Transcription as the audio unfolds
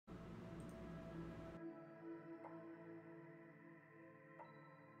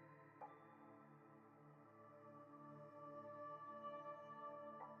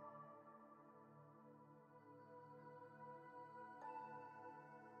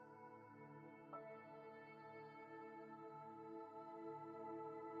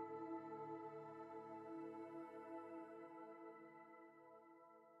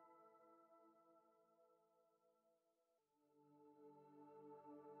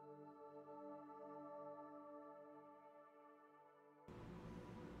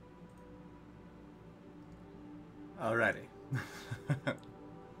Alrighty.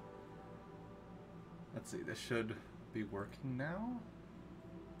 Let's see, this should be working now.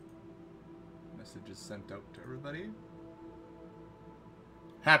 Message is sent out to everybody.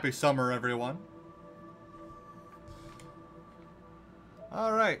 Happy summer, everyone.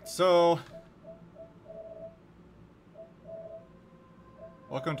 Alright, so...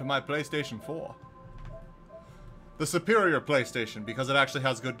 welcome to my PlayStation 4. The superior PlayStation, because it actually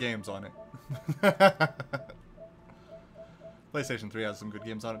has good games on it. PlayStation 3 has some good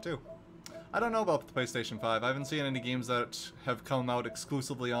games on it, too. I don't know about the PlayStation 5. I haven't seen any games that have come out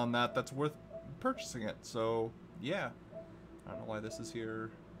exclusively on that that's worth purchasing it, so, yeah. I don't know why this is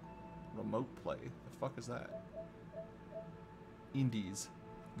here. Remote play. The fuck is that? Indies.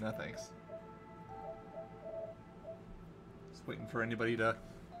 No thanks. Just waiting for anybody to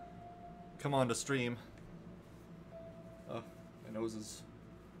come on to stream. Oh, my nose is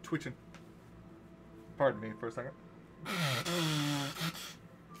twitching. Pardon me for a second.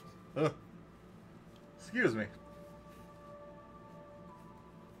 Ugh. Excuse me.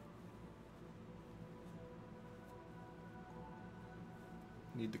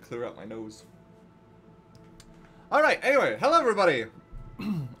 Need to clear out my nose. Alright, anyway, hello everybody!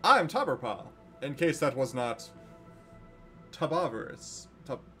 I'm Taberpa, in case that was not Tabaverous.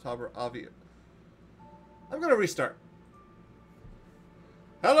 Taberavi. I'm gonna restart.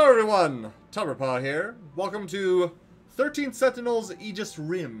 Hello everyone! Taberpa here. Welcome to 13 Sentinels Aegis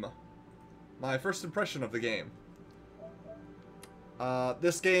Rim. My first impression of the game.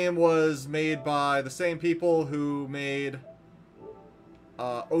 This game was made by the same people who made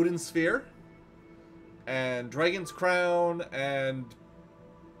Odin Sphere and Dragon's Crown, and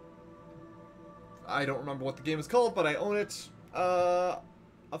I don't remember what the game is called, but I own it. I'll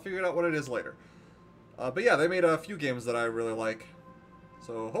figure out what it is later. But yeah, they made a few games that I really like,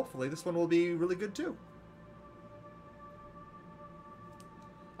 so hopefully this one will be really good too.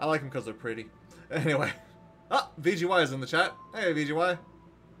 I like them because they're pretty. Anyway. Ah, VGY is in the chat. Hey, VGY.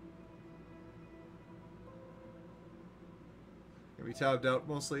 We tabbed out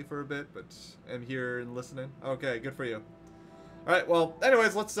mostly for a bit, but I'm here and listening. Okay, good for you. Alright, well,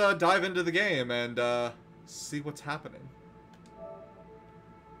 anyways, let's dive into the game and see what's happening.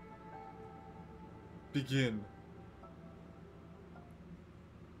 Begin.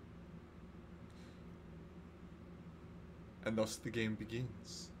 And thus the game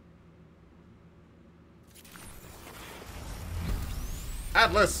begins.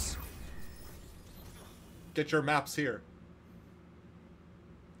 Atlas! Get your maps here.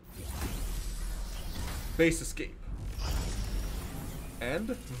 Base escape. And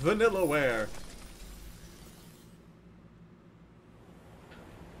Vanillaware.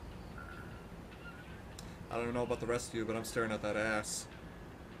 I don't know about the rest of you, but I'm staring at that ass.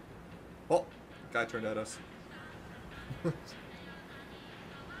 Oh, guy turned at us.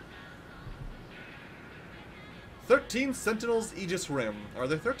 13 Sentinels Aegis Rim. Are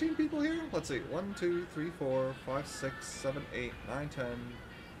there 13 people here? Let's see. 1, 2, 3, 4, 5, 6, 7, 8, 9, 10,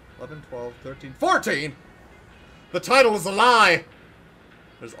 11, 12, 13, 14! The title is a lie!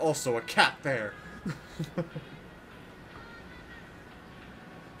 There's also a cat there.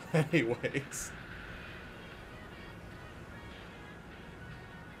 Anyways.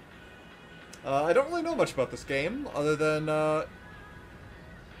 I don't really know much about this game, other than,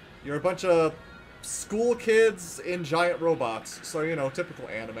 you're a bunch of school kids in giant robots, so, you know, typical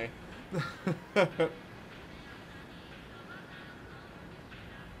anime.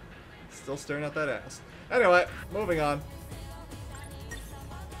 Still staring at that ass. Anyway, moving on.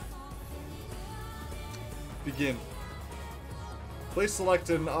 Begin. Please select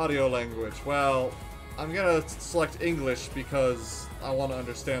an audio language. Well, I'm gonna select English because I want to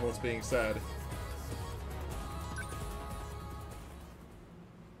understand what's being said.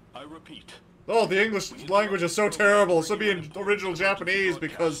 I repeat. Oh, the English language is so terrible. It should be in original Japanese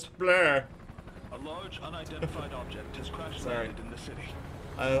because blah. A large unidentified object has crash landed in the city.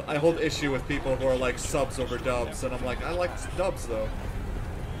 I hold issue with people who are like subs over dubs, and I'm like, I like dubs though.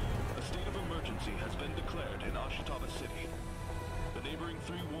 A state of emergency has been declared in Ashitaba City. The neighboring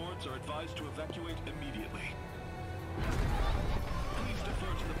 3 wards are advised to evacuate immediately. Please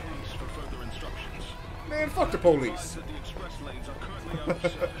defer to the police for further instructions. Man, fuck the police. The express lanes are currently out of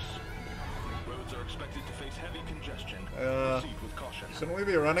service. Roads are expected to face heavy congestion. Proceed with caution. Shouldn't we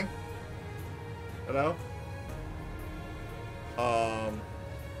be running? Hello?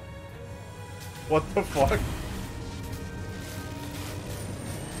 What the fuck?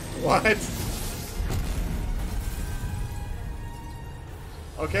 What?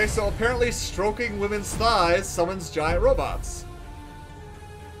 Okay, so apparently stroking women's thighs summons giant robots.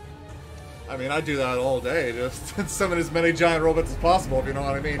 I mean, I do that all day. Just summon as many giant robots as possible, if you know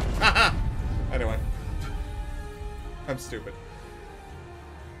what I mean. Haha! Anyway. I'm stupid.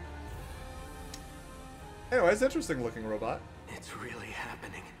 Anyways, interesting looking robot. It's really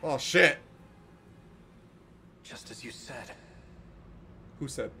happening. Oh, shit. Just as you said. Who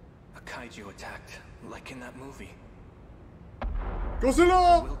said? A kaiju attacked, like in that movie.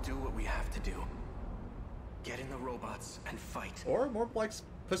 Godzilla! We'll do what we have to do. Get in the robots and fight. Or more like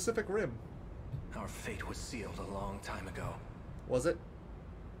Pacific Rim. Our fate was sealed a long time ago. Was it?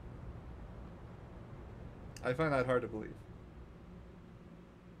 I find that hard to believe.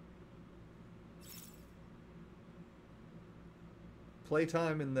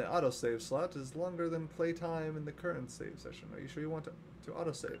 Playtime in the autosave slot is longer than playtime in the current save session. Are you sure you want to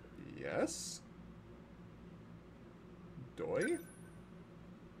autosave? Yes. Doi?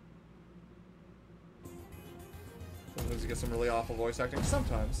 Sometimes you get some really awful voice acting.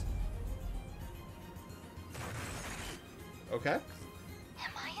 Sometimes. Okay. Am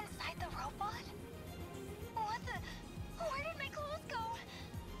I inside the robot? What the? Where did my clothes go?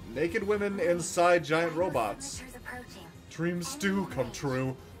 Naked women inside giant robots. Signature's approaching. Dreams do come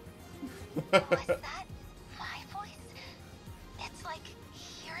true. Was that my voice? It's like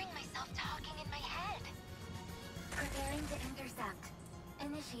hearing myself talking in my head. Preparing to intercept.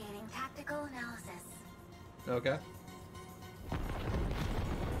 Initiating tactical analysis. Okay.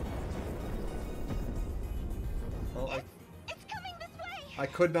 Well, It's coming this way! I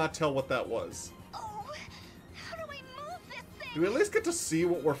could not tell what that was. Oh, how do I move this thing? Do we at least get to see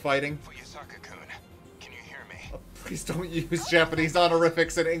what we're fighting? Fuyusaka-kun, can you hear me? Oh, please don't use Japanese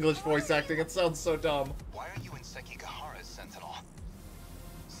honorifics in English voice acting. It sounds so dumb. Why are you in Sekigahara's Sentinel?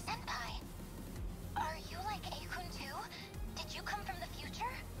 Senpai, are you like Akun too? Did you come from the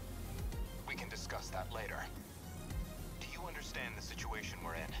future? We can discuss that later. Do you understand the situation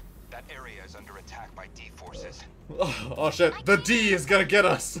we're in? That area is under attack by D forces. Oh shit, the D is gonna get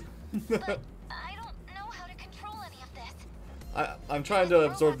us. But I don't know how to control any of this. I'm trying to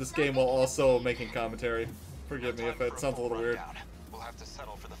absorb this game while also making commentary. Forgive me if it sounds a little weird. We'll have to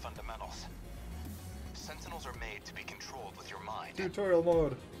settle for the fundamentals. Sentinels are made to be controlled with your mind. Tutorial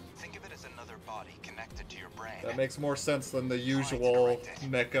mode. Think of it as another body connected to your brain. That makes more sense than the usual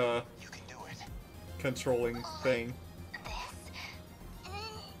mecha You can do it. controlling thing.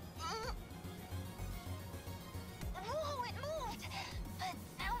 Whoa, it moved! But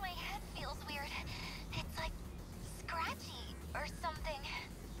now my head feels weird. It's like scratchy or something.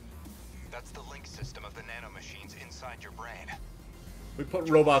 That's the link system of the nanomachines inside your brain. We put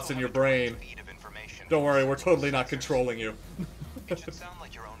robots in your brain. Feed of information. Don't worry, we're totally not controlling you. It should sound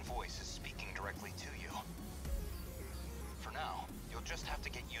like your own voice is speaking directly to you. For now, you'll just have to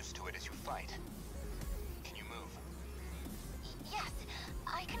get used to it as you fight. Can you move? Yes,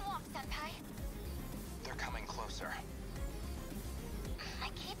 I can walk, Senpai. They're coming closer. I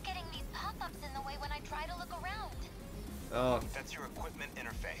keep getting these pop-ups in the way when I try to look around. Oh, That's your equipment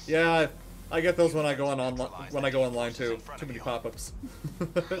interface. yeah, I get those when I go on when I go online too. Too many pop-ups. I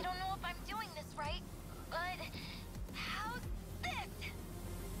don't know if I'm doing this right, but how's this?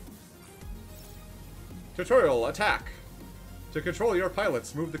 Tutorial attack. To control your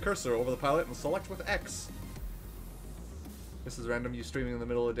pilots, move the cursor over the pilot and select with X. This is random. You streaming in the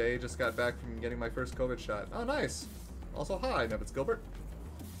middle of the day. Just got back from getting my first COVID shot. Oh, nice. Also, hi, Nevitz Gilbert.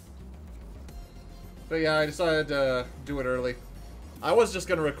 But yeah, I decided to do it early. I was just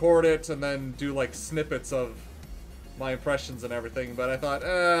gonna record it and then do like snippets of my impressions and everything, but I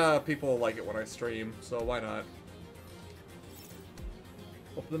thought, people like it when I stream, so why not?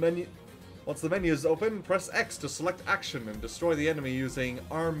 Open the menu. Once the menu is open, press X to select action and destroy the enemy using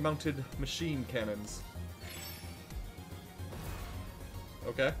arm-mounted machine cannons.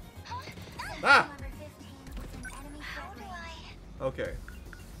 Okay. Ah! How do I... Okay.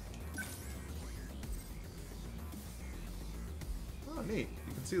 Oh, neat.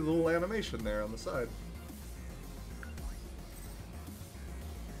 You can see the little animation there on the side.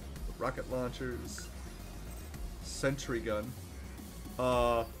 Rocket launchers. Sentry gun.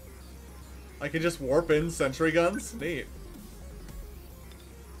 I can just warp in sentry guns? Neat.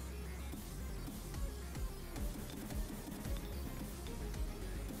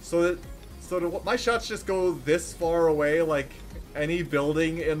 So do my shots just go this far away, like any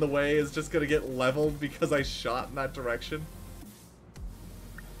building in the way is just gonna get leveled because I shot in that direction?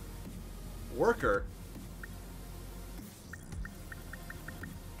 Worker.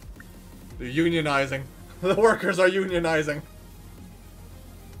 They're unionizing. The workers are unionizing.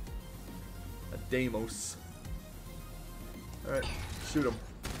 A Deimos. Alright, shoot him.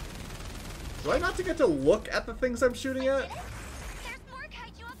 Do I not get to look at the things I'm shooting at? There's more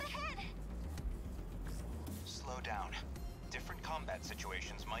kaiju up ahead.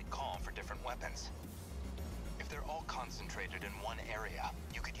 situations might call for different weapons. If they're all concentrated in one area,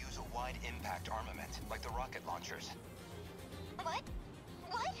 you could use a wide impact armament, like the rocket launchers. What?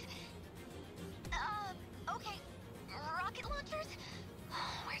 What? Okay. Rocket launchers?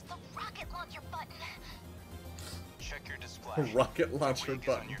 Where's the rocket launcher button? Check your display. Rocket launcher Wing is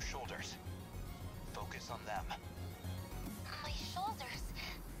button. on your shoulders. Focus on them. My shoulders.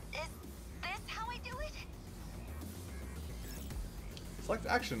 Is this how I do it? Select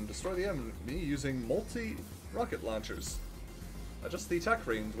action. Destroy the enemy using multi-rocket launchers. Adjust the attack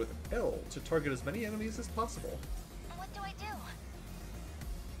range with L to target as many enemies as possible. What do I do?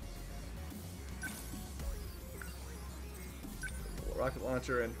 Rocket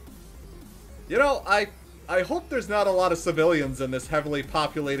launcher and... You know, I hope there's not a lot of civilians in this heavily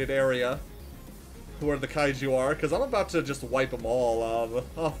populated area who are the kaiju are, because I'm about to just wipe them all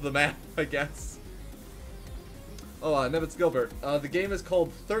off the map, I guess. Oh, Nevitz Gilbert. The game is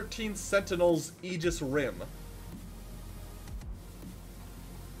called 13 Sentinels Aegis Rim.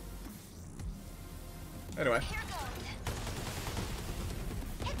 Anyway. Here goes.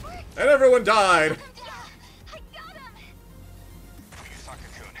 It worked! And everyone died! Yeah, I got him!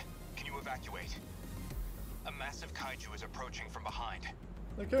 Fuyusaka-kun, can you evacuate? A massive kaiju is approaching from behind.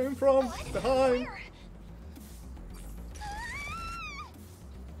 They came from What? behind. Where?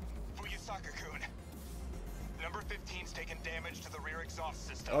 Fuyusaka-kun, number 15's taken damage to the rear exhaust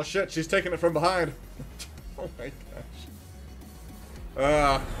system. Oh shit, she's taking it from behind. Oh my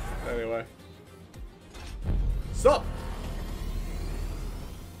gosh. Anyway. Sup?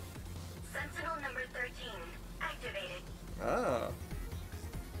 Sentinel number 13 activated.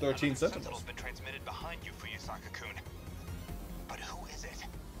 13 Sentinel's Sentinels. been transmitted behind you, Fuyusaka-kun. But who is it?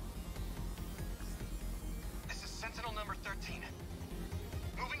 This is Sentinel number 13.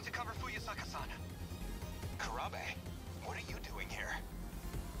 Moving to cover Fuyusaka-san. Karabe, what are you doing here?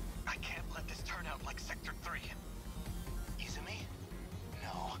 I can't let this turn out like Sector 3. Izumi?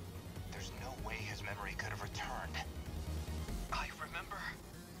 No. There's no way his memory could have returned. I remember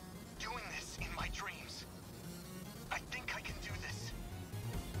doing this in my dreams. I think I can do this.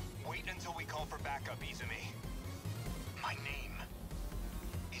 Wait until we call for backup, Izumi. My name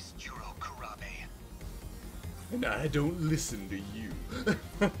is Juro Karabe. And I don't listen to you.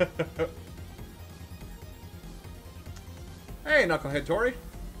 Hey, Knucklehead Tori.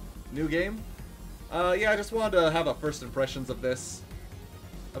 New game. Yeah, I just wanted to have a first impressions of this.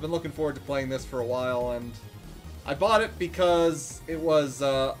 I've been looking forward to playing this for a while, and I bought it because it was,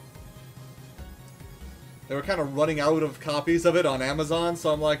 they were kind of running out of copies of it on Amazon,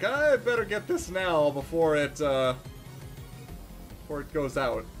 so I'm like, I better get this now before it goes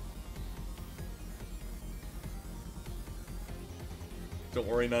out. Don't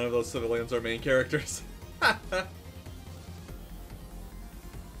worry, none of those civilians are main characters.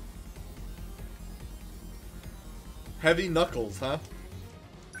 Heavy Knuckles, huh?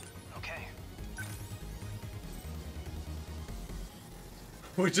 Okay.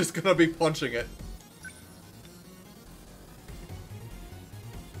 We're just gonna be punching it.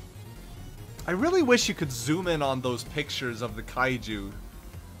 I really wish you could zoom in on those pictures of the kaiju.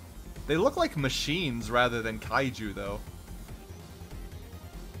 They look like machines rather than kaiju, though.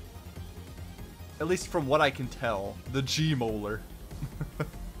 At least from what I can tell. The G-Molar.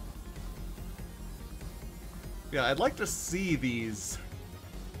 Yeah, I'd like to see these.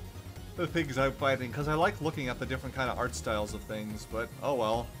 The things I'm fighting, because I like looking at the different kind of art styles of things, but oh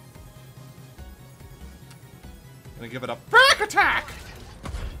well. Gonna give it a back attack!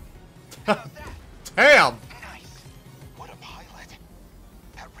 Damn! Nice. What a pilot.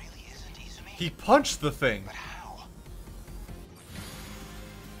 That really isn't Izumi. He punched the thing. But how?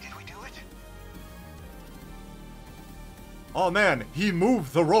 Did we do it? Oh man, he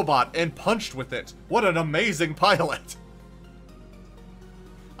moved the robot and punched with it. What an amazing pilot.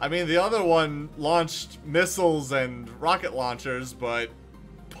 I mean, the other one launched missiles and rocket launchers, but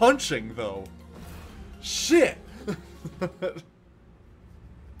punching though. Shit.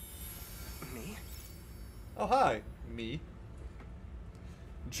 Me? Oh, hi. Me.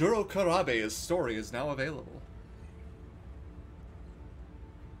 Juro Karabe's story is now available.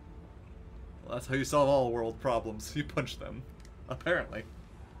 Well, that's how you solve all world problems. You punch them. Apparently.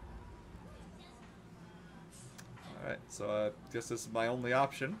 Alright, so I guess this is my only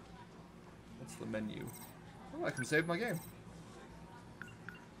option. What's the menu? Oh, I can save my game.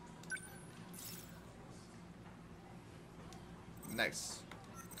 Nice.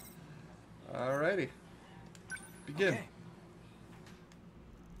 Alrighty. Begin. Okay.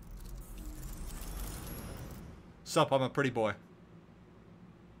 Sup, I'm a pretty boy.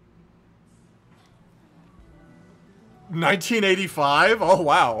 1985? Oh,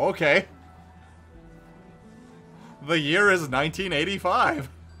 wow, okay. The year is 1985.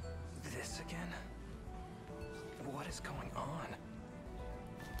 This again? What is going on?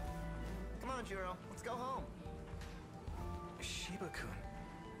 Come on, Jiro. Let's go home. Shiba-kun.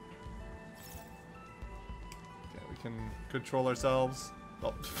 Okay, we can control ourselves.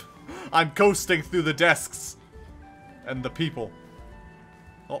 Oh, I'm coasting through the desks. And the people.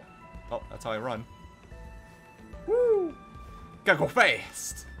 Oh, that's how I run. Woo! Gotta go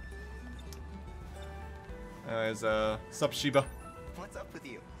fast! Anyways, sup, Shiba? What's up with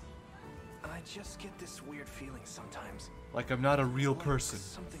you? I just get this weird feeling sometimes. Like I'm not a real person.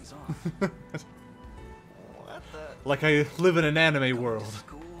 Something's off. What the? Like I live in an anime Going world. to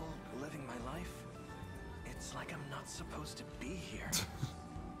school, living my life. It's like I'm not supposed to be here.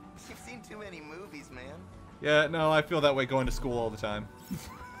 You've seen too many movies, man. Yeah, no, I feel that way going to school all the time.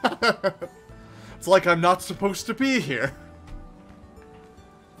 It's like I'm not supposed to be here.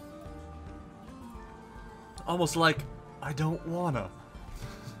 Almost like I don't wanna.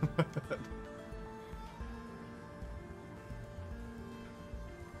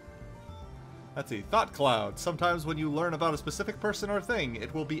 Let's see. Thought cloud. Sometimes when you learn about a specific person or thing,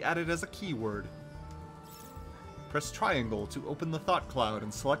 it will be added as a keyword. Press triangle to open the thought cloud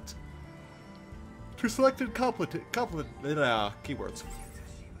and select keywords.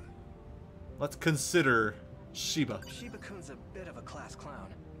 Let's consider Shiba. Shiba-kun's a bit of a class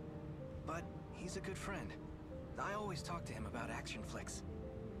clown, but he's a good friend. I always talk to him about action flicks.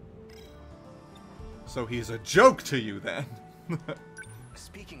 So he's a joke to you then.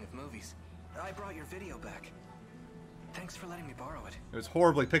 Speaking of movies, I brought your video back. Thanks for letting me borrow it. It was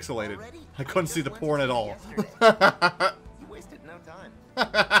horribly pixelated. Already? I couldn't see the porn at all. You wasted no time.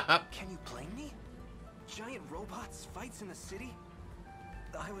 Can you blame me? Giant robots, fights in the city?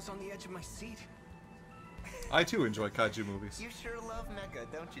 I was on the edge of my seat. I too enjoy kaiju movies. You sure love mecha,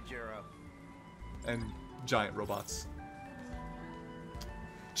 don't you, Jiro? And giant robots.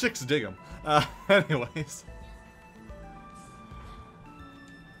 Chicks dig them. Anyways.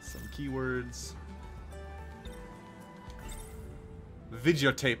 Some keywords.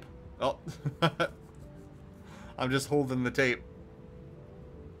 Videotape. Oh. I'm just holding the tape.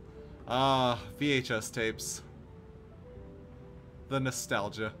 Ah, VHS tapes. The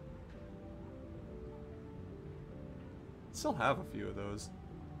nostalgia. Still have a few of those.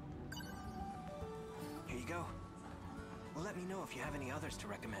 Here you go. Let me know if you have any others to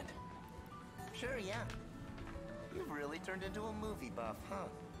recommend. Sure, yeah. You've really turned into a movie buff, huh?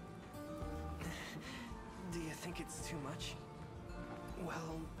 Do you think it's too much?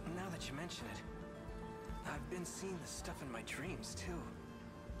 Well, now that you mention it, I've been seeing this stuff in my dreams, too.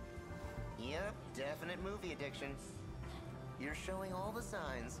 Yep, definite movie addiction. You're showing all the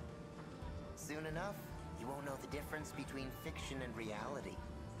signs. Soon enough, you won't know the difference between fiction and reality.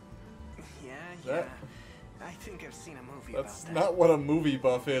 Yeah. I think I've seen a movie about that. That's not what a movie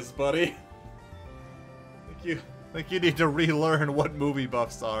buff is, buddy. I think you need to relearn what movie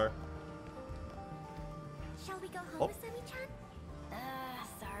buffs are. Shall we go home with Semi-chan?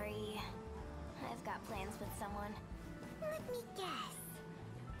 Sorry. I've got plans with someone. Let me guess.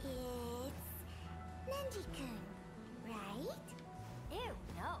 It's Nenji-kun, right? Ew,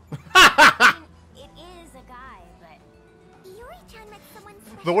 no. I mean, it is a guy, but Yuri-chan met someone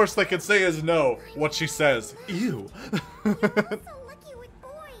special. The worst they can say is no. What she says. Ew. You're so lucky with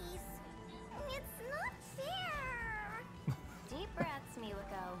boys. It's not fair. Deep breaths,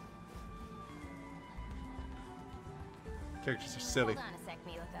 Miliko. Characters are silly. Hold on a sec,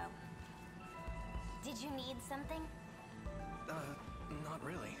 Miliko. Did you need something? Not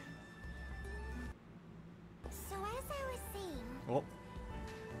really. So as I was saying, Oh.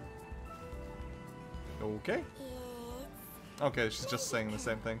 Okay. it's Okay, she's just saying the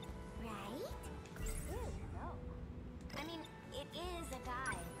same thing. right? No. I mean, it is a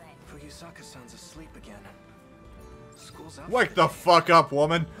guy, but Fuyusaka-san's asleep again. School's out. Wake the fuck up,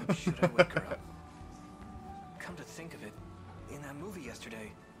 woman! Should I wake her up? Come to think of it, in that movie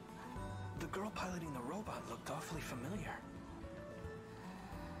yesterday, the girl piloting the robot looked awfully familiar.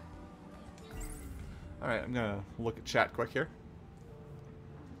 Alright, I'm gonna look at chat quick here.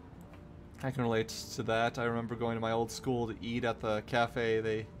 I can relate to that. I remember going to my old school to eat at the cafe.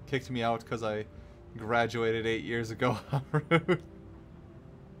 They kicked me out because I graduated 8 years ago. Rude.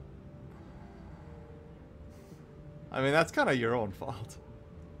 I mean, that's kind of your own fault.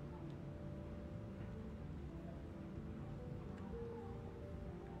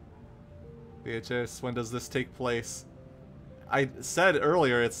 VHS, when does this take place? I said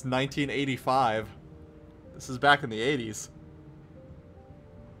earlier it's 1985. This is back in the 80s.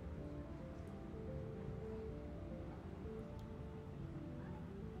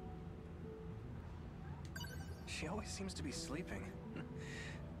 seems to be sleeping.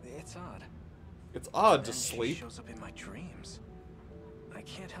 It's odd. It's odd to Then she sleep. shows up in my dreams. I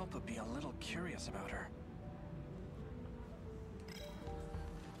can't help but be a little curious about her.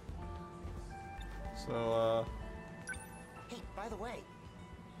 So, Hey, by the way,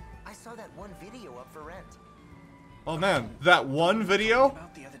 I saw that one video up for rent. oh man, that one video?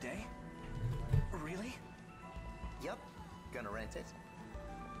 About the other day? Really? Yep, gonna rent it.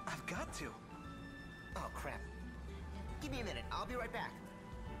 I've got to. Oh crap. Give me a minute, I'll be right back.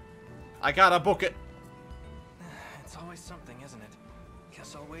 I gotta book it. It's always something, isn't it?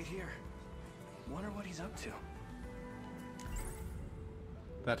 Guess I'll wait here. Wonder what he's up to.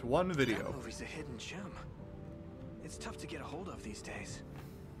 That one That video. movie's a hidden gem. It's tough to get a hold of these days.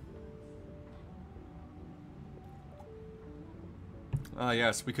 Ah,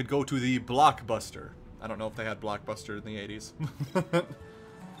 yes, we could go to the Blockbuster. I don't know if they had Blockbuster in the 80s.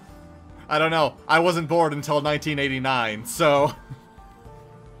 I don't know. I wasn't born until 1989, so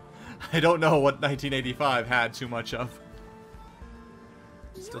I don't know what 1985 had too much of.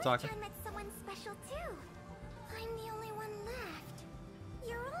 Still talking? I met someone special too. I'm the only one left.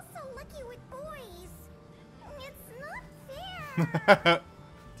 You're all so lucky with boys. It's not fair.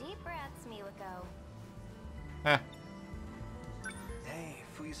 Deep breaths, Miwako. Eh. Hey,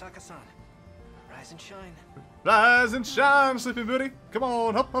 Fuyusaka-san. Rise and shine. Rise and shine, Sleeping Beauty. Come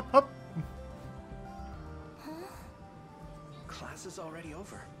on, hop, hop, hop. Class is already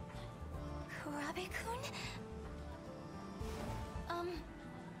over. Kurabe-kun?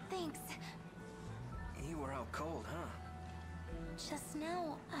 Thanks. You were out cold, huh? Just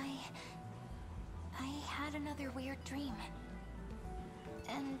now, I had another weird dream.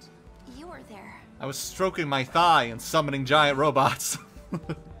 And you were there. I was stroking my thigh and summoning giant robots.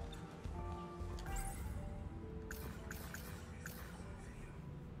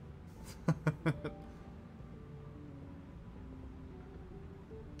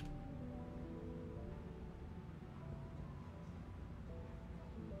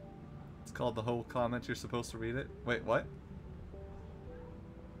 It's called the whole comment. You're supposed to read it. Wait, what?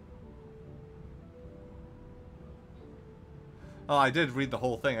 Oh, I did read the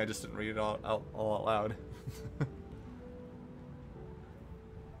whole thing. I just didn't read it all out loud.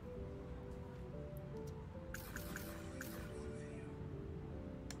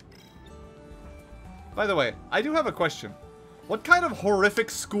 By the way, I do have a question. What kind of horrific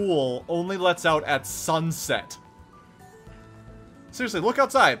school only lets out at sunset? Seriously, look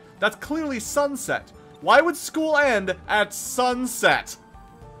outside. That's clearly sunset. Why would school end at sunset?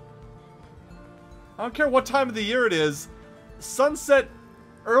 I don't care what time of the year it is. Sunset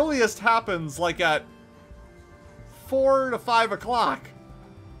earliest happens like at 4 to 5 o'clock.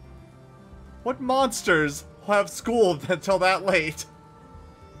 What monsters have school until that late?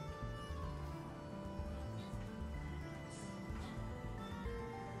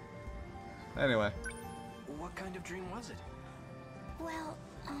 Anyway. What kind of dream was it? Well,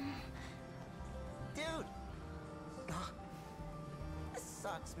 Dude! This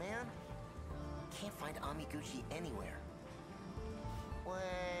sucks, man. Can't find Amiguchi anywhere.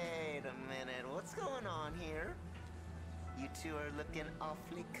 Wait a minute, what's going on here? You two are looking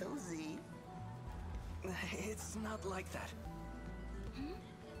awfully cozy. It's not like that.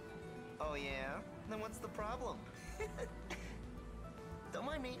 Oh yeah? Then what's the problem? Don't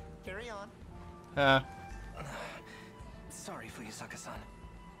mind me, carry on. Sorry, Fuyusaka-san.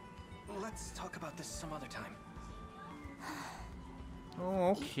 Let's talk about this some other time.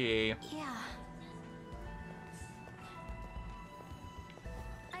 Okay. yeah.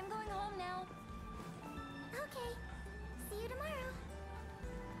 I'm going home now. Okay. See you tomorrow.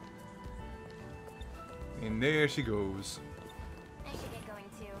 And there she goes. I should get going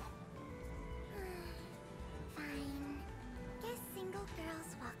too. Fine. Guess single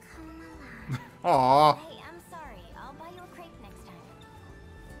girls walk home alone. Aww. Hey, I'm sorry. I'll buy you a crepe next time.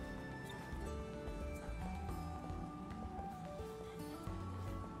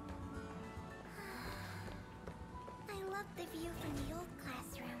 I love the view from the old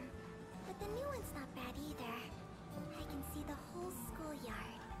classroom, but the new one's not bad either. I can see the whole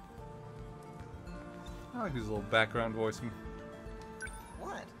schoolyard. I like his little background voice.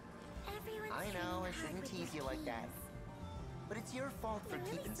 What? Everyone's I know, trying I hard shouldn't with tease their you like that. teams. But it's your fault for They're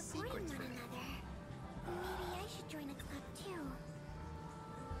really keeping supporting secrets one from me. another. Maybe I should join a club too.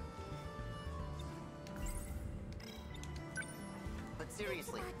 But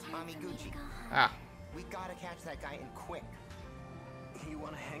seriously, It's about time for me to Amiguchi, go home. Ah. we gotta catch that guy and quick. You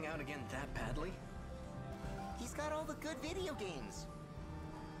want to hang out again that badly? He's got all the good video games.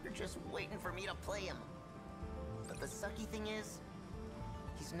 You're just waiting for me to play him. But the sucky thing is,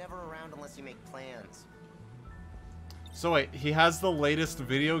 he's never around unless you make plans. So wait, he has the latest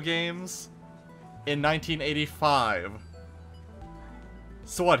video games in 1985.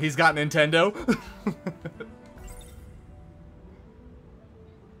 So what, he's got Nintendo?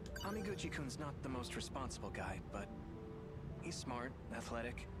 Amiguchi-kun's not the most responsible guy, but he's smart,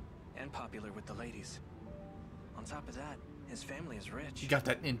 athletic, and popular with the ladies. On top of that, his family is rich. He got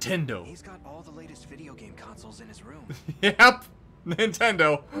that Nintendo. He's got all the latest video game consoles in his room. Yep,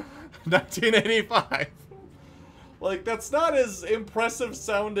 Nintendo, 1985. Like, that's not as impressive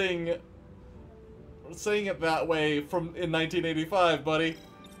sounding saying it that way in 1985, buddy.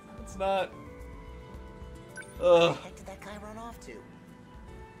 It's not. Where the heck did that guy run off to?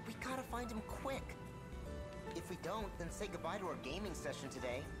 We gotta find him quick. If we don't, then say goodbye to our gaming session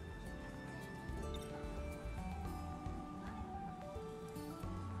today.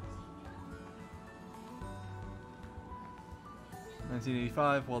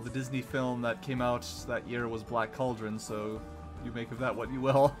 $1985, well, the Disney film that came out that year was Black Cauldron, so you make of that what you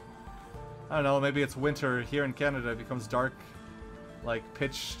will. I don't know, maybe it's winter here in Canada. It becomes dark, like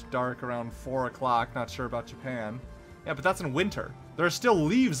pitch dark around 4 o'clock. Not sure about Japan. Yeah, but that's in winter. There are still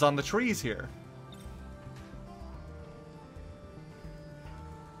leaves on the trees here.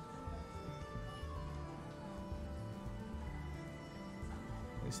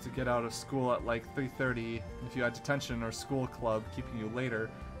 I used to get out of school at like 3:30. If you had detention or school club keeping you later,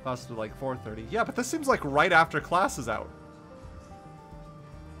 possibly like 4:30. Yeah, but this seems like right after class is out.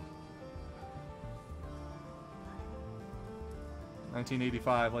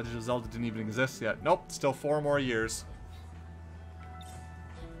 $1985, Legend of Zelda didn't even exist yet. Nope, still 4 more years.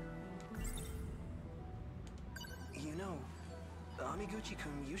 You know,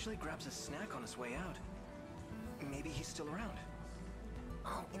 Amiguchi-kun usually grabs a snack on his way out. Maybe he's still around.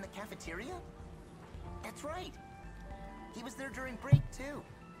 Oh, in the cafeteria? That's right. He was there during break, too.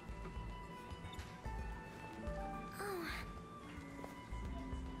 Oh.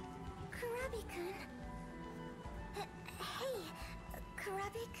 Kurabi-kun. Hey,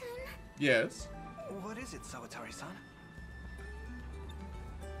 Kurabi-kun? Yes. What is it, Sawatari-san?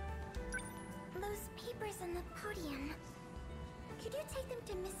 Those papers on the podium. Could you take them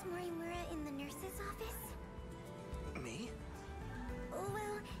to Miss Morimura in the nurse's office? Me?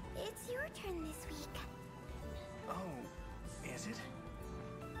 Well, it's your turn this week. Oh, is it?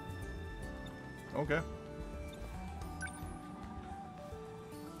 Okay.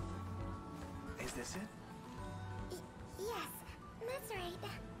 Is this it? Yes, that's right.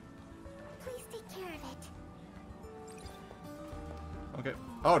 Please take care of it. Okay.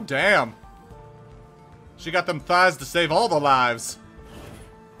 Oh, damn. She got them thighs to save all the lives.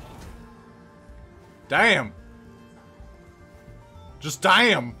 Damn. Just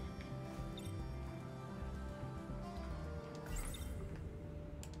damn.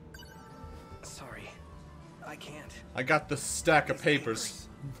 Sorry, I can't. I got the stack of These papers.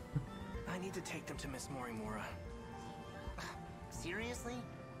 I need to take them to Miss Morimura. Seriously?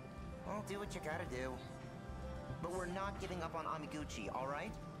 Well, do what you gotta do. But we're not giving up on Amiguchi,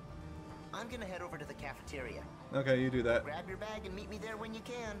 alright? I'm gonna head over to the cafeteria. Okay, you do that. Grab your bag and meet me there when you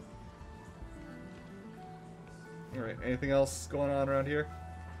can. Alright, anything else going on around here?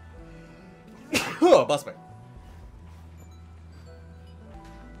 Oh, bust me.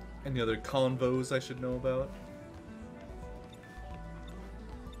 Any other convos I should know about?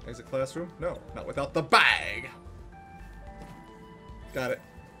 Exit classroom? No, not without the bag! Got it.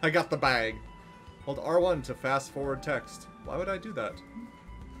 I got the bag. Hold R1 to fast forward text. Why would I do that?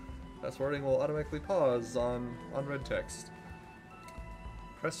 Fast forwarding will automatically pause on unread text.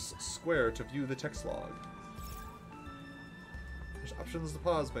 Press square to view the text log. There's options to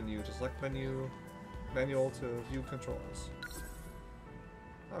pause menu, to select menu, manual to view controls.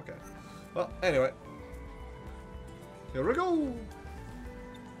 Okay. Well, anyway. Here we go!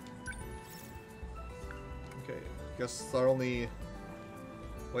 Okay, guess our only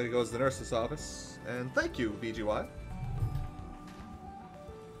way to go is the nurse's office. And thank you, BGY.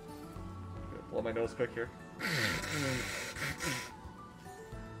 Blow my nose quick here.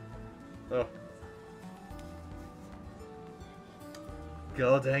 Oh.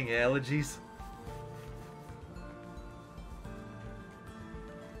 God dang allergies.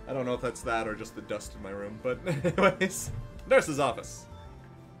 I don't know if that's that or just the dust in my room, but anyways. Nurse's office.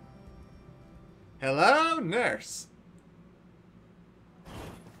 Hello, nurse.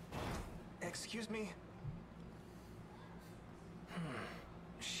 Excuse me?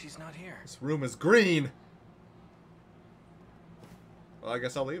 She's not here. This room is green. Well, I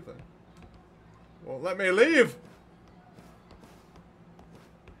guess I'll leave then. Won't let me leave.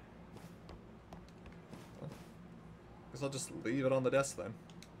 Guess I'll just leave it on the desk then.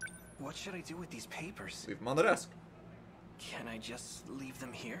 What should I do with these papers? Leave them on the desk. Can I just leave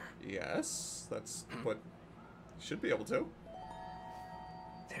them here? Yes, that's what you should be able to.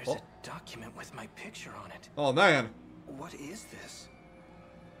 There's Oh. a document with my picture on it. Oh man, What is this?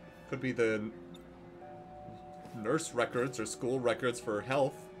 could be the nurse records or school records for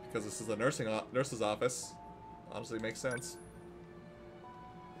health, because this is the nurse's office. Honestly, makes sense.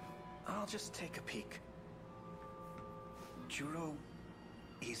 I'll just take a peek. Juro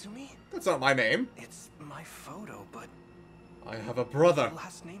Izumi? That's not my name. It's my photo, but I have a brother. the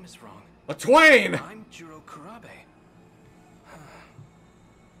last name is wrong. A twain! I'm Juro Kurabe.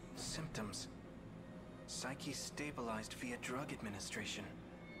 Symptoms. Psyche stabilized via drug administration.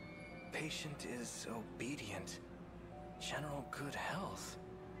 Patient is obedient. General good health.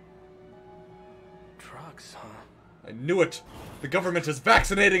 Drugs, huh? I knew it! The government is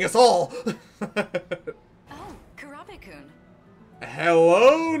vaccinating us all! Oh, Kurabe-kun.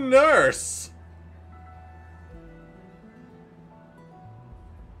 Hello, nurse!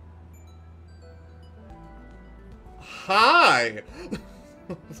 Hi!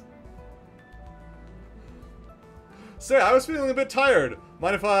 Say, I was feeling a bit tired.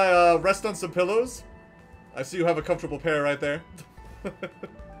 Mind if I rest on some pillows? I see you have a comfortable pair right there. Oh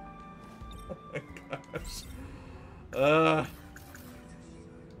my gosh.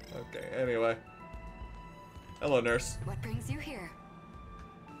 Okay, anyway. Hello, nurse. What brings you here?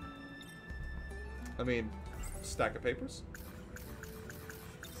 I mean, stack of papers?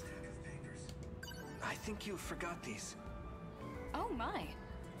 I think you forgot these. Oh my.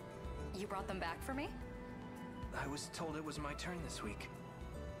 You brought them back for me? I was told it was my turn this week.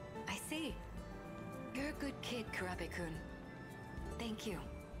 I see. You're a good kid, Kurabe-kun. Thank you.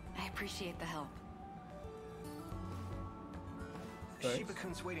 I appreciate the help. Thanks.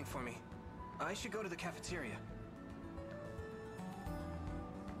 Shiba-kun's waiting for me. I should go to the cafeteria.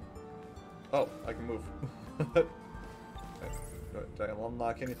 Oh, I can move. Did I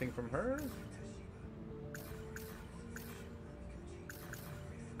unlock anything from her?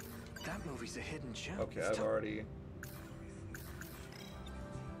 That movie's a hidden gem. Okay, I've already...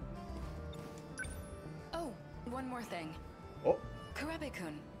 Oh, one more thing. Oh,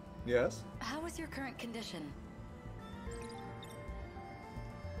 Kurabe-kun, yes? how is your current condition?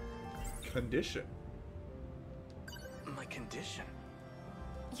 Condition. My condition?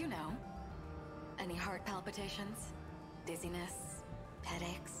 You know. Any heart palpitations? Dizziness?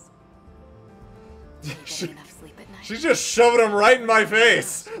 Headaches? Are you getting enough sleep at night? She just shoved him right in my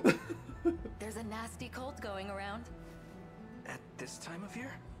face! There's a nasty cold going around. At this time of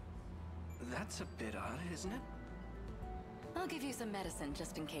year? That's a bit odd, isn't it? I'll give you some medicine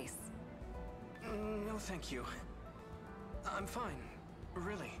just in case. No, thank you. I'm fine.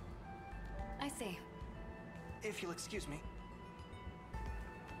 Really. I see. If you'll excuse me.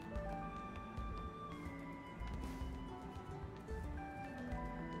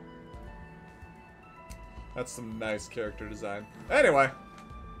 That's some nice character design. Anyway.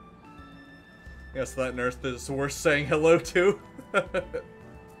 Yes, that nurse is worth saying hello to.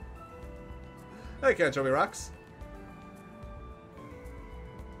 Hey, can't show me rocks.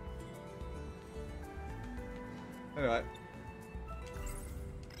 Anyway.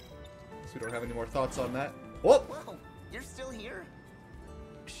 So we don't have any more thoughts on that. Whoop! Whoa, you're still here?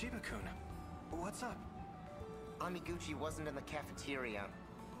 Shiba-kun, what's up? Amiguchi wasn't in the cafeteria.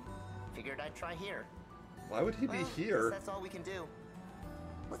 Figured I'd try here. Why would he be Well, here? guess that's all we can do.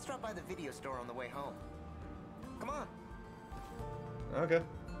 Let's drop by the video store on the way home. Come on. Okay.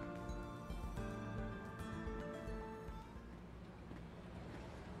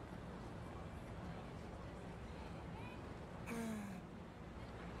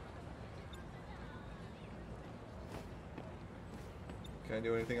 Can I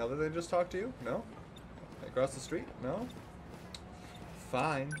do anything other than just talk to you? No? Across the street? No?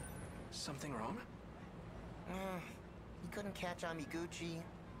 Fine. Something wrong? You couldn't catch Amiguchi.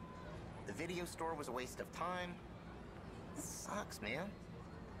 The video store was a waste of time. This sucks, man.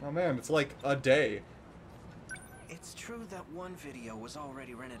 Oh man, it's like a day. It's true that one video was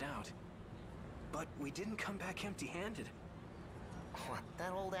already rented out. But we didn't come back empty-handed. What,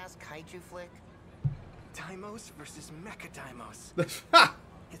 that old-ass kaiju flick? Daimos versus Mecha Daimos.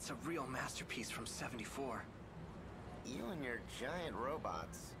 It's a real masterpiece from '74. You and your giant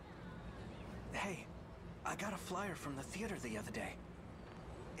robots. Hey, I got a flyer from the theater the other day.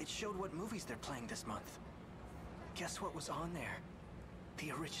 It showed what movies they're playing this month. Guess what was on there?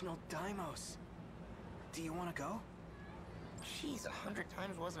 The original Daimos. Do you want to go? Jeez, 100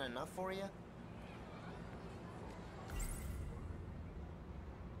 times wasn't enough for you?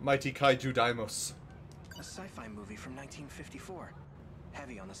 Mighty Kaiju Daimos. A sci-fi movie from 1954.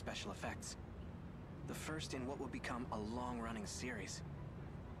 Heavy on the special effects. The first in what will become a long-running series.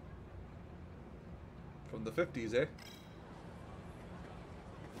 From the 50s, eh?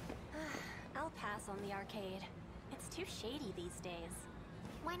 I'll pass on the arcade. It's too shady these days.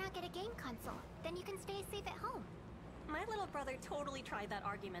 Why not get a game console? Then you can stay safe at home. My little brother totally tried that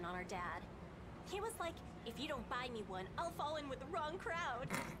argument on our dad. He was like, if you don't buy me one, I'll fall in with the wrong crowd.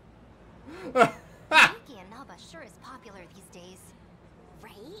 Yuki and Naba sure is popular these days.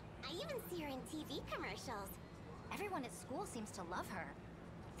 Right? I even see her in TV commercials. Everyone at school seems to love her.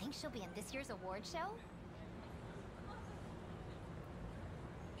 Think she'll be in this year's award show?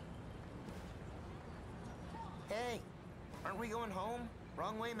 Hey, aren't we going home?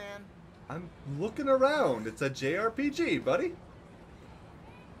 Wrong way, man. I'm looking around. It's a JRPG, buddy.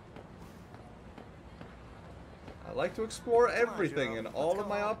 I like to explore everything and all of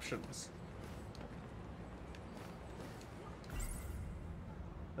my options.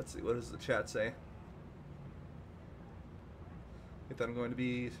 Let's see, what does the chat say? Think that I'm going to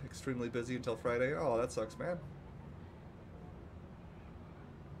be extremely busy until Friday. Oh, that sucks, man.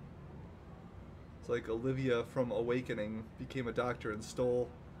 It's like Olivia from Awakening became a doctor and stole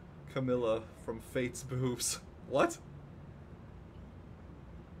Camilla from Fate's boobs. What?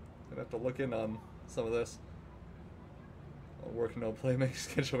 I'd have to look in on some of this. Oh, work no play makes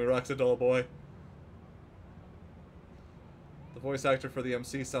can show me rocks a dull boy. The voice actor for the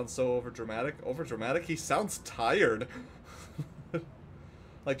MC sounds so overdramatic. Overdramatic? He sounds tired.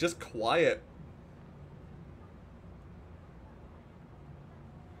 Like, just quiet.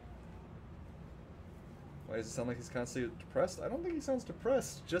 Why does it sound like he's constantly depressed? I don't think he sounds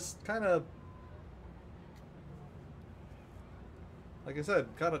depressed. Just kind of... Like I said,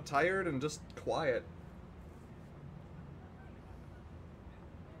 kind of tired and just quiet.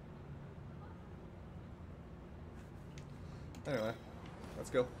 Anyway,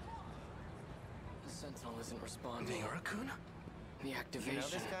 let's go. The Sentinel isn't responding. Miura-kun? The activation. You know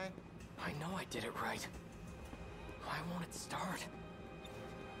this guy? I know I did it right. Why won't it start?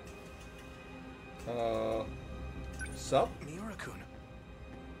 Sup? Miura-kun.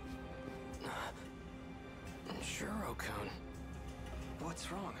 Shuro-kun.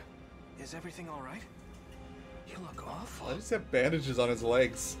 What's wrong? Is everything alright? You look awful. I just have bandages on his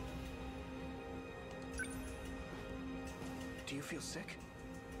legs. Do you feel sick?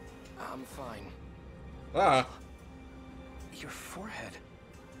 I'm fine. Ah! Your forehead.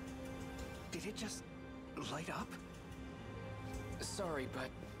 Did it just light up? Sorry, but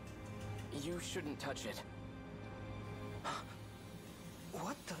you shouldn't touch it.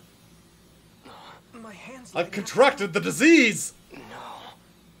 What the? My hands. I've contracted the disease! No.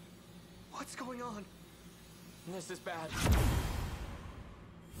 What's going on? This is bad.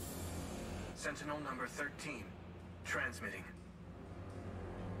 Sentinel number 13. Transmitting.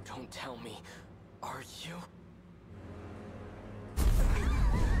 Don't tell me. Are you?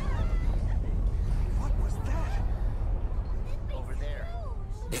 What was that? Over there.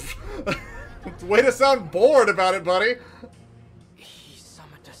 Way to sound bored about it, buddy! He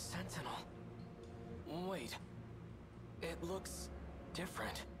summoned a Sentinel. Wait. It looks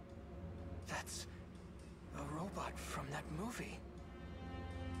different. That's a robot from that movie.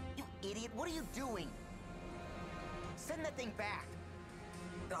 You idiot, what are you doing? Send that thing back.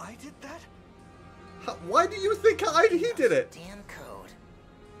 I did that? Why do you think he did it? Damn code.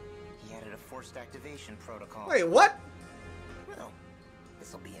 He added a forced activation protocol. Wait, what? Well,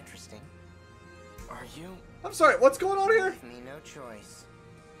 this'll be interesting. Are you? I'm sorry, what's going on here? Leave me no choice.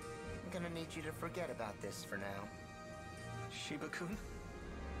 I'm gonna need you to forget about this for now. Shiba-kun?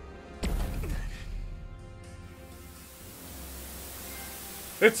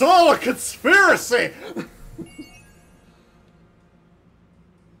 It's all a conspiracy!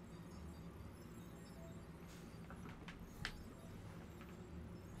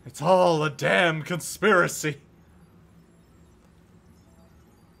 It's all a damn conspiracy!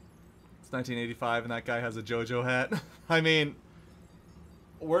 It's 1985 and that guy has a JoJo hat. I mean,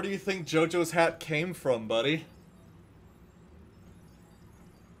 where do you think JoJo's hat came from, buddy?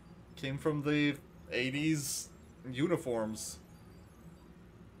 Came from the 80s uniforms.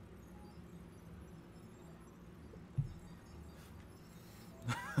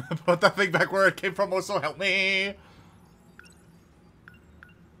 Put that thing back where it came from, oh so help me!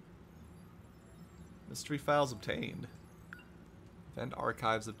 Mystery files obtained. Event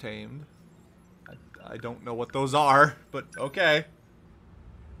archives obtained. I don't know what those are, but okay.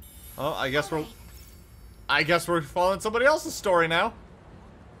 Oh, I guess we're following somebody else's story now.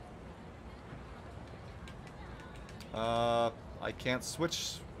 I can't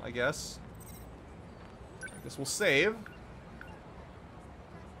switch, I guess. I guess we'll save.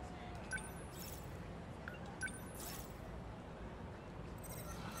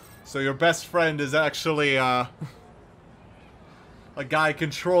 So your best friend is actually, a guy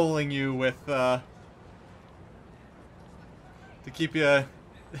controlling you with, to keep you,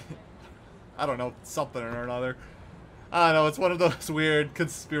 I don't know, something or another. I don't know, it's one of those weird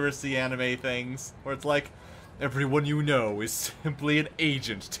conspiracy anime things, where it's like, everyone you know is simply an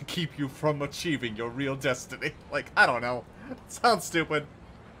agent to keep you from achieving your real destiny. Like, I don't know. It sounds stupid.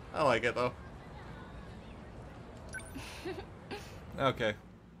 I like it, though. Okay.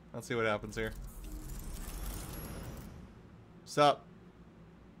 Let's see what happens here. Sup?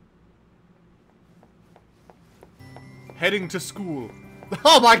 Heading to school.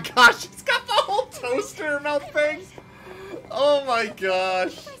 Oh my gosh, she's got the whole toaster mouth thing. Oh my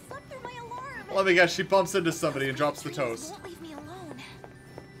gosh. Let me guess, she bumps into somebody and drops the toast. Won't leave me alone.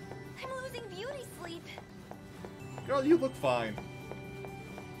 I'm losing beauty sleep. Girl, you look fine.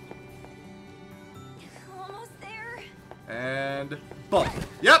 Almost there. And bump.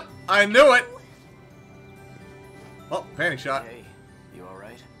 Yep, I knew it. Oh, panty shot. Hey, you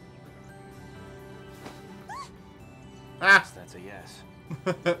alright? Ah. That's a yes.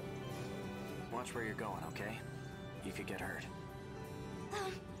 Watch where you're going, okay? You could get hurt.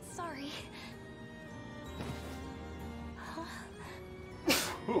 Sorry.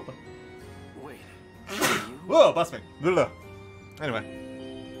 Wait. Whoa, bust me. Anyway.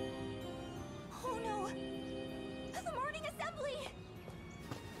 Oh no. The morning assembly.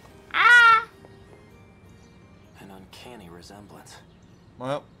 An uncanny resemblance.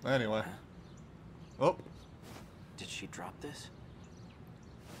 Well, anyway. Oh. Did she drop this?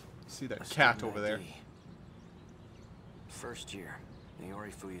 See that A cat student over there. ID. First year,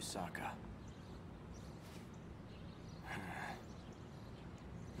 Iori Fuyusaka.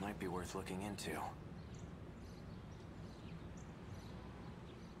 Might be worth looking into.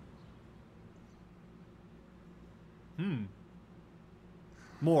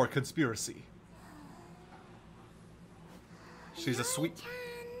 More conspiracy. She's a sweet...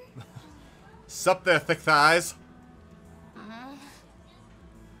 Sup there, thick thighs.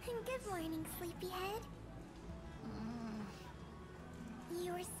 Good morning, sleepyhead.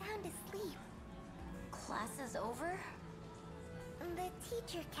 You were sound asleep. Class is over? The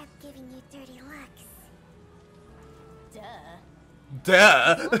teacher kept giving you dirty looks.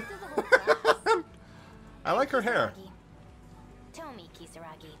 Duh. I like her hair. Tomi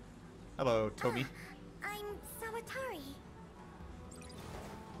Kisaragi. Hello, Toby. I'm Sawatari.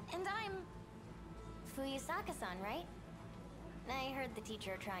 And I'm Fuyusaka-san, right? I heard the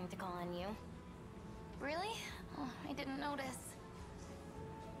teacher trying to call on you. Really? Oh, I didn't notice.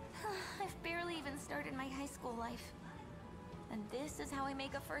 I've barely even started my high school life. And this is how I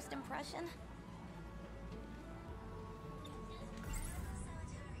make a first impression?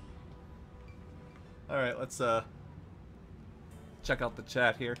 Alright, let's check out the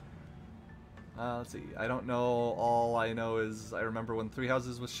chat here. Let's see. I don't know. All I know is I remember when Three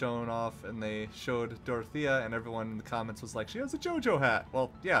Houses was shown off and they showed Dorothea and everyone in the comments was like, she has a JoJo hat. Well,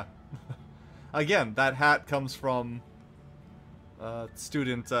 yeah. Again, that hat comes from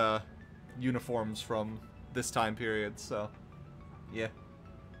student uniforms from this time period, so yeah.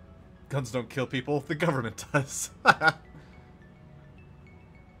 Guns don't kill people, the government does. Look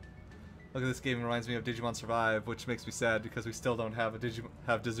at this game, it reminds me of Digimon Survive, which makes me sad because we still don't have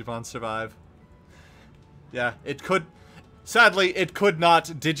Digimon Survive. Yeah, it could... Sadly, it could not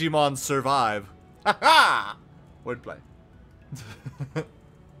Digimon survive. Ha ha! Wordplay.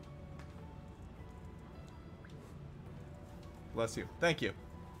 Bless you. Thank you.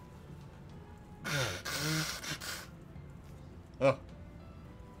 Oh.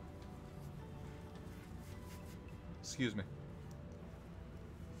 Excuse me.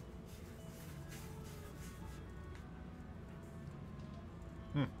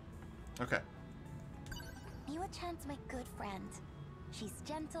 Okay. Miwa-chan's my good friend. She's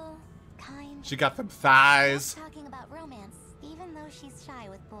gentle, kind. She got them thighs. Loves talking about romance, even though she's shy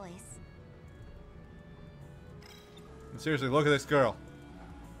with boys. Seriously, look at this girl.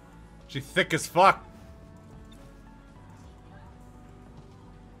 She thick as fuck.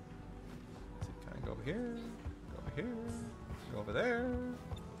 Can I go over here? Go over here? Go over there?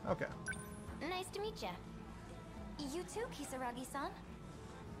 Okay. Nice to meet ya. You too, Kisaragi-san.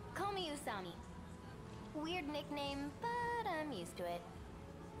 Call me Usami. Weird nickname, but I'm used to it.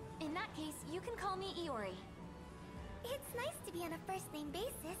 In that case, you can call me Iori. It's nice to be on a first-name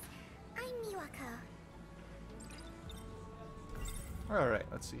basis. I'm Miwako. Alright,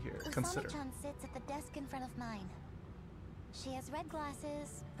 let's see here. Consider. Usami-chan sits at the desk in front of mine. She has red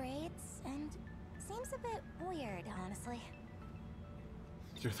glasses, braids, and seems a bit weird, honestly.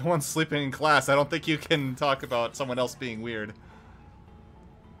 You're the one sleeping in class. I don't think you can talk about someone else being weird.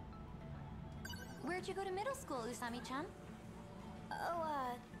 Where'd you go to middle school, Usami-chan?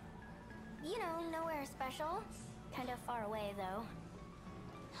 Oh, you know, nowhere special. Kind of far away, though.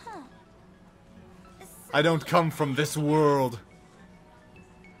 Huh. I don't come from this world.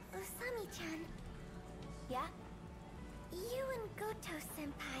 Usami-chan, Yeah? you and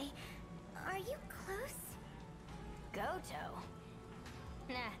Goto-senpai, are you close? Goto?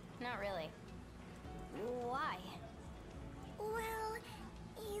 Nah, not really. Why? Well,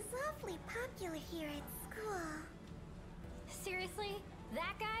 he's awfully popular here at school. Seriously?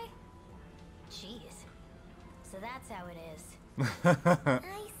 That guy? Jeez. So that's how it is.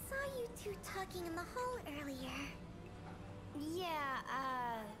 I saw you two talking in the hall earlier. Yeah,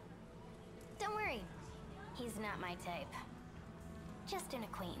 don't worry. He's not my type. Just an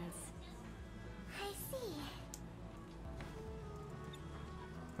acquaintance. I see.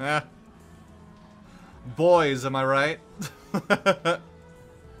 Eh. Boys, am I right?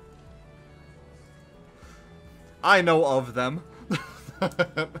 I know of them.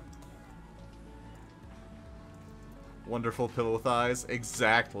 Wonderful pillow thighs.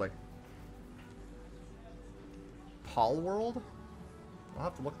 Exactly. Paul World? I'll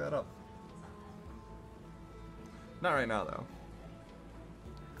have to look that up. Not right now, though.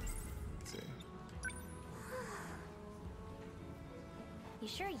 Let's see. You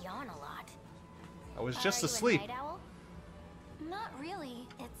sure yawn a lot. I was just Are you a asleep. night owl? Not really.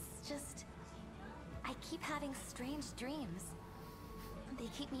 It's just... I keep having strange dreams. They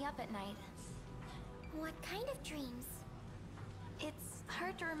keep me up at night. What kind of dreams? It's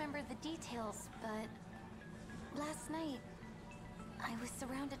hard to remember the details, but... Last night, I was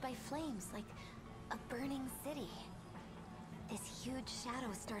surrounded by flames, like a burning city. This huge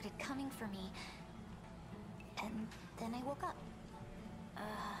shadow started coming for me, and then I woke up.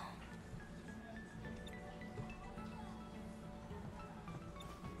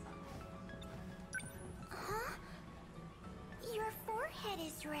 Huh? Your forehead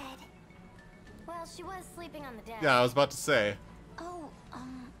is red. Well, she was sleeping on the deck. Yeah, I was about to say. Oh,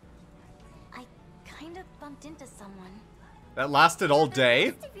 I kind of bumped into someone. That lasted all day?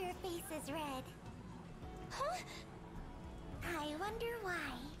 The rest of your face is red. Huh? I wonder why.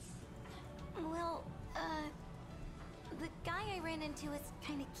 Well, the guy I ran into is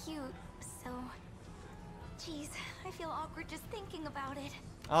kind of cute, so... Jeez, I feel awkward just thinking about it.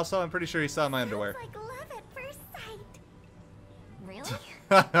 Also, I'm pretty sure he saw my underwear. Sounds like love at first sight. Really?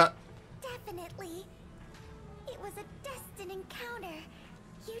 Definitely. It was a destined encounter.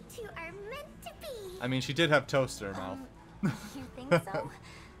 You two are meant to be. I mean, she did have toast in her mouth. You think so?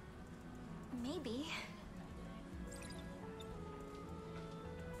 Maybe.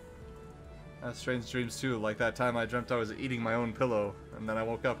 I have strange dreams too, like that time I dreamt I was eating my own pillow, and then I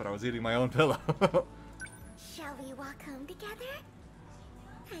woke up and I was eating my own pillow. Shall we walk home together?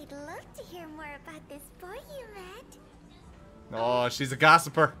 I'd love to hear more about this boy you met. Oh, she's a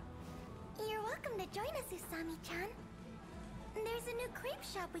gossiper. You're welcome to join us, Usami-chan. There's a new crepe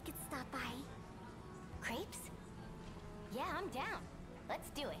shop we could stop by. Crepes? Yeah, I'm down. Let's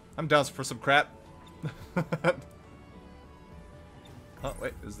do it. I'm down for some crap. Oh,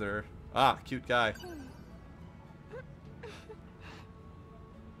 wait, is there... Ah, cute guy.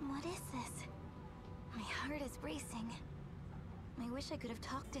 What is this? My heart is racing. I wish I could have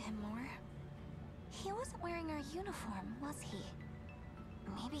talked to him more. He wasn't wearing our uniform, was he?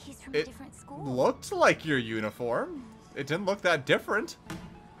 Maybe he's from a It different school. looked like your uniform. It didn't look that different.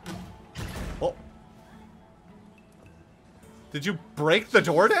 Oh. Did you break the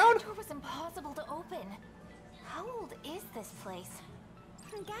door down? The door was impossible to open. How old is this place?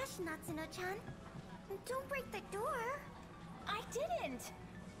 Gosh, Natsuno-chan. Don't break the door. I didn't.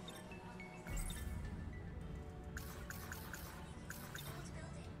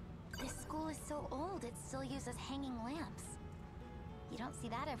 This school is so old, it still uses hanging lamps. You don't see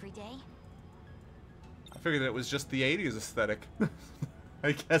that every day. I figured it was just the 80s aesthetic.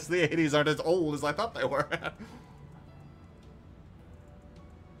 I guess the 80s aren't as old as I thought they were.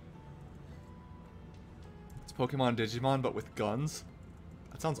 It's Pokemon Digimon, but with guns?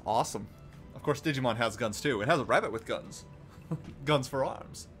 That sounds awesome. Of course, Digimon has guns too. It has a rabbit with guns. Guns for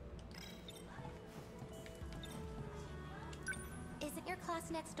arms. Isn't your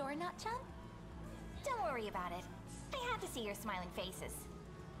class next door, Nut-chan? Don't worry about it. I had to see your smiling faces.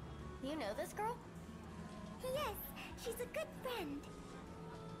 You know this girl? Yes, she's a good friend.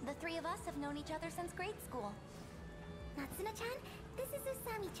 The three of us have known each other since grade school. Natsuno-chan, this is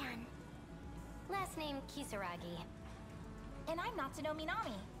Usami-chan. Last name Kisaragi. And I'm Natsuno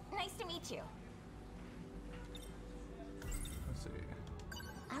Minami. Nice to meet you. Let's see.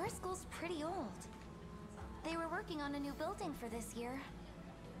 Our school's pretty old. They were working on a new building for this year.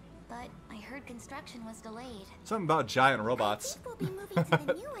 but I heard construction was delayed. Something about giant robots. I think we'll be moving to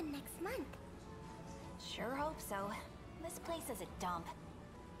the new one next month. Sure hope so. This place is a dump.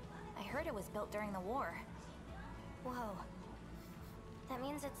 I heard it was built during the war. Whoa. That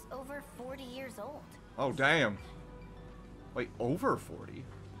means it's over 40 years old. Oh, damn. Wait, over 40?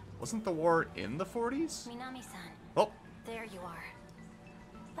 Wasn't the war in the 40s? Minami-san. Oh. There you are.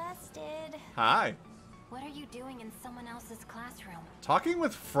 Busted. Hi. What are you doing in someone else's classroom? Talking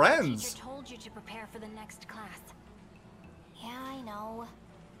with The friends. teacher told you to prepare for the next class. Yeah, I know.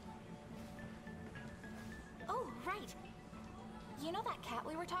 Oh, right. You know that cat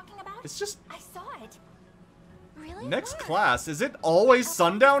we were talking about? It's just I saw it. Really? next Where? class. Is it always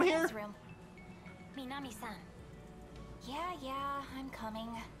sundown here? Classroom. Minami-san. Yeah, I'm coming.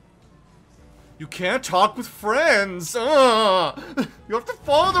 You can't talk with friends. You have to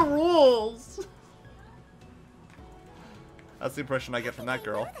follow the rules. That's the impression I get from that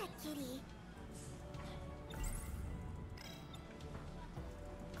girl. I know that kitty.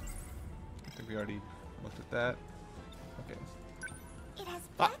 I think we already looked at that. Okay. It has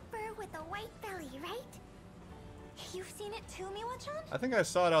black fur with a white belly, right? You've seen it too, Miwa-chan? I think I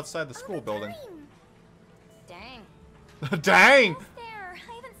saw it outside the school building. Dang. Dang! Almost there.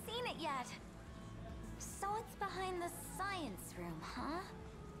 I haven't seen it yet. So it's behind the science room, huh?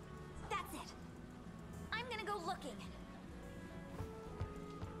 That's it. I'm gonna go looking.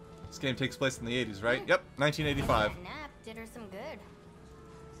 This game takes place in the 80s, right? Yep, 1985. That nap did her some good.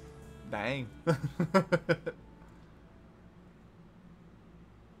 Dang.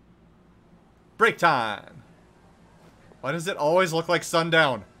 Break time. Why does it always look like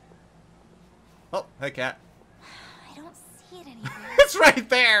sundown? Oh, hey, cat. I don't see it anywhere. It's right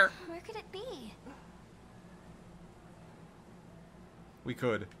there. Where could it be? We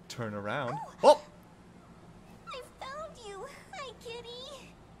could turn around. Oh! I found you. Hi, kitty.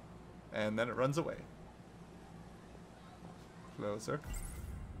 And then it runs away. Closer.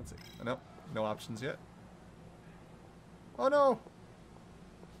 Let's see. Nope. No options yet. Oh no!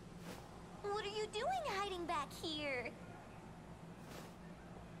 What are you doing hiding back here?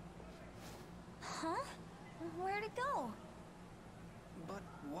 Huh? Where'd it go? But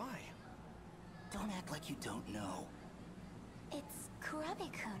why? Don't act like you don't know. It's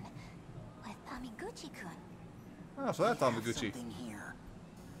Kurabe-kun with Amiguchi-kun. Oh, so that's We have Amaguchi. something here.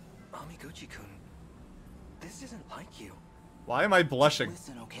 Amiguchi-kun, this isn't like you. Why am I blushing?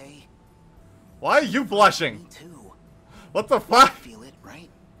 Listen, okay? Why are you blushing? Me too. What the fuck? Feel it, right?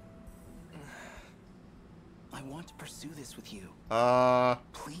 I want to pursue this with you.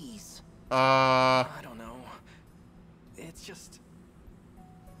 Please. I don't know. It's just...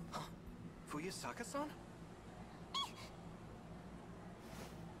 Huh. Fuyusaka-san?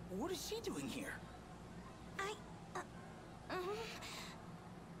 What is she doing here?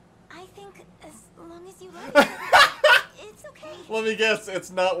 I think as long as you love me, it's okay. Let me guess,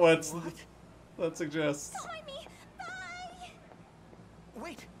 it's not what that suggests. Don't mind me. Bye.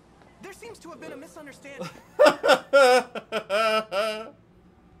 Wait! There seems to have been a misunderstanding.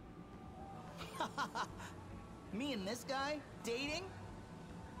 Me and this guy? Dating?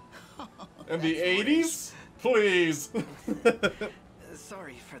 In the 80s? Please.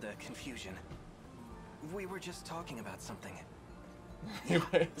 Sorry for the confusion. We were just talking about something. The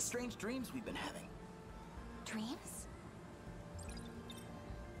Anyways. strange dreams we've been having. Dreams?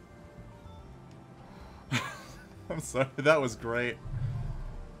 I'm sorry, that was great.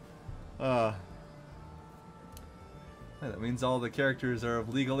 That means all the characters are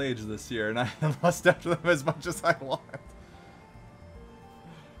of legal age this year, and I must after them as much as I want.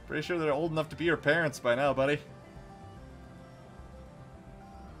 Pretty sure they're old enough to be your parents by now, buddy.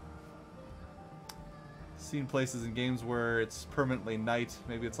 Seen places in games where it's permanently night.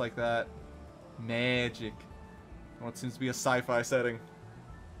 Maybe it's like that. Magic. What seems to be a sci-fi setting.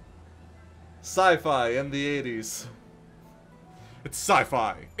 Sci-fi in the 80s. It's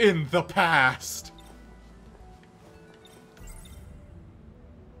sci-fi in the past.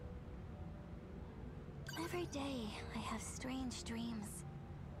 Every day I have strange dreams.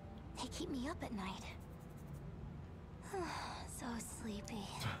 They keep me up at night. So sleepy.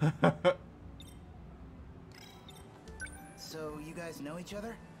 So, you guys know each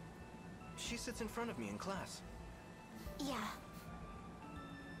other? She sits in front of me in class. Yeah.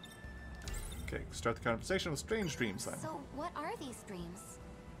 Okay, start the conversation with strange dreams then. So what are these dreams?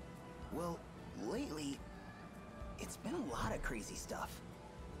 Well, lately, it's been a lot of crazy stuff.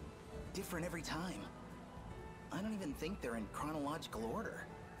 Different every time. I don't even think they're in chronological order.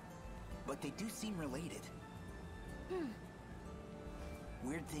 But they do seem related.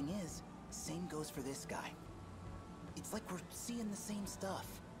 Weird thing is, same goes for this guy. It's like we're seeing the same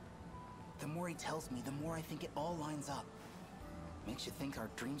stuff. The more he tells me, the more I think it all lines up. Makes you think our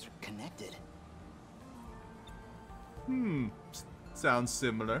dreams are connected. Sounds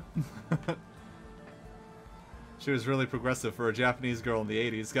similar. She was really progressive for a Japanese girl in the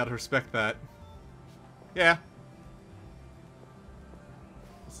 80s. Gotta respect that. Yeah.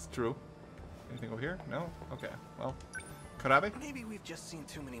 This is true. Anything over here? No? Okay. Well, Karabe? Maybe we've just seen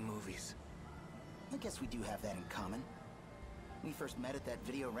too many movies. I guess we do have that in common. We first met at that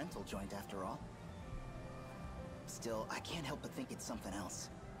video rental joint, after all. Still, I can't help but think it's something else.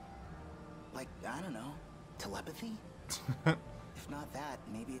 Like, I don't know, telepathy? If not that,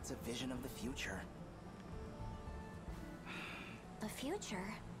 maybe it's a vision of the future. The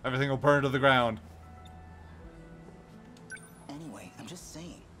future? Everything will burn to the ground. Anyway, I'm just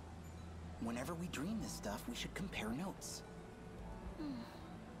saying. Whenever we dream this stuff, we should compare notes.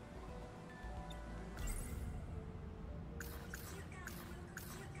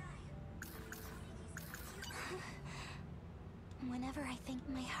 Whenever I think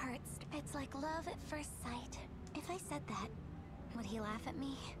my heart's... It's like love at first sight. If I said that, would he laugh at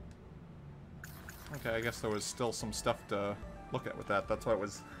me? Okay, I guess there was still some stuff to look at with that. That's why it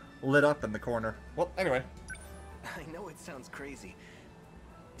was lit up in the corner. Well, anyway. I know it sounds crazy.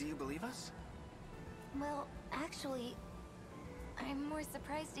 Do you believe us? Well, actually, I'm more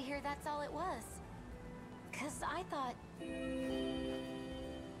surprised to hear that's all it was. 'Cause I thought...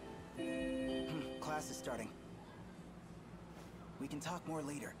 Class is starting. We can talk more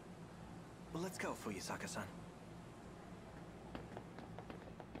later. Well, let's go, Fuyusaka-san.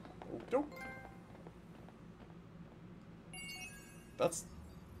 Nope. That's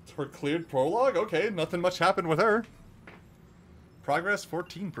her cleared prologue? Okay, nothing much happened with her. Progress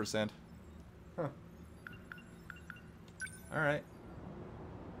 14%. Huh. Alright.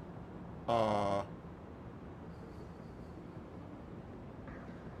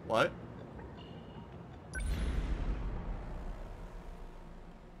 What?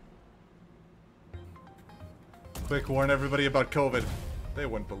 Quick, warn everybody about COVID. They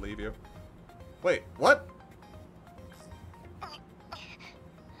wouldn't believe you. Wait, what? Oh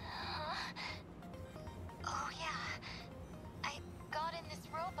yeah, I got in this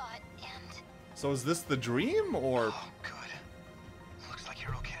robot and... So is this the dream, or...? Oh, good. Looks like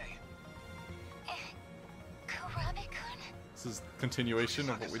you're okay. Kurabe-kun? This is continuation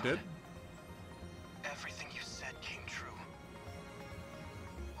of what we did? Everything you said came true.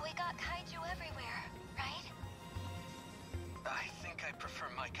 We got kaiju everywhere, right? I think I prefer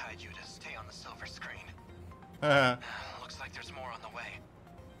my kaiju to stay on the silver screen. Looks like there's more on the way.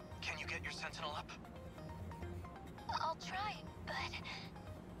 Can you get your sentinel up? I'll try, but...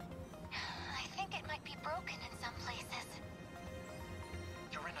 I think it might be broken in some places.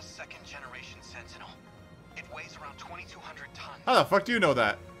 You're in a second-generation sentinel. It weighs around 2,200 tons. How the fuck do you know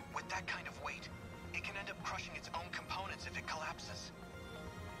that? With that kind of weight, it can end up crushing its own components if it collapses.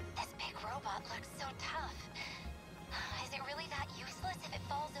 This big robot looks so tough. Is it really that useless if it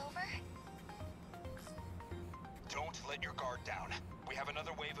falls over? Don't let your guard down. We have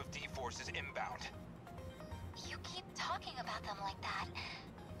another wave of D-forces inbound. You keep talking about them like that.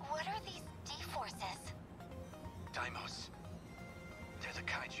 What are these D-forces? Daimos. They're the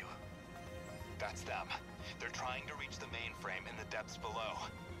kaiju. That's them. They're trying to reach the mainframe in the depths below.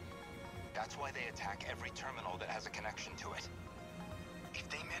 That's why they attack every terminal that has a connection to it. If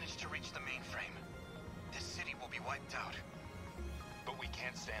they manage to reach the mainframe, this city will be wiped out. But we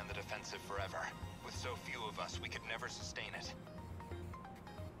can't stay on the defensive forever. With so few of us, we could never sustain it.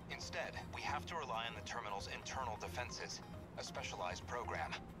 Instead, we have to rely on the terminal's internal defenses, a specialized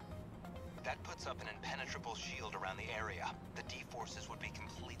program. That puts up an impenetrable shield around the area. The D-forces would be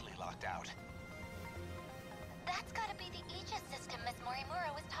completely locked out. That's gotta be the Aegis system Miss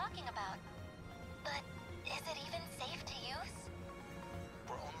Morimura was talking about. But is it even safe to use?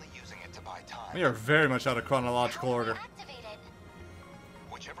 We're only using it to buy time. We are very much out of chronological order. Activate it.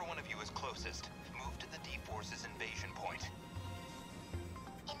 Whichever one of you is closest, move to the D-forces invasion point.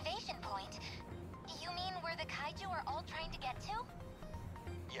 Invasion point? You mean where the kaiju are all trying to get to?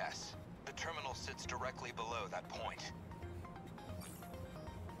 Yes. The terminal sits directly below that point.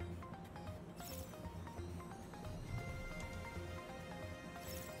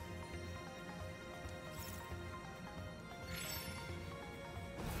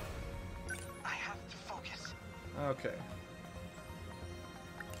 I have to focus. Okay.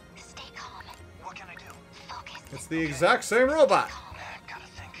 Stay calm. What can I do? Focus. It's the exact same robot. Gotta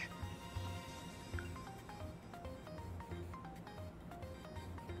think.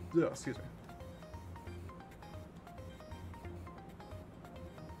 Yeah, excuse me.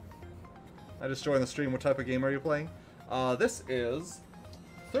 I just joined the stream. What type of game are you playing? This is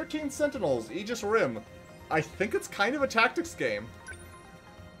 13 Sentinels, Aegis Rim. I think it's kind of a tactics game.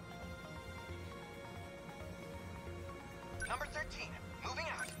 Number 13, moving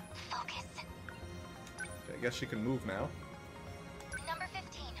out. Focus. Okay, I guess she can move now. Number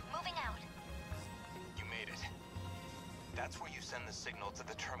 15, moving out. You made it. That's where you send the signal to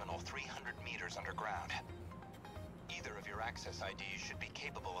the terminal 300 meters underground. Either of your access IDs should be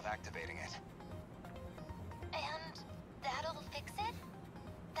capable of activating it. And that'll fix it?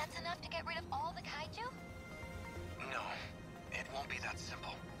 That's enough to get rid of all the kaiju? No, it won't be that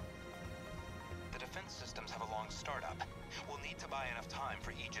simple. The defense systems have a long startup. We'll need to buy enough time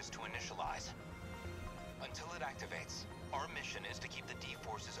for Aegis to initialize. Until it activates, our mission is to keep the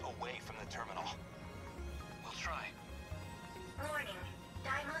D-forces away from the terminal. We'll try. Warning.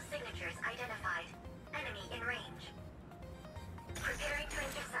 Daimo signatures identified. Enemy in range. Preparing to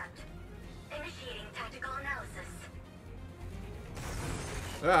intercept. Initiating tactical analysis.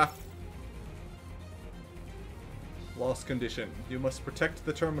 Ah! Lost condition. You must protect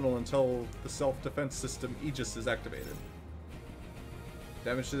the terminal until the self-defense system Aegis is activated.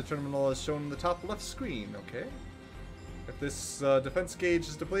 Damage to the terminal is shown in the top left screen, okay? If this defense gauge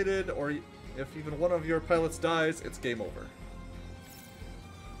is depleted, or if even one of your pilots dies, it's game over.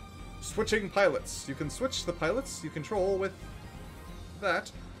 Switching pilots. You can switch the pilots you control with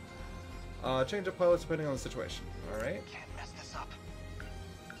that. Change up pilots depending on the situation. Alright. Can't mess this up.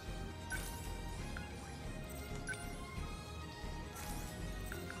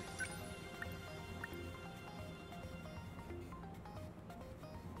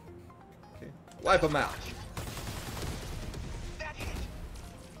 Okay. Wipe them out. That hit!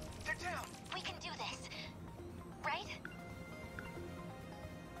 They're down! We can do this. Right?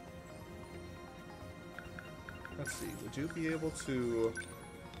 Let's see. Would you be able to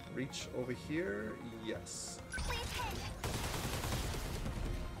reach over here? Yes. Please hit.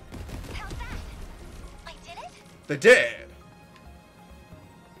 How's that? I did it? They did!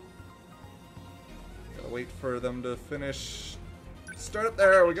 Gotta wait for them to finish. Start up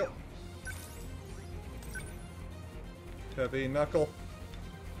there, we go. Heavy knuckle.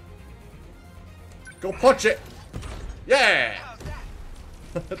 Go punch it! Yeah! How's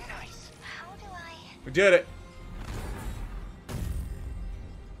that? Nice. How do I... We did it!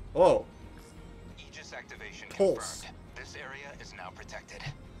 Whoa. Aegis activation Pulse. confirmed. This area is now protected.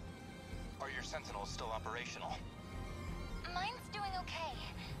 Are your Sentinels still operational? Mine's doing okay.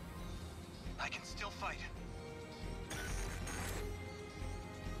 I can still fight.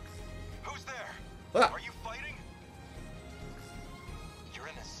 Who's there? Ah. Are you fighting? You're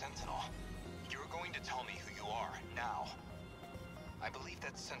in a Sentinel. You're going to tell me who you are, now. I believe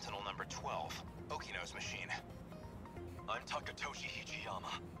that's Sentinel number 12, Okino's machine. I'm Takatoshi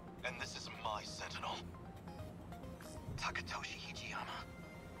Hijiyama, and this is my Sentinel. Takatoshi Hijiyama?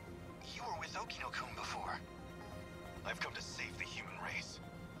 You were with Okino-kun before. I've come to save the human race.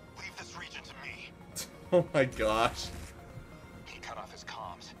 Leave this region to me. Oh my gosh. He cut off his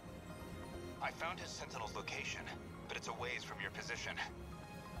comms. I found his Sentinel's location, but it's a ways from your position.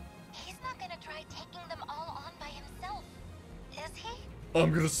 He's not gonna try taking them all on by himself, is he?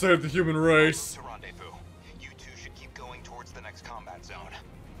 I'm gonna save the human race. To rendezvous. You two should keep going towards the next combat zone.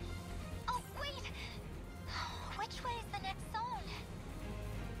 Oh, wait! Which way is the next zone?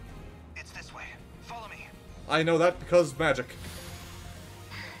 It's this way. Follow me. I know that because magic.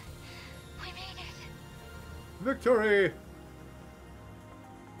 We made it. Victory!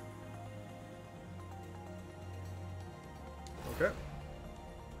 Okay.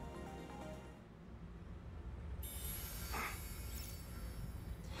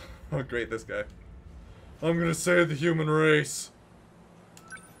 Oh, great, this guy. I'm gonna save the human race.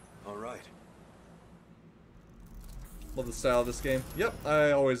 All right. Love the style of this game. Yep,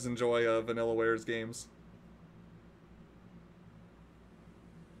 I always enjoy Vanillaware's games.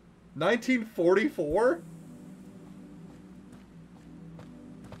 1944?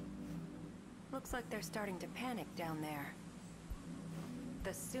 Looks like they're starting to panic down there.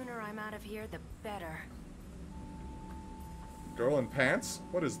 The sooner I'm out of here, the better. Girl in pants?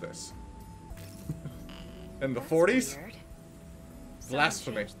 What is this? In the That's 40s? weird.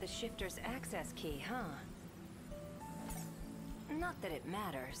 Blasphemy. Someone changed the shifter's access key, huh? Not that it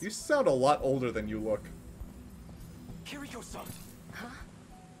matters. You sound a lot older than you look. Kiriko-san! Huh?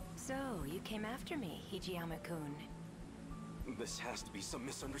 So, you came after me, Hijiyama-kun. This has to be some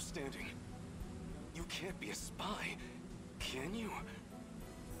misunderstanding. You can't be a spy, can you?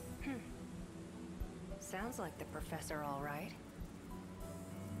 Sounds like the professor, all right.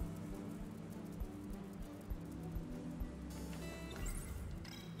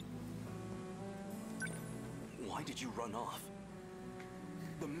 Why did you run off?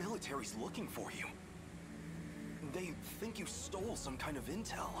 The military's looking for you. They think you stole some kind of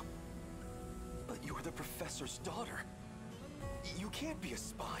intel. But you're the professor's daughter. You can't be a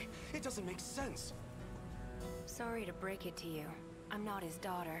spy. It doesn't make sense. Sorry to break it to you. I'm not his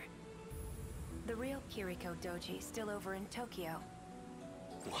daughter. The real Kiriko Doji's still over in Tokyo.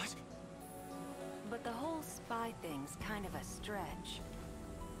 What? But the whole spy thing's kind of a stretch.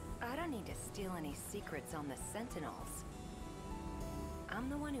 I don't need to steal any secrets on the Sentinels. I'm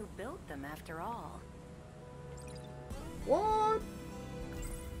the one who built them, after all. What?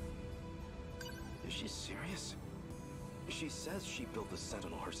 Is she serious? She says she built the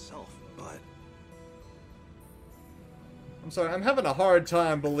Sentinel herself, but... I'm sorry, I'm having a hard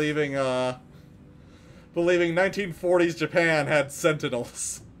time believing 1940s Japan had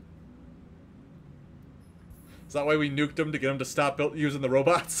Sentinels. Is that why we nuked them, to get them to stop using the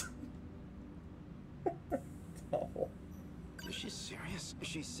robots? Oh. Is she serious?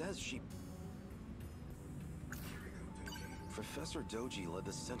 She says she... Professor Doji led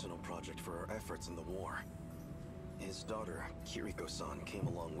the Sentinel project for our efforts in the war. His daughter, Kiriko-san, came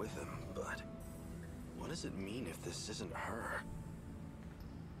along with him, but... what does it mean if this isn't her?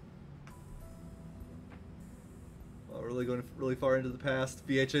 Well, really going really far into the past.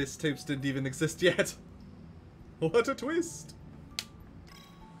 VHS tapes didn't even exist yet. What a twist!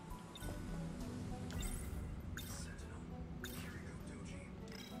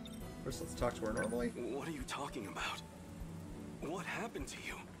 First, let's talk to her normally. What are you talking about? What happened to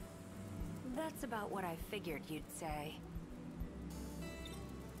you? That's about what I figured you'd say.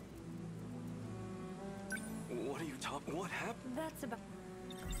 What are you talking? What happened? That's about...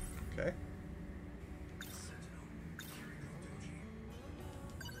 Okay.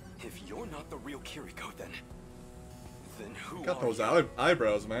 If you're not the real Kiriko, then who Got are those you?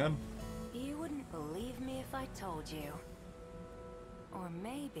 eyebrows, man. You wouldn't believe me if I told you. Or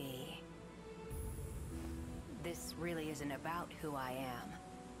maybe... this really isn't about who I am.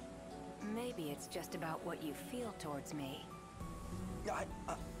 Maybe it's just about what you feel towards me.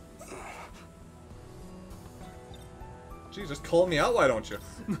 Gee, just call me out, why don't you?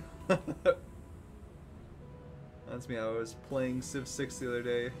 That's me, I was playing Civ 6 the other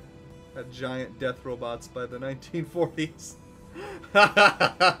day. Had giant death robots by the 1940s.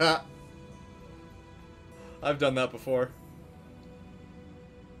 I've done that before.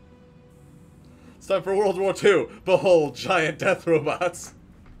 It's time for World War II. Behold, giant death robots.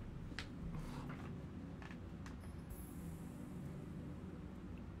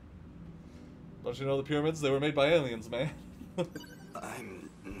 Don't you know the pyramids? They were made by aliens, man. I'm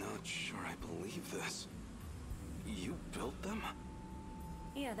not sure I believe this. You built them?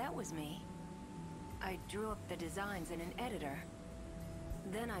 Yeah, that was me. I drew up the designs in an editor.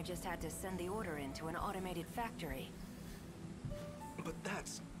 Then I just had to send the order into an automated factory. But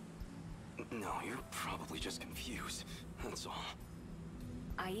that's... no, you're probably just confused. That's all.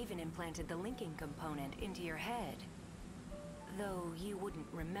 I even implanted the linking component into your head. Though you wouldn't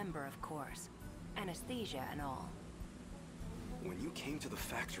remember, of course. Anesthesia and all. When you came to the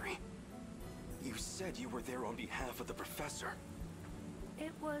factory, you said you were there on behalf of the professor.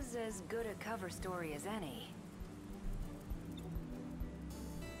 It was as good a cover story as any.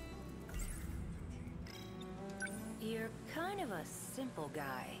 You're kind of a simple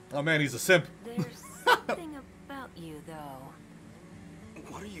guy. Oh man, he's a simp. There's something about you, though.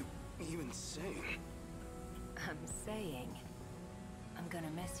 What are you even saying? I'm saying I'm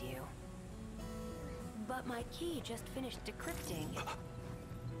gonna miss you. But my key just finished decrypting.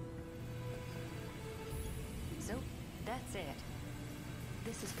 So, that's it.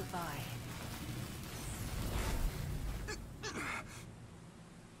 This is goodbye.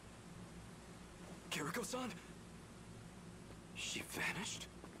 Kiriko-san? She vanished?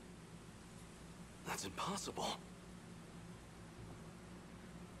 That's impossible.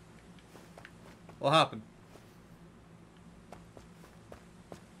 What happened?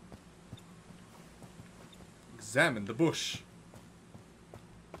 Examine the bush.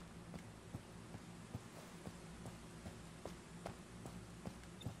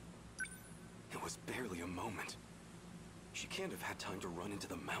 It was barely a moment. She can't have had time to run into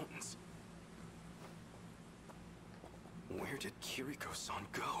the mountains. Where did Kiriko-san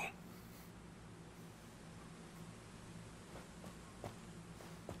go?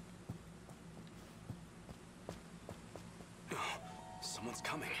 Someone's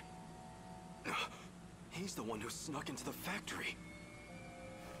coming. He's the one who snuck into the factory.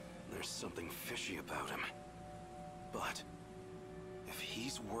 There's something fishy about him. But if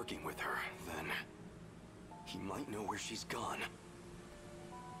he's working with her, then he might know where she's gone.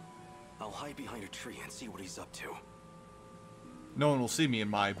 I'll hide behind a tree and see what he's up to. No one will see me in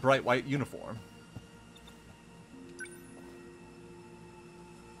my bright white uniform.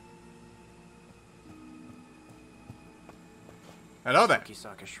 Hello there.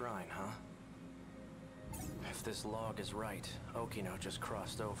 Kisaka Shrine, huh? If this log is right, Okino just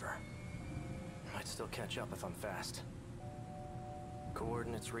crossed over. Might still catch up if I'm fast.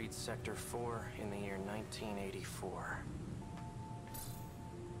 Coordinates read Sector 4 in the year 1984.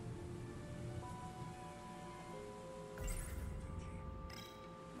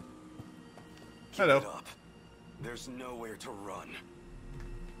 Hello. Keep it up. There's nowhere to run.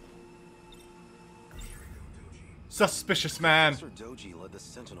 Suspicious man. Professor Doji led the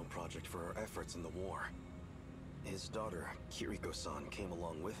Sentinel project for our efforts in the war. His daughter, Kiriko-san, came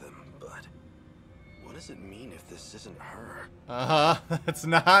along with him, but what does it mean if this isn't her? It's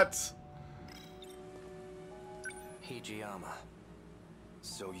not. Hijiyama.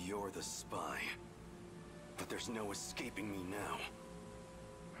 So you're the spy. But there's no escaping me now.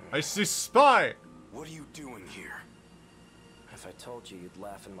 I see spy. What are you doing here? If I told you, you'd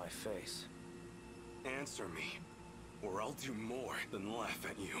laugh in my face. Answer me, or I'll do more than laugh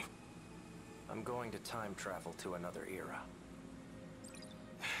at you. I'm going to time travel to another era.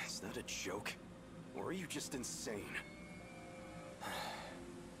 Is that a joke? Or are you just insane?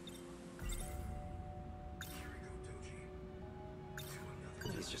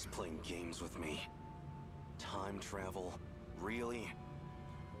 He's just playing games with me. Time travel? Really?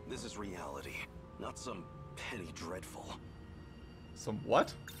 This is reality, not some penny dreadful. Some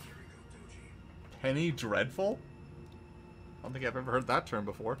what? Penny dreadful? I don't think I've ever heard that term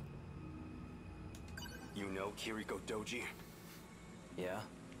before. You know Kiriko Doji? Yeah?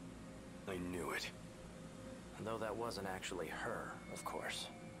 I knew it. Though that wasn't actually her, of course.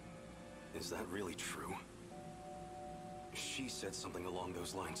 Is that really true? She said something along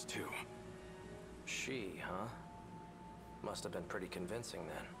those lines too. She, huh? Must have been pretty convincing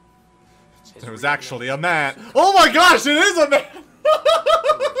then. There was actually a man. Oh my gosh, it is a man!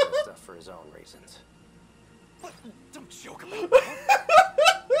 Stuff for his own reasons. What? Don't joke about that.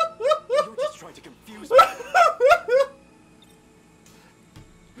 You're just trying to confuse me.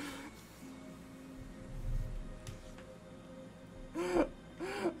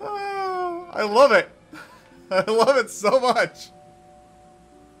 I love it. I love it so much.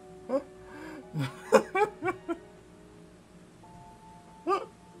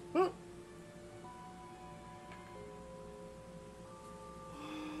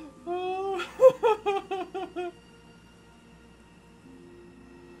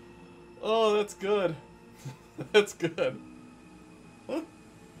 Oh, that's good. That's good.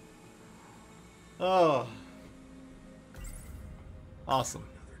 Oh. Awesome.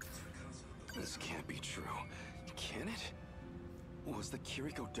 This can't be true. Can it? Was the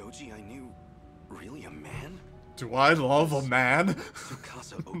Kiriko Doji I knew really a man? Do I love a man?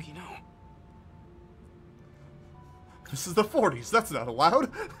 Tsukasa Okino? This is the 40s. That's not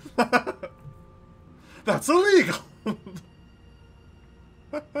allowed. That's illegal.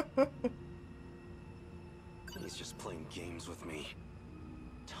 He's just playing games with me.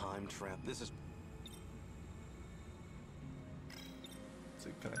 Time trap. This is... So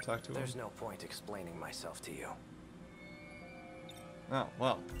can I talk to him? There's no point explaining myself to you. Oh,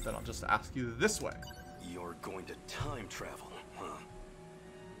 well, then I'll just ask you this way. You're going to time travel, huh?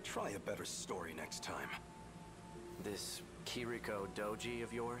 Try a better story next time. This Kiriko Doji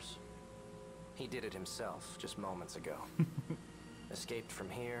of yours? He did it himself just moments ago. Escaped from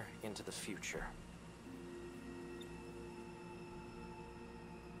here into the future.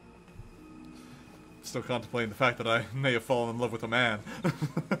 Still contemplating the fact that I may have fallen in love with a man.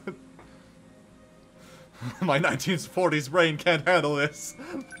 My 1940s brain can't handle this.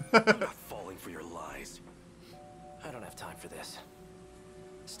 I'm not falling for your lies. I don't have time for this.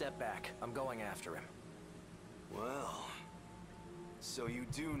 Step back. I'm going after him. Well, so you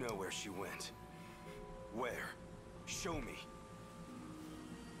do know where she went. Where? Show me.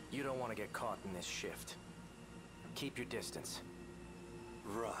 You don't want to get caught in this shift. Keep your distance.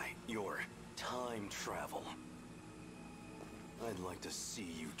 Right, your time travel. I'd like to see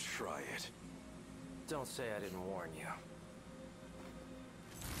you try it. Don't say I didn't warn you.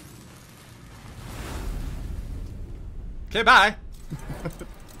 Okay, bye.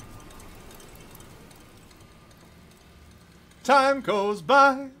 Time goes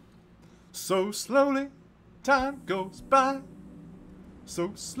by so slowly. Time goes by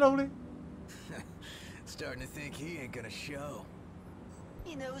so slowly. Starting to think he ain't gonna show.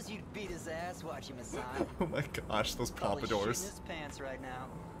 He knows you'd beat his ass watching Masai. Oh my gosh, those Probably shitting pompadours. his pants right now.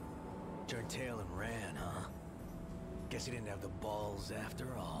 Turned tail and ran, huh? Guess he didn't have the balls after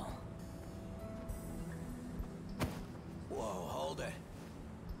all. Whoa, hold hold it.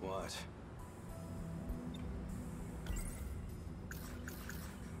 What?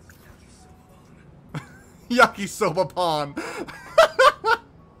 Yakisoba Pon.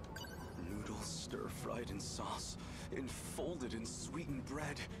 Noodles stir-fried in sauce, enfolded in sweetened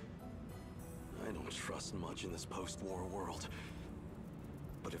bread. I don't trust much in this post-war world.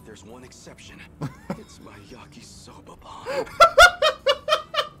 But if there's one exception, it's my yakisoba pon.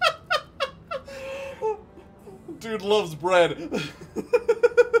 Dude loves bread.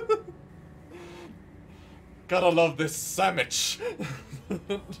 Gotta love this sandwich.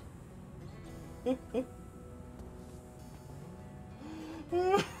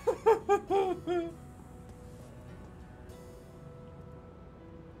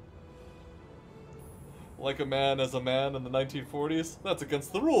 Like a man as a man in the 1940s? That's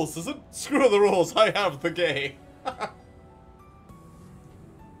against the rules, is it? Screw the rules, I have the gay.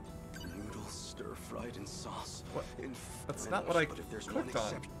 Noodles stir-fried in sauce. What? That's not what I clicked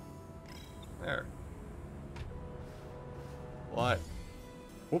on. There. What?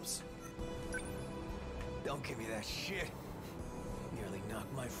 Whoops. Don't give me that shit. Nearly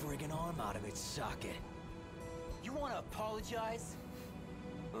knocked my friggin' arm out of its socket. You wanna apologize?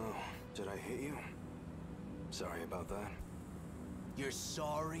 Oh, did I hit you? Sorry about that. You're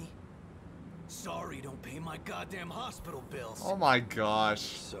sorry? Sorry you don't pay my goddamn hospital bills. Oh my gosh.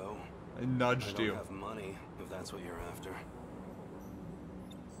 So? I nudged you. I don't have money, if that's what you're after.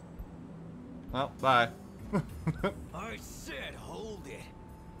 Well, bye. I said hold it.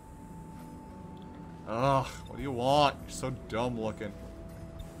 Ugh, what do you want? You're so dumb looking.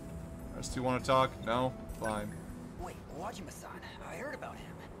 Rest, you want to talk? No? Fine. Wait, Wajima-san, I heard about him.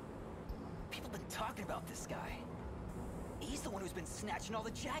 People been talking about this guy. He's the one who's been snatching all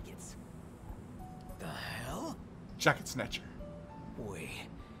the jackets. The hell? Jacket snatcher. Wait,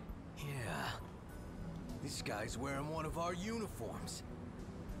 yeah. This guy's wearing one of our uniforms.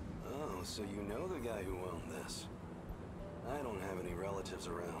 Oh, so you know the guy who owned this. I don't have any relatives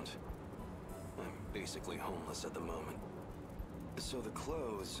around. I'm basically homeless at the moment. So the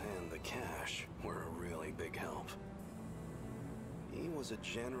clothes and the cash were a really big help. He was a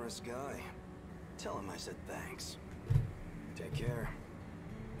generous guy. Tell him I said thanks. Take care.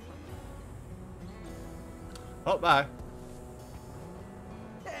 Oh, bye.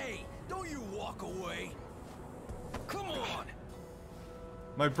 Hey, don't you walk away. Come on.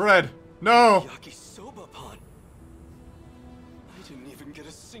 My bread. No. Yakisoba pon. I didn't even get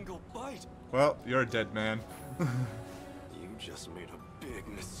a single bite. Well, you're a dead man. You just made a big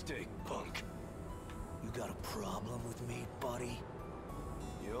mistake, punk. You got a problem with me, buddy?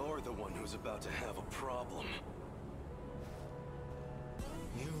 You're the one who's about to have a problem.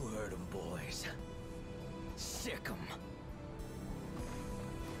 You heard him, boys. Sick 'em.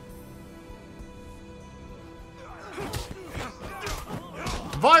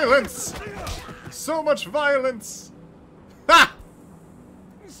 Violence! So much violence! Ha!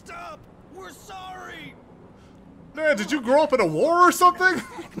 Stop! We're sorry! Man, did you grow up in a war or something?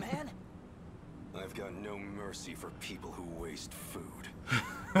 Heck, man. I've got no mercy for people who waste food.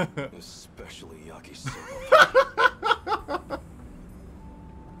 Especially yakisoba.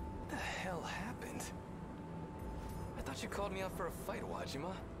 The hell happened? I thought you called me out for a fight,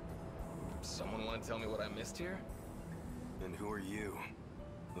 Wajima. Someone want to tell me what I missed here? And who are you?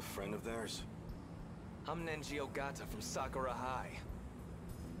 A friend of theirs? I'm Nenji Ogata from Sakura High.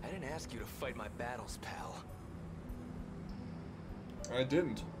 I didn't ask you to fight my battles, pal. I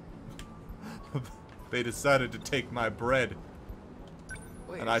didn't. They decided to take my bread.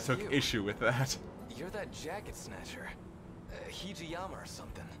 Wait, And I it's took you. issue with that. You're that jacket snatcher. Hijiyama or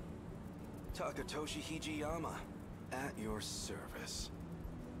something. Takatoshi Hijiyama. At your service.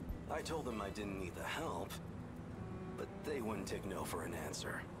 I told them I didn't need the help, but they wouldn't take no for an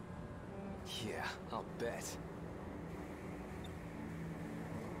answer. Yeah, I'll bet.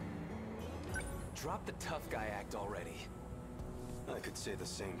 Drop the tough guy act already. I could say the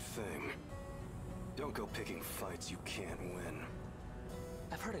same thing. Don't go picking fights you can't win.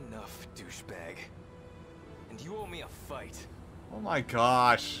 I've heard enough, douchebag. And you owe me a fight. Oh my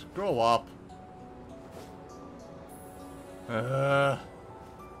gosh. Grow up.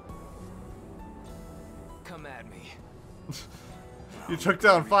 Come at me. You took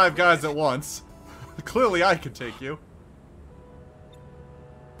down 5 guys at once. Clearly I could take you.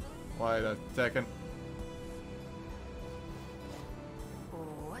 Wait a second.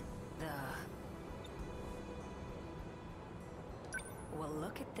 What the? Well,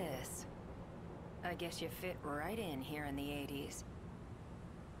 look at this. I guess you fit right in here in the 80s.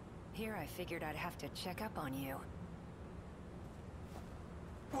 Here I figured I'd have to check up on you.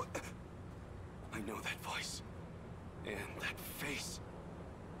 What? I know that voice. And that face.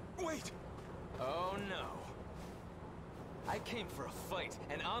 Wait! Oh no. I came for a fight,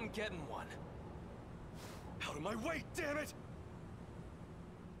 and I'm getting one. Out of my way, damn it!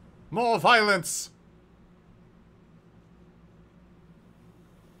 More violence!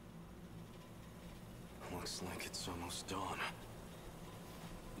 Looks like it's almost dawn.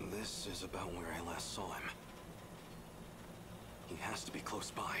 This is about where I last saw him. He has to be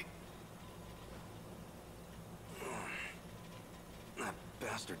close by. That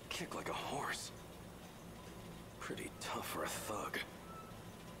bastard kicked like a horse. Pretty tough for a thug.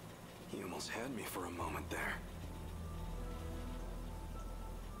 He almost had me for a moment there.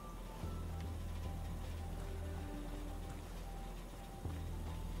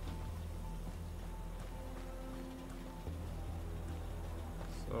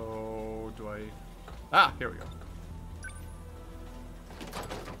 So, do I... Ah, here we go.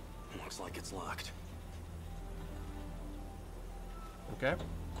 Looks like it's locked. Okay.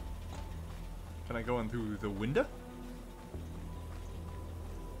 Can I go in through the window?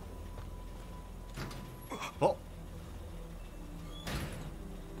 Oh.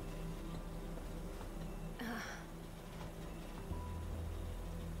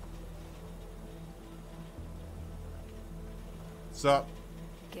 What's up?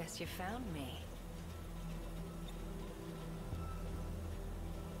 Guess you found me.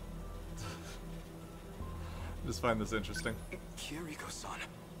 Just find this interesting. Kiriko-san.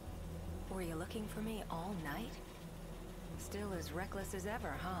 Were you looking for me all night? Still as reckless as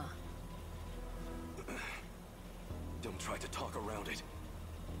ever, huh? Don't try to talk around it.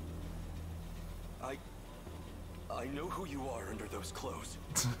 I know who you are under those clothes.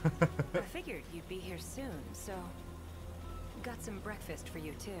 I figured you'd be here soon, so... Got some breakfast for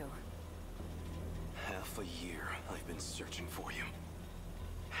you, too. Half a year I've been searching for you.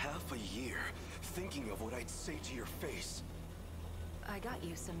 Half a year thinking of what I'd say to your face. I got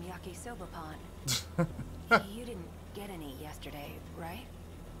you some yakisoba pan. You didn't get any yesterday, right?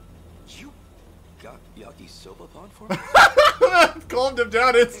 You got yakisoba pan for me? Calmed him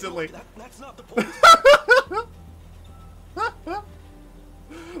down instantly. Hey, look, that's not the point.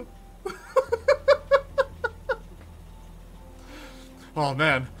 Oh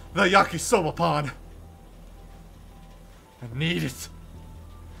man, the yakisoba pan. I need it.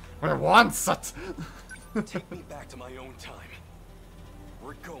 I want it. Take me back to my own time.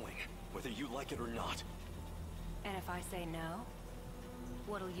 We're going, whether you like it or not. And if I say no,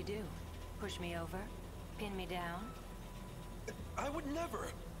 what'll you do? Push me over? Pin me down? I would never.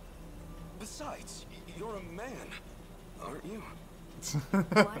 Besides, you're a man, aren't you?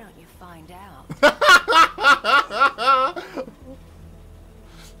 Why don't you find out?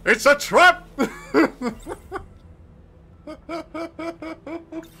 It's a trap!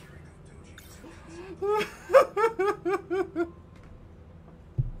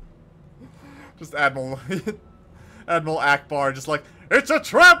 Just Admiral Admiral Akbar just like, it's a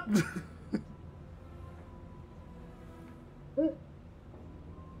trap!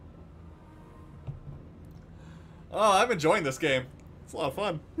 Oh, I'm enjoying this game. It's a lot of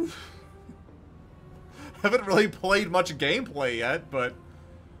fun. Haven't really played much gameplay yet, but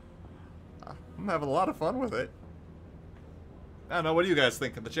I'm having a lot of fun with it. I don't know, what do you guys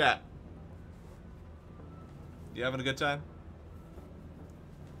think in the chat? You having a good time?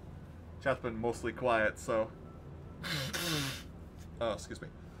 Chat's been mostly quiet, so... Oh, excuse me.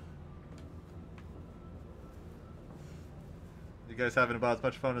 You guys having about as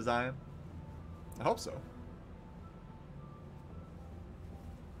much fun as I am? I hope so.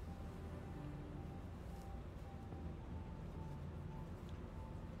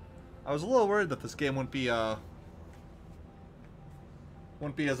 I was a little worried that this game wouldn't be as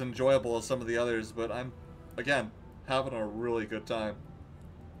enjoyable as some of the others, but I'm, again, having a really good time.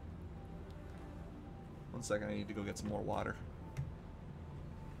 One second, I need to go get some more water.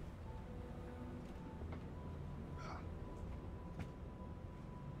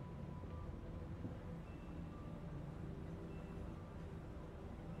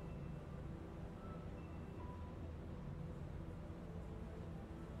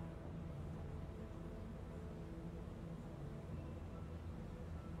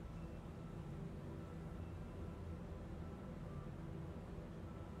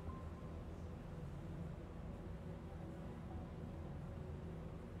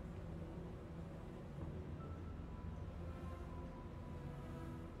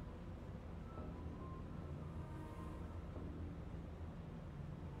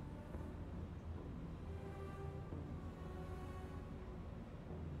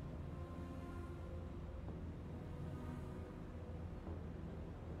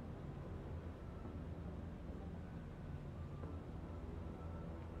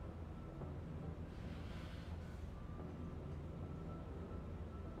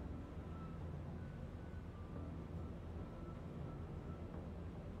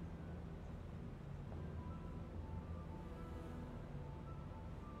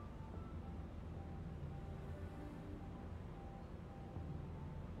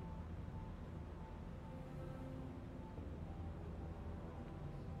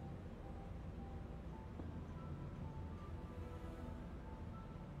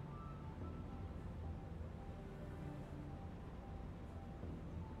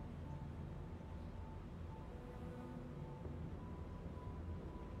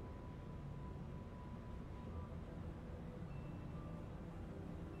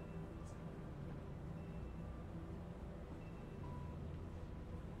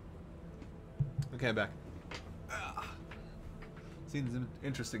 Okay, I'm back. Seems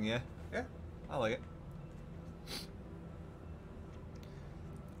interesting, yeah? Yeah, I like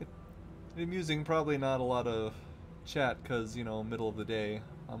it. Amusing, probably not a lot of chat because, you know, middle of the day.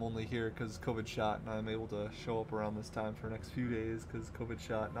 I'm only here because COVID shot, and I'm able to show up around this time for the next few days because COVID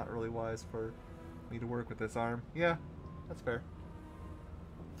shot. Not really wise for me to work with this arm. Yeah, that's fair.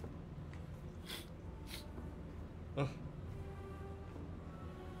 Ugh.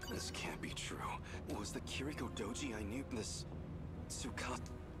 This can't be true. Was the Kiriko Doji I knew this Tsukasa?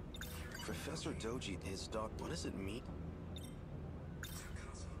 Professor Doji is Doc. What does it mean?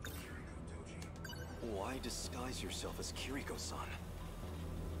 Why disguise yourself as Kiriko-san?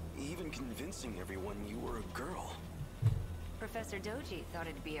 Even convincing everyone you were a girl. Professor Doji thought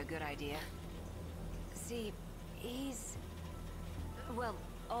it'd be a good idea. See, he's... well,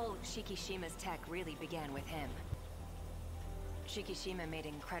 all Shikishima's tech really began with him. Shikishima made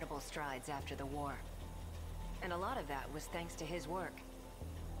incredible strides after the war. And a lot of that was thanks to his work.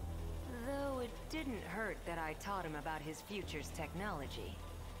 Though it didn't hurt that I taught him about his future's technology.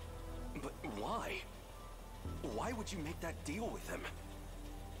 But why? Why would you make that deal with him?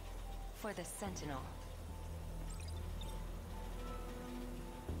 For the Sentinel.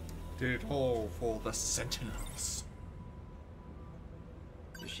 Did it all for the Sentinels.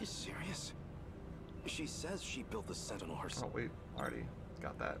 Is she serious? She says she built the Sentinel herself. Oh wait, already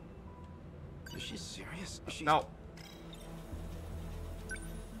got that. Is she serious? She's... No.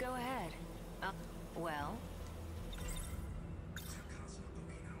 Go ahead. Well?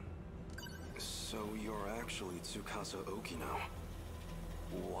 So you're actually Tsukasa Okino.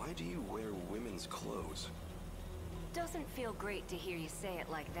 Why do you wear women's clothes? Doesn't feel great to hear you say it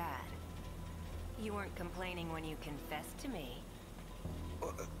like that. You weren't complaining when you confessed to me.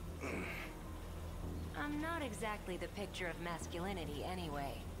 I'm not exactly the picture of masculinity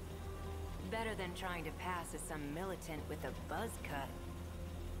anyway. Better than trying to pass as some militant with a buzz cut.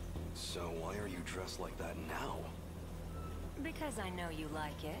 So why are you dressed like that now? Because I know you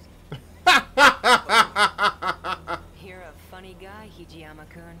like it. You're a funny guy,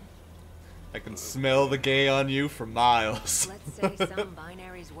 Hijiyama-kun. I can smell the gay on you for miles. Let's say some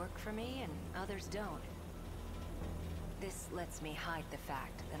binaries work for me and others don't. This lets me hide the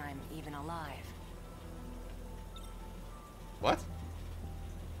fact that I'm even alive. What?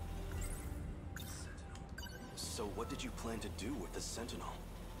 So what did you plan to do with the Sentinel?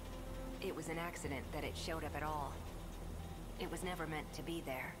 It was an accident that it showed up at all. It was never meant to be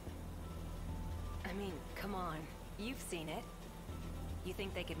there. I mean, come on. You've seen it. You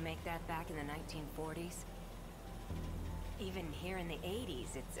think they could make that back in the 1940s? Even here in the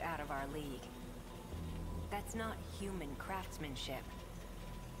 80s, it's out of our league. That's not human craftsmanship.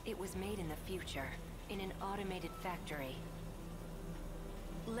 It was made in the future, in an automated factory.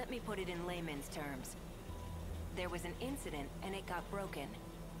 Let me put it in layman's terms. There was an incident and it got broken.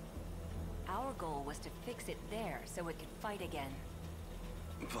 Our goal was to fix it there so it could fight again.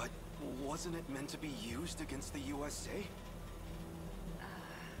 But wasn't it meant to be used against the USA?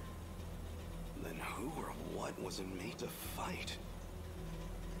 Then who or what wasn't made to fight?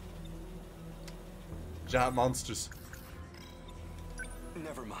 Giant monsters.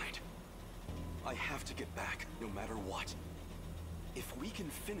 Never mind. I have to get back, no matter what. If we can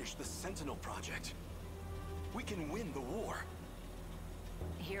finish the Sentinel project, we can win the war.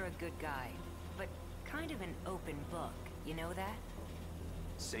 You're a good guy, but kind of an open book, you know that?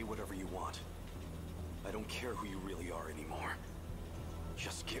 Say whatever you want. I don't care who you really are anymore.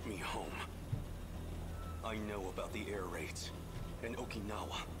 Just get me home. I know about the air raids, in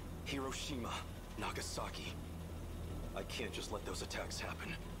Okinawa, Hiroshima, Nagasaki. I can't just let those attacks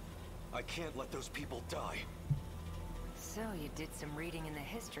happen. I can't let those people die. So you did some reading in the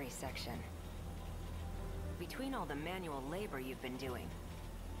history section. Between all the manual labor you've been doing,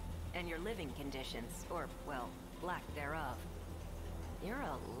 and your living conditions, or, well, lack thereof, you're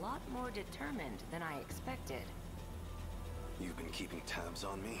a lot more determined than I expected. You've been keeping tabs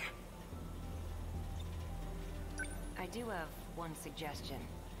on me? I do have one suggestion.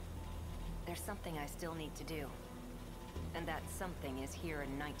 There's something I still need to do. And that something is here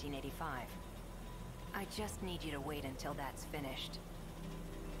in 1985. I just need you to wait until that's finished.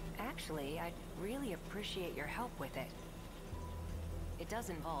 Actually, I'd really appreciate your help with it. It does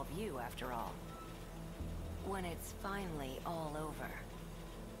involve you, after all. When it's finally all over,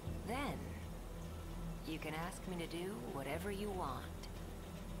 then you can ask me to do whatever you want.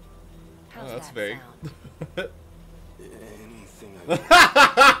 How's that's that vague. sound? Anything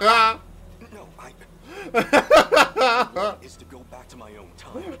I... No, I... is to go back to my own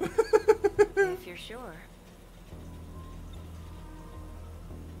time. If you're sure.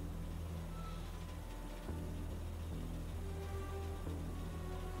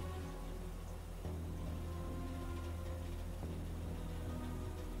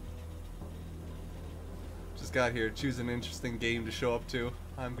 just got here. Choose an interesting game to show up to.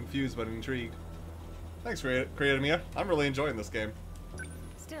 I'm confused but intrigued. Thanks, Creatomia. I'm really enjoying this game.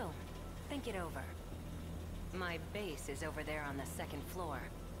 Still, think it over. My base is over there on the second floor.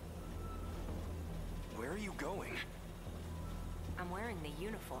 Where are you going? I'm wearing the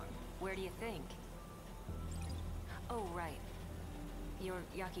uniform. Where do you think? Oh, right. Your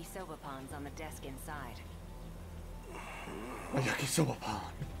yakisoba pan's on the desk inside. A yakisoba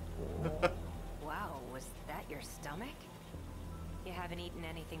pan. Wow, was that your stomach? You haven't eaten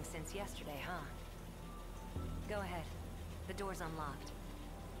anything since yesterday, huh? Go ahead. The door's unlocked.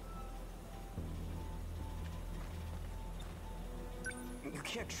 You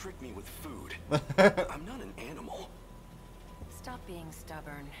can't trick me with food. I'm not an animal. Stop being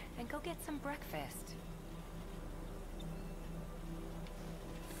stubborn and go get some breakfast.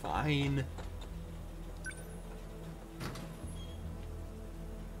 Fine.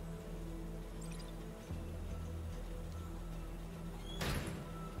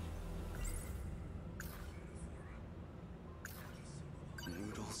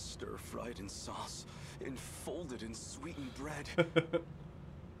 Noodles stir-fried in sauce and folded in sweetened bread.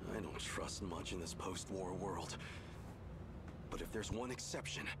 I don't trust much in this post-war world. But if there's one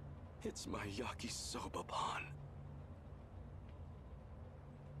exception, it's my yakisoba pan.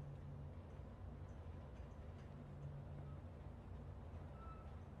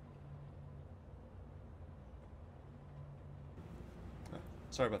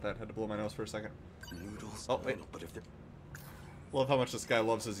 Sorry about that. Had to blow my nose for a second. Noodles. Oh, wait. But if they're... Love how much this guy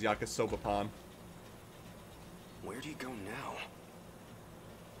loves his yakisoba pan. Where do you go now?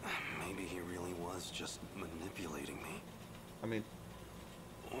 Maybe he really was just manipulating me. I mean,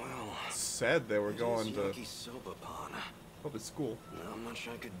 well, said they were going to yakisoba pan. public school. Not much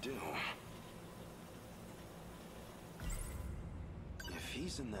I could do. If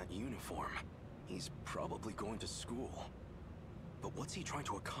he's in that uniform, he's probably going to school. But what's he trying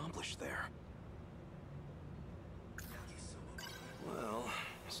to accomplish there? Well,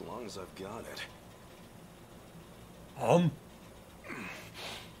 as long as I've got it.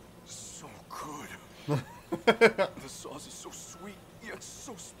 So good. The sauce is so sweet, yet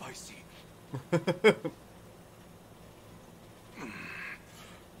so spicy. I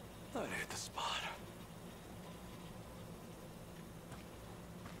hit the spot.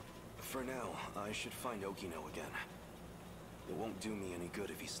 For now, I should find Okino again. It won't do me any good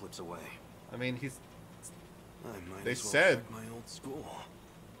if he slips away. I mean, he's... I might They as well said... check my old school.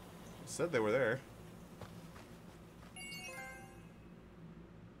 Said they were there.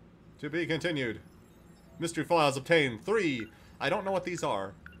 To be continued. Mystery files obtained. 3. I don't know what these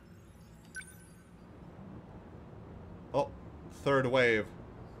are. Oh, third wave.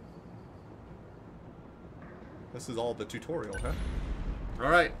 This is all the tutorial, huh?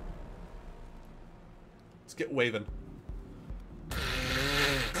 Alright. Let's get waving.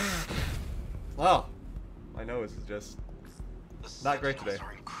 Wow. My nose is just not great today.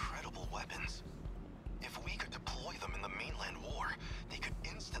 Are incredible weapons. If we could deploy them in the mainland war, they could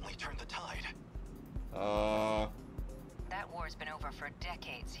instantly turn the tide. That war's been over for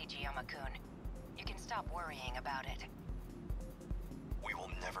decades, Hijiyama-kun. You can stop worrying about it. We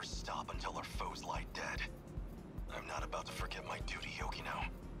will never stop until our foes lie dead. I'm not about to forget my duty, Okino.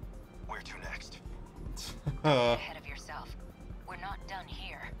 Where to next? Ahead of yourself. We're not done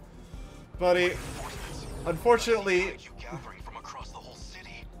here. Buddy, unfortunately... gathering from across the whole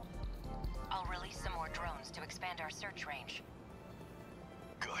city. I'll release some more drones to expand our search range.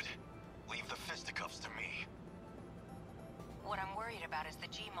 Good. Leave the fisticuffs to me. What I'm worried about is the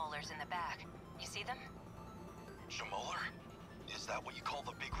G-molars in the back. You see them? Jamolar? Is that what you call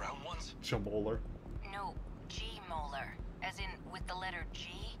the big round ones? Jamolar. No, G-molar. As in, with the letter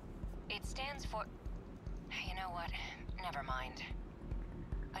G. It stands for... You know what? Never mind.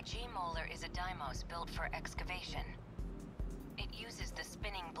 A G-molar is a Deimos built for excavation. It uses the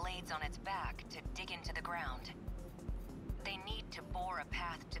spinning blades on its back to dig into the ground. They need to bore a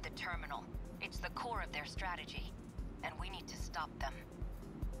path to the terminal. It's the core of their strategy, and we need to stop them.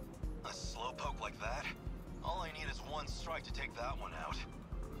 A slowpoke like that? All I need is one strike to take that one out.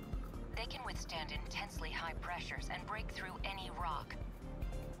 They can withstand intensely high pressures and break through any rock.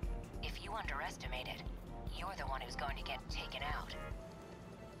 If you underestimate it, you're the one who's going to get taken out.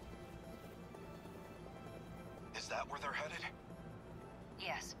 Is that where they're headed?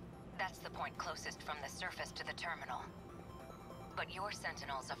 Yes, that's the point closest from the surface to the terminal. But your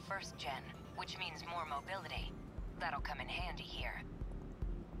Sentinel's a first gen, which means more mobility. That'll come in handy here.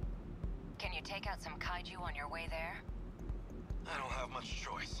 Can you take out some kaiju on your way there? I don't have much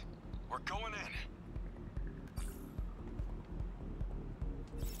choice. We're going in.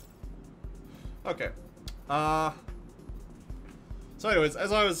 Okay. So anyways,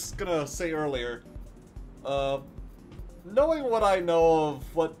 as I was gonna say earlier, knowing what I know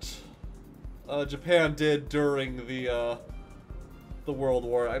of what Japan did during the World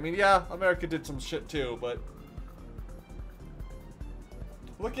War, I mean, yeah, America did some shit too, but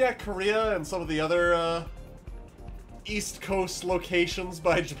looking at Korea and some of the other East Coast locations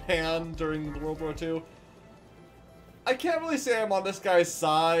by Japan during the World War II, I can't really say I'm on this guy's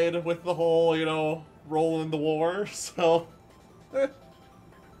side with the whole, you know, role in the war, so...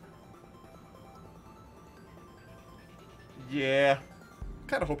 Yeah.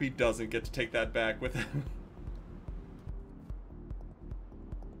 Kinda hope he doesn't get to take that back with him.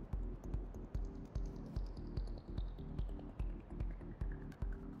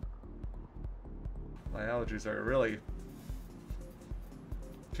 My allergies are really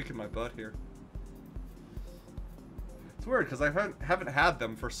kicking my butt here. It's weird, because I haven't had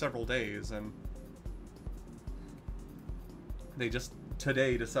them for several days, and they just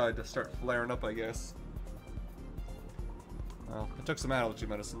today decided to start flaring up, I guess. Well, I took some allergy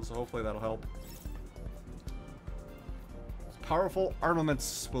medicine, so hopefully that'll help. Powerful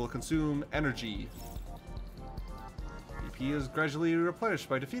armaments will consume energy. BP is gradually replenished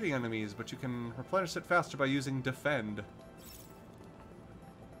by defeating enemies, but you can replenish it faster by using Defend.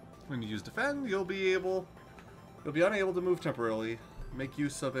 When you use Defend, you'll be unable to move temporarily. Make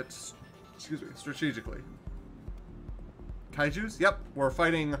use of it, strategically. Kaijus? Yep, we're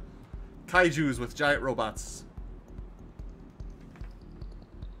fighting kaijus with giant robots.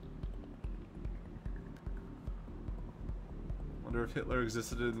 Wonder if Hitler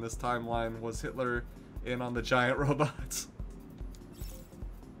existed in this timeline. Was Hitler in on the giant robots?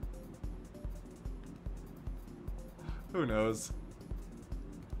 Who knows?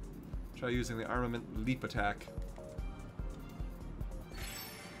 Try using the armament leap attack.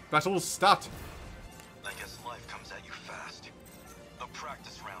 Battle stopped! I guess life comes at you fast. The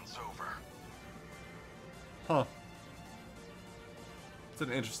practice round's over. Huh. It's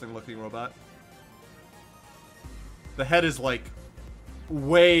an interesting looking robot. The head is like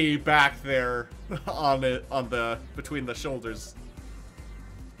way back there between the shoulders.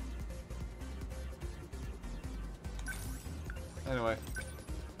 Anyway.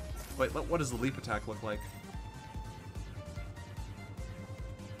 Wait, what does the leap attack look like?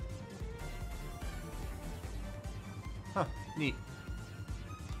 Huh, neat.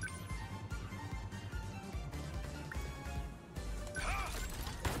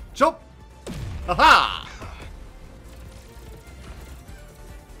 Jump! Aha!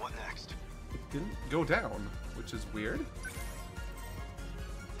 What next? It didn't go down, which is weird.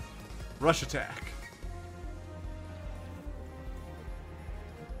 Rush attack.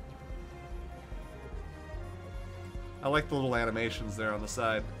 I like the little animations there on the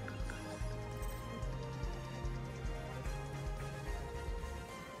side.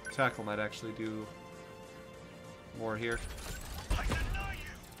 Tackle might actually do more here. I deny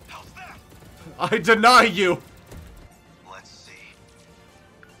you! How's that? I deny you! Let's see.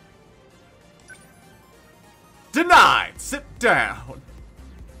 Denied! Sit down!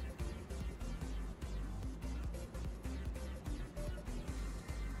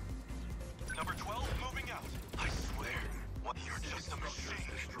 Number 12 moving out. I swear, what you're just a machine.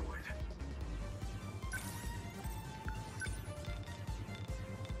 Destroyed.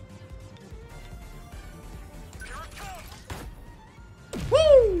 Here it comes!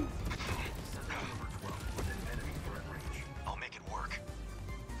 Woo! I'll make it work.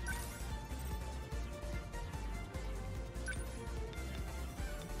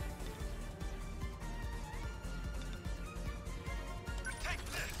 Take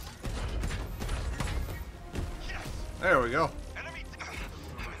this! Yes! There we go. Enemy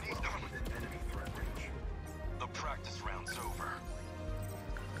The practice round's over.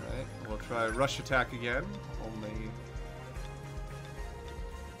 Alright, we'll try rush attack again. Only...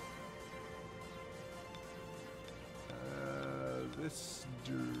 this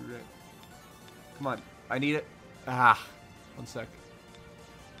direct... Come on, I need it. Ah, one sec.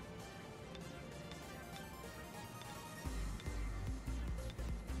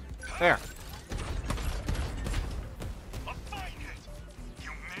 There. A fine hit!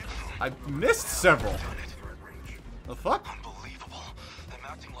 You missed! I missed several. The fuck? Unbelievable. I'm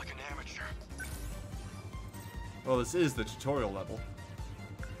acting like an amateur. Well, this is the tutorial level.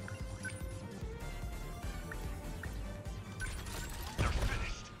 They're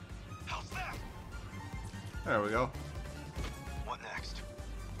finished. How's that? There we go. What next?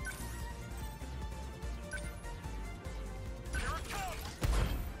 Here it comes!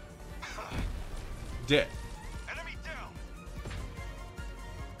 Dead. Enemy down!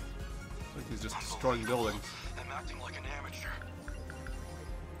 He's just destroying buildings. I'm acting like an amateur.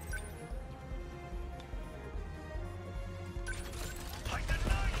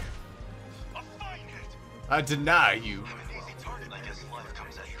 I deny you. I'm an easy target. I guess life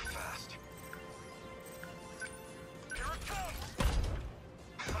comes at you fast. Here it comes.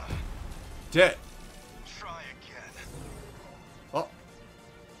 Dead. Try again. Oh.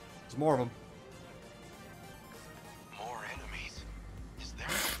 There's more of them. More enemies. Is there?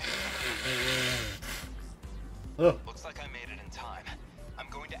 Ugh. Looks like I made it in time. I'm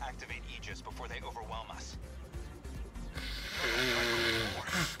going to activate Aegis before they overwhelm us.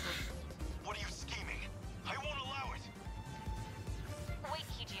 What are you scheming? I won't allow it. Wait,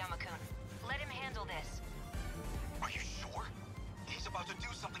 Hijiyama-kun. Let him handle this. Are you sure? He's about to do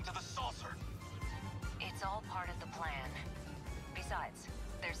something to the saucer. It's all part of the plan. Besides,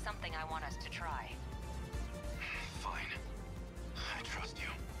 there's something I want us to try. Fine. I trust you.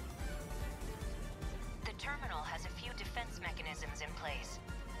 The terminal has a few defense mechanisms in place.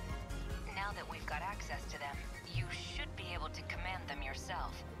 Now that we've got access to them, you should be able to command them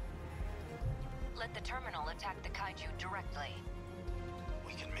yourself. Let the terminal attack the kaiju directly.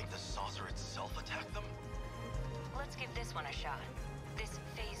 We can make the saucer itself attack them? Let's give this one a shot. This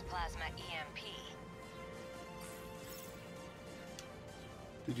phase plasma EMP.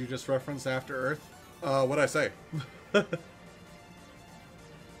 Did you just reference After Earth? What'd I say?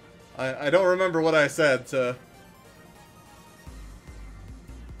 I don't remember what I said to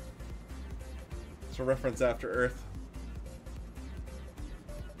reference After Earth.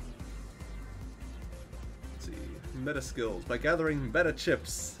 Let's see. Meta skills. By gathering meta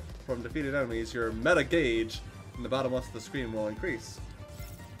chips from defeated enemies, your meta gauge in the bottom left of the screen will increase.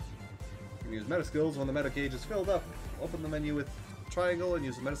 You can use meta skills when the meta gauge is filled up. Open the menu with triangle and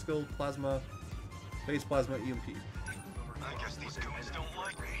use the meta skill plasma, phase plasma EMP. I guess these goons don't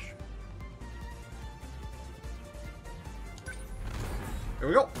like me. Here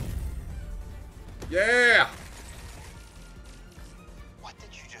we go. Yeah! What did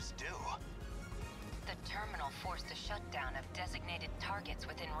you just do? The terminal forced a shutdown of designated targets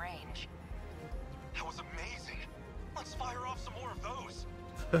within range. That was amazing. Let's fire off some more of those.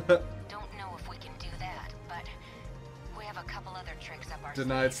 Don't know if we can do that, but we have a couple other tricks up our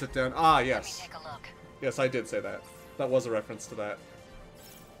Denied sleeve. sit down. Ah, Let me yes. take a look. Yes, I did say that. That was a reference to that.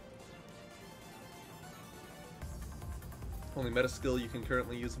 Only meta skill you can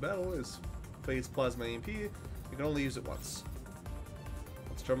currently use in battle is phase plasma EMP. You can only use it once.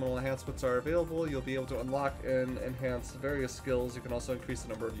 Once terminal enhancements are available, you'll be able to unlock and enhance various skills. You can also increase the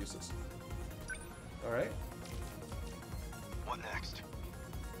number of uses. Alright. What next?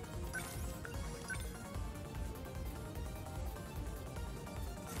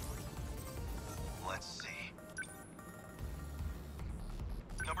 Let's see.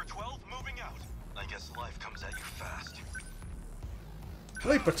 Number 12 moving out. I guess life comes at you fast.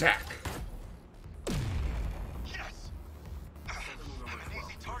 Leap attack! Yes! I'm an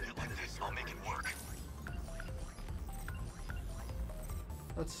easy target like this. I'll make it work.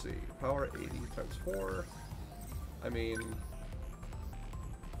 Let's see. Power 80 times 4. I mean...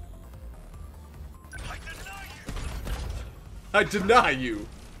 I deny you! I deny you!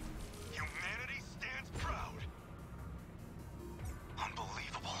 Humanity stands proud.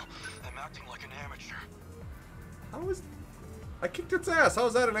 Unbelievable. I'm acting like an amateur. How is... I kicked its ass! How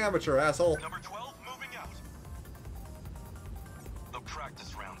is that an amateur, asshole? Number 12 moving out. The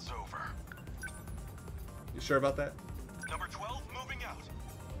practice round's over. You sure about that? Number 12 moving out.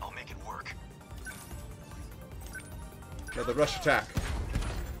 I'll make it work. No, the rush attack.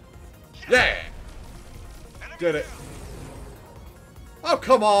 Yeah! Did it. Oh,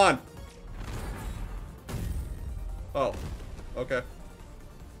 come on! Oh. Okay.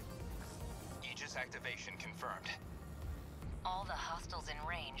 Aegis activation confirmed. All the hostiles in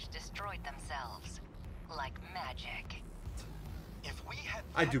range destroyed themselves. Like magic. If we had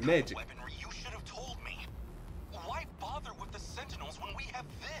I do magic. weaponry, you should have told me. Why bother with the Sentinels when we have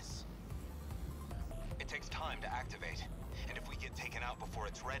this? It takes time to activate, and if we get taken out before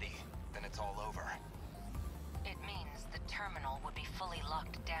it's ready, then it's all over. It means the terminal would be fully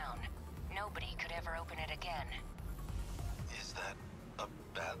locked down. Nobody could ever open it again. Is that a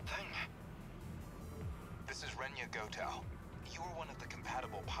bad thing? This is Renya Goto. You were one of the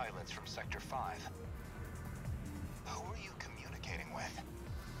compatible pilots from Sector 5. Who are you communicating with?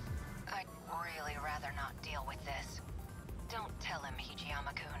 I'd really rather not deal with this. Don't tell him,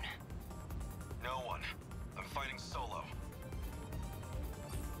 Hijiyama-kun. No one. I'm fighting solo.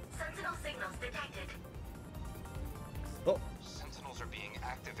 Sentinel signals detected. Oh. Sentinels are being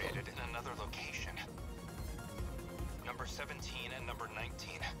activated in another location. Number 17 and number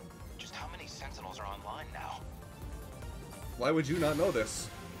 19. Just how many Sentinels are online now. Why would you not know this?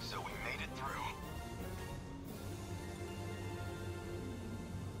 So we made it through.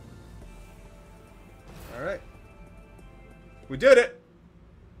 Alright. We did it!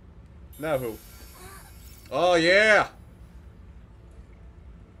 Now who? Oh yeah!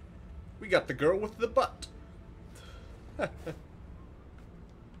 We got the girl with the butt.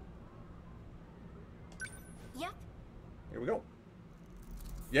 Yep. Here we go.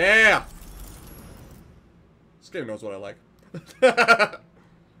 Yeah! This game knows what I like.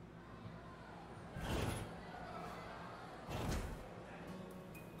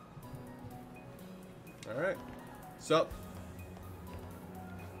 Alright. Sup?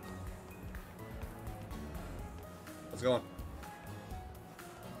 How's it going?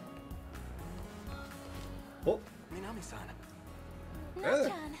 Oh. Minami-san. Hey.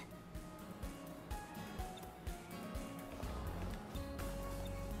 John.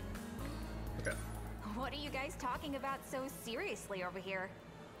 Okay. What are you guys talking about so seriously over here?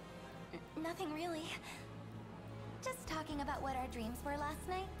 Nothing really. Just talking about what our dreams were last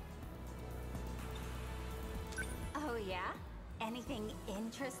night. Oh yeah? Anything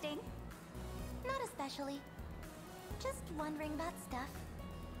interesting? Not especially. Just wondering about stuff.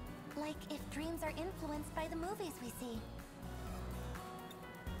 Like if dreams are influenced by the movies we see.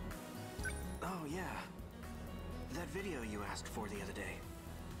 Oh, yeah. That video you asked for the other day.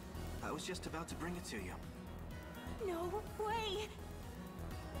 I was just about to bring it to you. No way!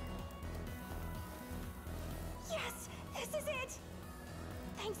 Yes! This is it!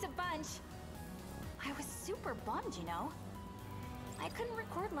 Thanks a bunch! I was super bummed, you know? I couldn't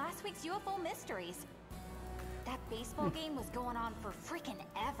record last week's UFO Mysteries. That baseball game was going on for freaking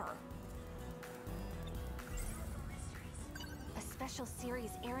ever. A special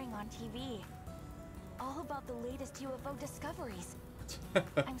series airing on TV. All about the latest UFO discoveries.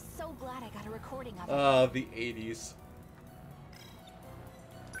 I'm so glad I got a recording of it. Ah, the 80s.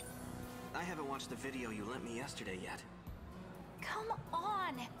 I haven't watched the video you lent me yesterday yet. Come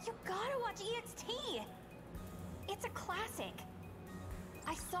on! You gotta watch EXT! It's a classic.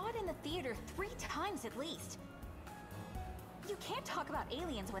 I saw it in the theater 3 times at least. You can't talk about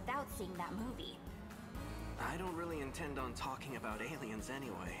aliens without seeing that movie. I don't really intend on talking about aliens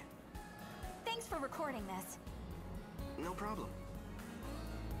anyway. Thanks for recording this. No problem.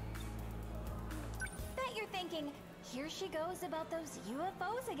 Bet you're thinking, here she goes about those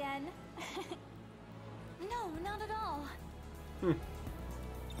UFOs again. No, not at all.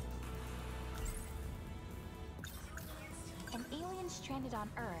 An alien stranded on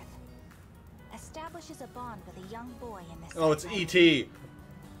Earth establishes a bond with a young boy in this. Oh, it's E.T.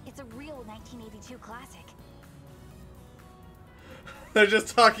 It's a real 1982 classic. They're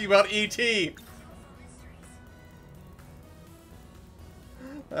just talking about E.T.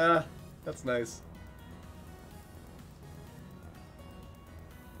 Ah, that's nice.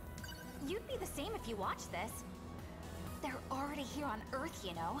 You'd be the same if you watched this. They're already here on Earth,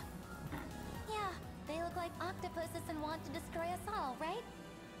 you know. Yeah, they look like octopuses and want to destroy us all, right?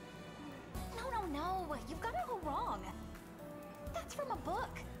 No. You've got it all wrong. That's from a book.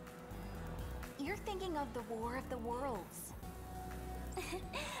 You're thinking of the War of the Worlds.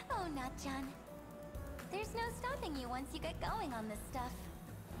 Oh, not John. There's no stopping you once you get going on this stuff.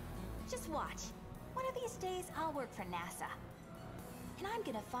 Just watch. One of these days, I'll work for NASA. And I'm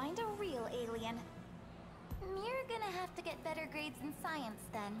gonna find a real alien. You're gonna have to get better grades in science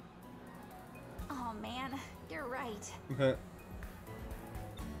then. Oh man, you're right.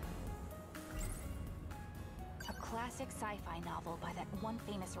 A classic sci-fi novel by that one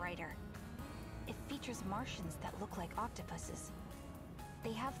famous writer. It features Martians that look like octopuses.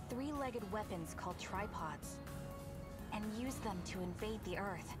 They have 3-legged weapons called tripods, and use them to invade the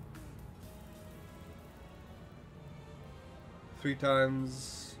Earth. 3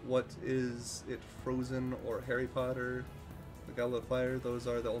 times, what is it, Frozen or Harry Potter? The Goblet of Fire, those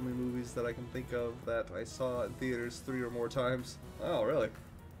are the only movies that I can think of that I saw in theaters 3 or more times. Oh, really?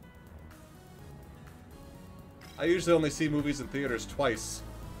 I usually only see movies in theaters twice,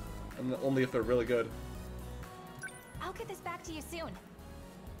 and only if they're really good. I'll get this back to you soon.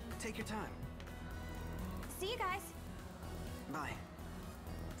 Take your time. See you guys. Bye.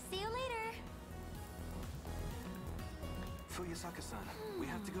 See you later. Fuyasaka-san, we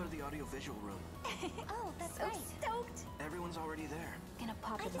have to go to the audio-visual room. Oh, that's So right. stoked. Everyone's already there. Gonna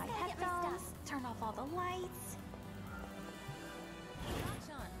pop I in just my gotta get my headphones, stuff. turn off all the lights.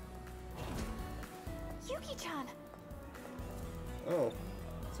 Yuki-chan! Oh,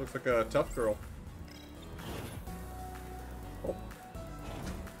 this looks like a tough girl. Oh.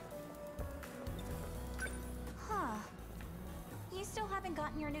 Huh. You still haven't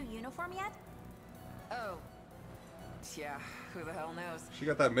gotten your new uniform yet? Oh. Yeah, who the hell knows? She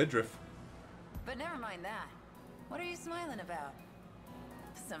got that midriff. But never mind that. What are you smiling about?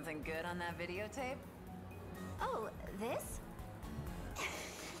 Something good on that videotape? Oh, this?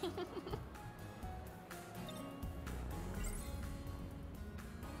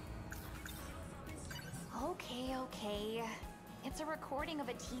 Okay. It's a recording of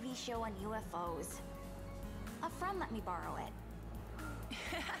a TV show on UFOs. A friend let me borrow it.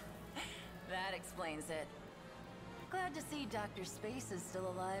 That explains it. Glad to see Dr. Space is still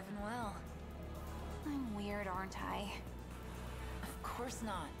alive and well. I'm weird, aren't I? Of course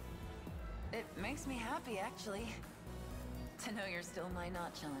not. It makes me happy, actually, to know you're still my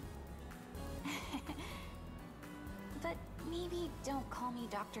Nachon. But maybe don't call me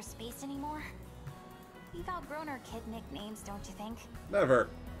Dr. Space anymore. We've outgrown our kid nicknames, don't you think? Never.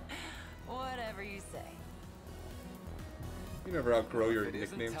 Whatever you say. You never outgrow your It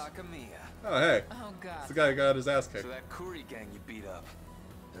isn't nicknames. Takamiya. Oh, hey. Oh, God. It's the guy who got his ass kicked. So that Kuri gang you beat up,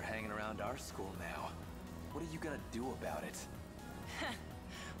 they're hanging around our school now. What are you gonna do about it?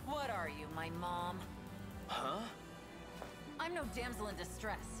 What are you, my mom? Huh? I'm no damsel in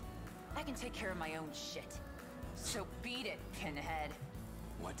distress. I can take care of my own shit. So beat it, Pinhead.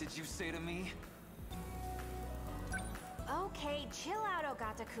 What did you say to me? Okay, chill out,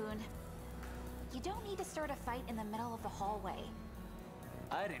 Ogata-kun. You don't need to start a fight in the middle of the hallway.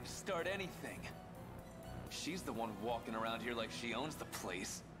 I didn't start anything. She's the one walking around here like she owns the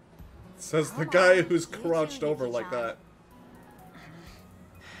place. Says the guy who's crouched over like that.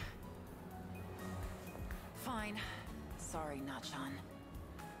 Fine. Sorry, Nachon.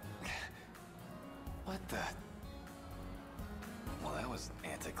 What the? Well, that was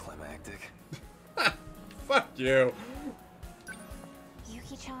anticlimactic. Fuck you.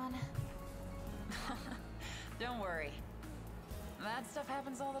 Yuki-chan. Don't worry. That stuff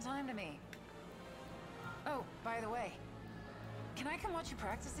happens all the time to me. Oh, by the way, can I come watch you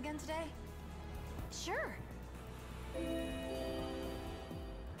practice again today? Sure.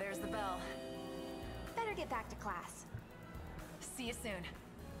 There's the bell. Better get back to class. See you soon.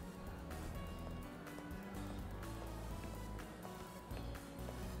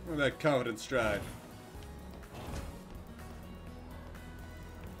 Look at that confident stride.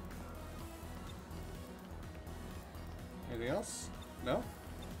 Anything else? No?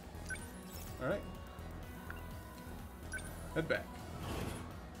 Alright. Head back.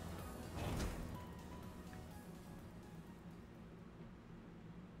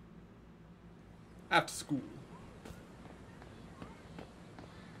 After school.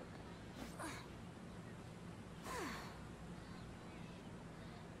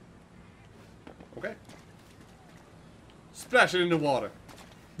 Okay. Splash it in the water.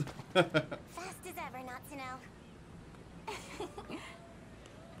 Fast as ever, Natsuno.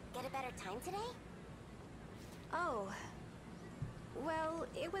 Get a better time today? Oh. Well,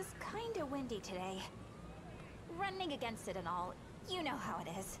 it was kinda windy today. Running against it and all. You know how it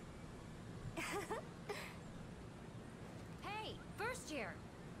is. Hey, first year.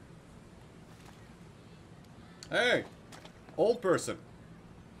 Hey! Old person.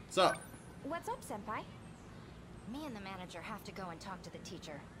 What's up? What's up, Senpai? Me and the manager have to go and talk to the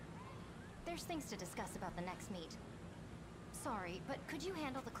teacher. There's things to discuss about the next meet. Sorry, but could you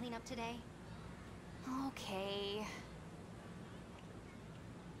handle the cleanup today? Okay.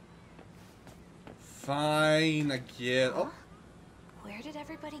 Fine, I get. Oh, Where did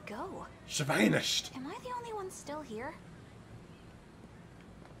everybody go? she vanished. Am I the only one still here?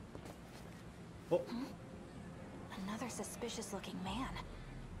 Oh, Another suspicious-looking man.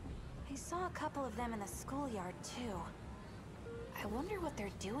 I saw a couple of them in the schoolyard, too. I wonder what they're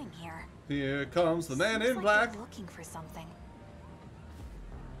doing here. here comes the man Seems in like black. they're looking for something.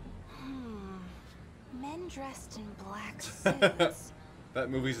 Men dressed in black suits. That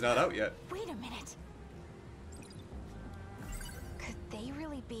movie's not out yet. Wait a minute. Could they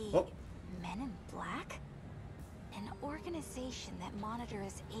really be Oh. Men in Black? An organization that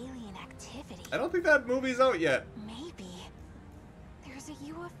monitors alien activity. I don't think that movie's out yet. Maybe. There's a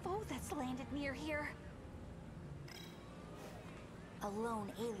UFO that's landed near here. A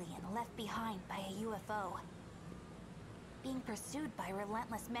lone alien left behind by a UFO. Being pursued by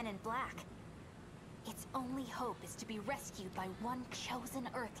relentless men in black. Its only hope is to be rescued by one chosen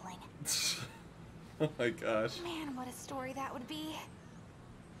Earthling. Oh my gosh. Man, what a story that would be.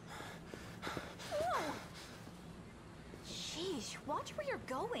 Whoa! Sheesh, watch where you're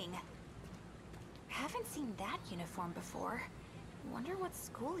going. Haven't seen that uniform before. Wonder what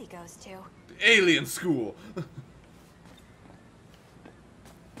school he goes to. Alien school.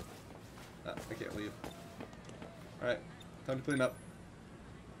 I can't leave. Alright, time to clean up.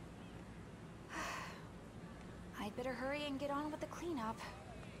 better hurry and get on with the cleanup.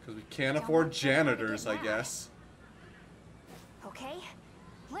 Because we can't afford janitors, I guess. Okay,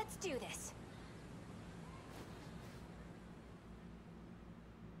 let's do this.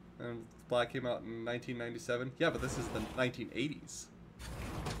 And Black came out in 1997. Yeah, but this is the 1980s.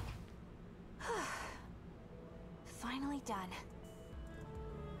 Finally done.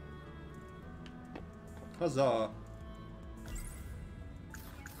 Huzzah.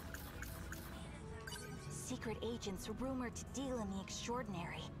 Secret agents rumored to deal in the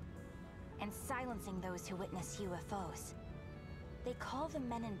extraordinary, and silencing those who witness UFOs. They call them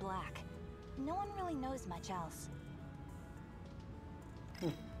Men in Black. No one really knows much else.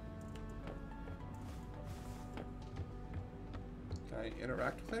 Can I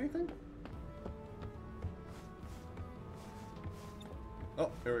interact with anything? Oh,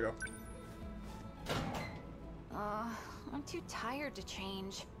 here we go. I'm too tired to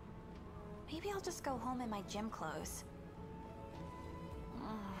change. Maybe I'll just go home in my gym clothes.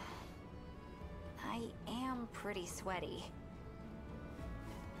 I am pretty sweaty.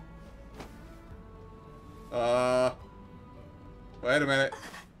 Wait a minute.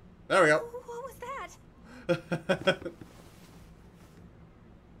 There we go. What was that?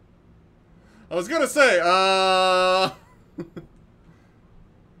 I was gonna say,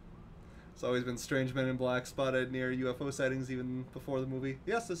 It's always been strange Men in Black spotted near UFO sightings even before the movie.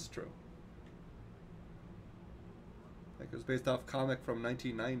 Yes, this is true. Like, it was based off a comic from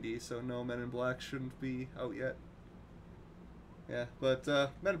 1990, so no, Men in Black shouldn't be out yet. Yeah, but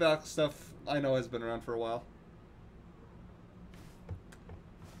Men in Black stuff I know has been around for a while.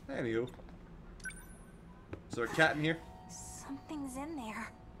 Anywho. Is there a cat in here? Something's in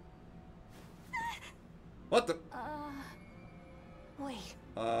there. What the? Wait.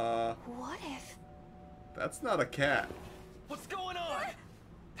 What if? That's not a cat. What's going on?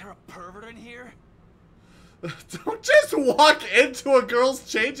 There a pervert in here? Don't just walk into a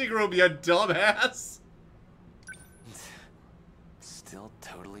girl's changing room, you dumbass. Still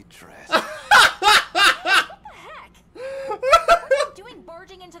totally dressed. What the heck? What are you doing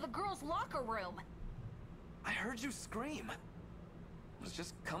barging into the girls' locker room? I heard you scream. I was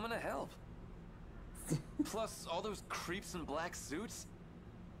just coming to help. Plus, all those creeps in black suits.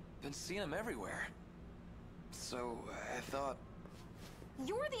 Been seeing them everywhere. So, I thought...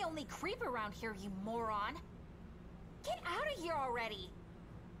 You're the only creep around here, you moron. Get out of here already.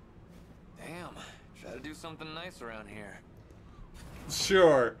 Damn, try to do something nice around here.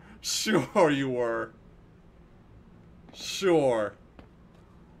 Sure. Sure you were. Sure.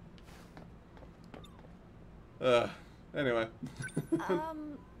 Anyway.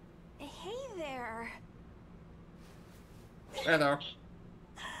 Hey there. Hey there.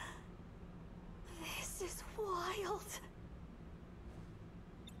 This is wild.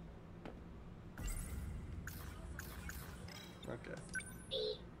 Okay.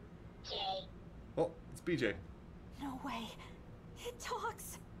 Oh, it's BJ. No way. It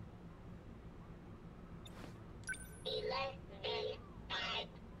talks.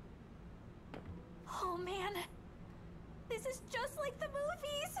 Oh man. This is just like the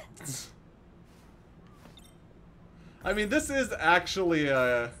movies. I mean, this is actually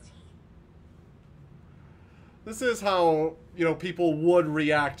this is how, you know, people would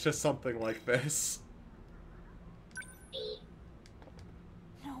react to something like this.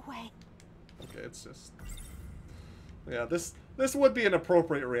 No way. Okay, it's just... Yeah, this would be an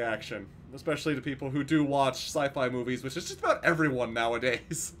appropriate reaction. Especially to people who do watch sci-fi movies, which is just about everyone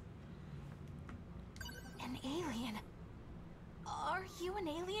nowadays. An alien? Are you an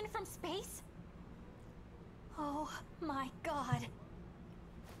alien from space? Oh my god.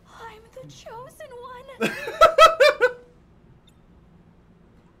 I'm the chosen one.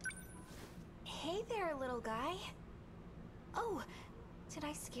 Hey there, little guy. Oh, did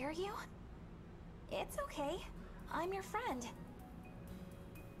I scare you? It's okay. I'm your friend.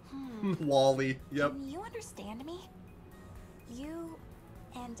 Wally, yep. Can you understand me? You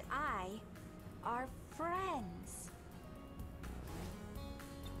and I are friends.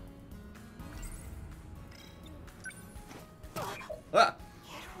 Ah!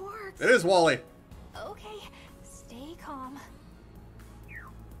 It works. It is Wally. Okay, stay calm.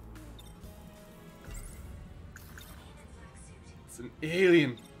 It's an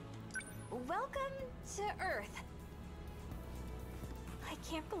alien. Welcome to Earth. I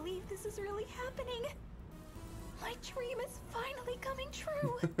can't believe this is really happening. My dream is finally coming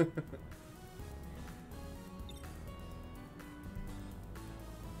true.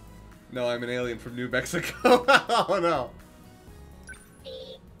 No, I'm an alien from New Mexico. Oh no.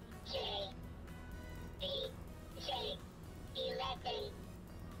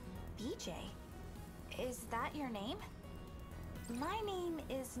 BJ? Is that your name? My name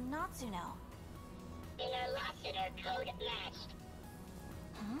is Natsuno. In our lawsuit, our code matched.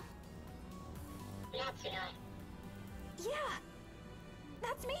 Huh? Natsuno. Yeah!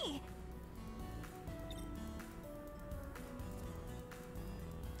 That's me!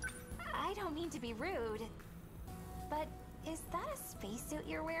 I don't mean to be rude, but is that a spacesuit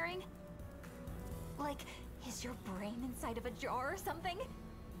you're wearing? Like, is your brain inside of a jar or something?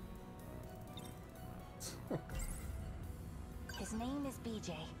 His name is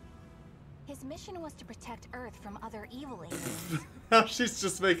BJ. His mission was to protect Earth from other evil aliens. She's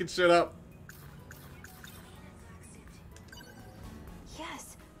just making shit up.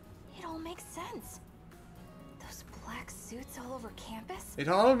 Yes, it all makes sense. Those black suits all over campus? It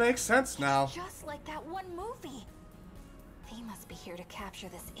all makes sense now. Just like that one movie. They must be here to capture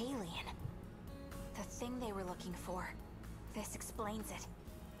this alien. The thing they were looking for. This explains it.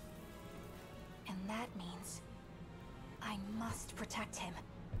 And that means I must protect him.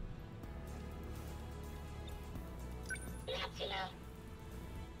 Natsuno.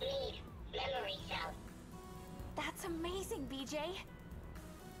 Need memory cell. That's amazing, BJ.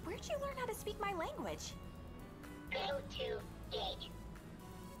 Where'd you learn how to speak my language? Go to gate.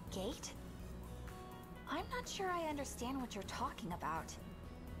 Gate? I'm not sure I understand what you're talking about.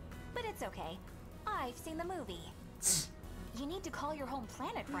 But it's okay. I've seen the movie. You need to call your home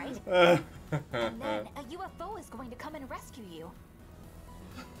planet, right? And then a UFO is going to come and rescue you.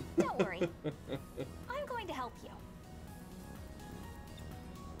 Don't worry. I'm going to help you.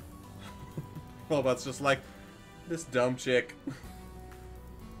 Robot's just like, this dumb chick.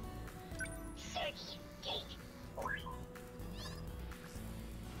 Search gate.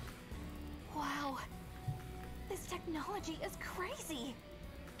 Wow. This technology is crazy.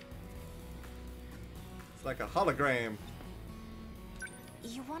 It's like a hologram.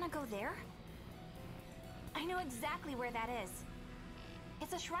 You want to go there? I know exactly where that is.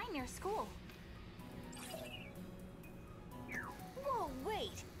 It's a shrine near school. Whoa,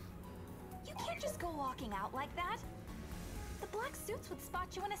 wait. You can't just go walking out like that. The black suits would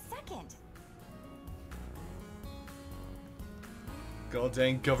spot you in a second. God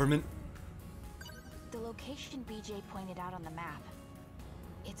dang government. The location BJ pointed out on the map.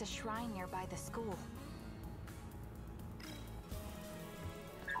 It's a shrine nearby the school.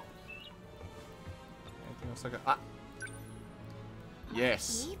 Anything else I got? Ah!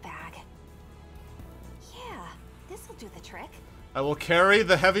 Yes. E-bag. Yeah, this'll do the trick. I will carry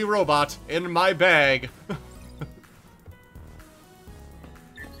the heavy robot in my bag.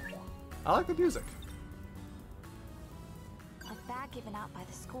 I like the music. A bag given out by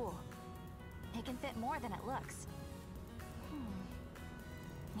the school. It can fit more than it looks.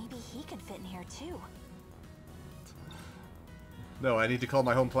 Maybe he could fit in here too. No, I need to call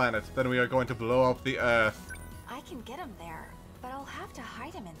my home planet. Then we are going to blow up the Earth. I can get him there, but I'll have to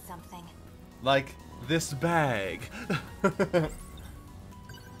hide him in something. Like this bag.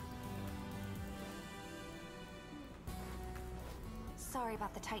 Sorry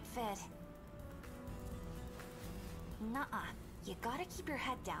about the tight fit. Nuh-uh. You gotta keep your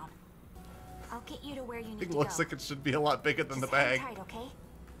head down. I'll get you to where you need to go. It looks like it should be a lot bigger than Just the bag. hang tight, okay?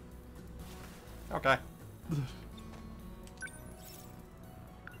 Okay.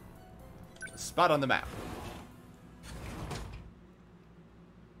 Spot on the map.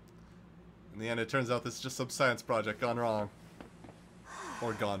 In the end, it turns out this is just some science project gone wrong.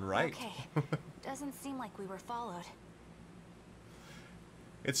 Or gone right. Okay. Doesn't seem like we were followed.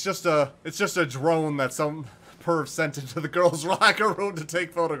 It's just a drone that some perv sent into the girls' locker room to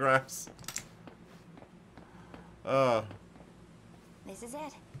take photographs. This is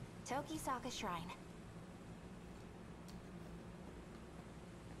it. Tokisaka Shrine.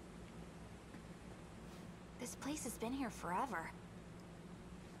 This place has been here forever.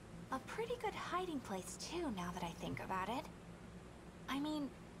 A pretty good hiding place too, now that I think about it. I mean,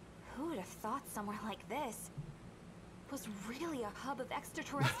 who would have thought somewhere like this was really a hub of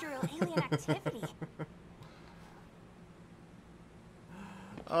extraterrestrial alien activity?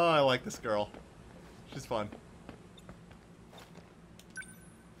 Oh, I like this girl. She's fun.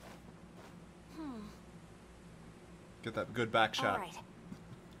 Get that good back shot.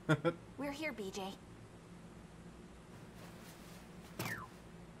 All right. We're here, BJ.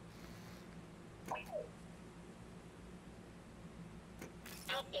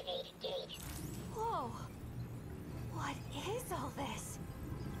 Activate gate. Whoa. What is all this?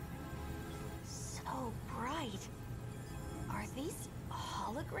 So bright. Are these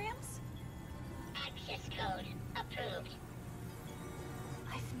holograms? Access code approved.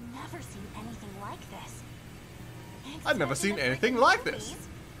 I've never seen anything like this. I've never seen anything like this.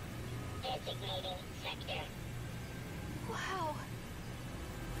 It Designating sector. Wow.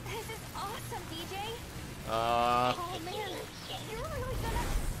 This is awesome, DJ. Uh. Oh man, you're really gonna...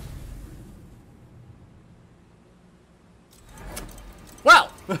 Wow!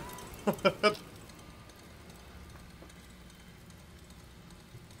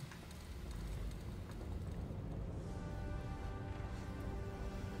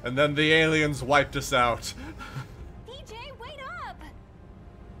 And then the aliens wiped us out. DJ, wait up!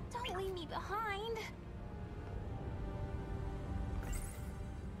 Don't leave me behind.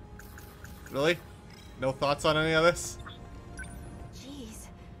 Really? No thoughts on any of this? Jeez,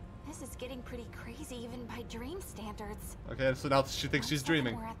 this is getting pretty crazy even by dream standards. Okay, so now she thinks she's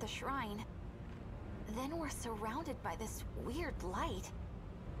dreaming. We're at the shrine. Then we're surrounded by this weird light.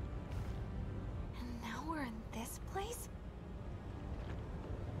 And now we're in this place?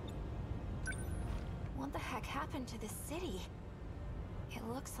 What the heck happened to this city? It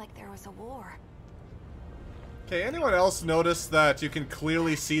looks like there was a war. Okay, anyone else notice that you can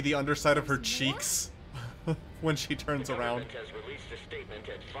clearly see the underside of her cheeks when she turns around? The government has released a statement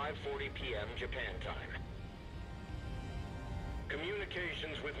at 5:40 p.m. Japan time.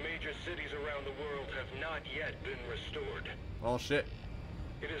 Communications with major cities around the world have not yet been restored. Oh shit.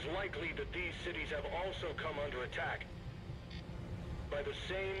 It is likely that these cities have also come under attack by the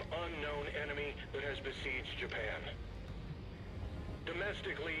same unknown enemy that has besieged Japan.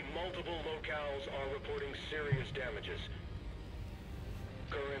 Domestically, multiple locales are reporting serious damages.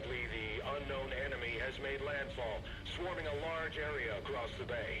 Currently, the unknown enemy has made landfall, swarming a large area across the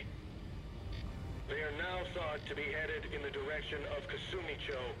bay. They are now thought to be headed in the direction of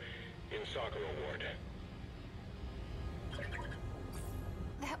Kasumicho in Sakura Ward.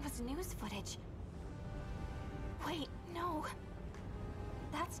 That was news footage. Wait, no.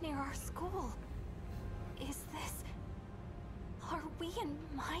 That's near our school. Is this... Are we in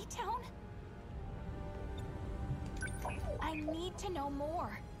my town? I need to know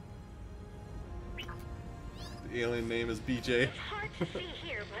more. The alien name is BJ. It's hard to see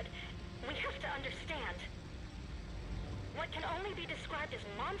here, but we have to understand. What can only be described as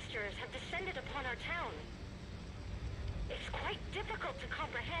monsters have descended upon our town. It's quite difficult to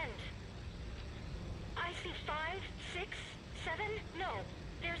comprehend. I see 5, 6, 7, no,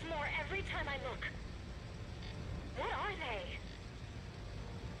 there's more every time I look. What are they?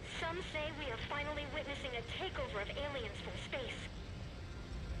 Some say we are finally witnessing a takeover of aliens from space.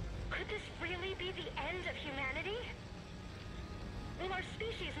 Could this really be the end of humanity? Will our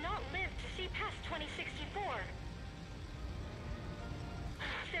species not live to see past 2064?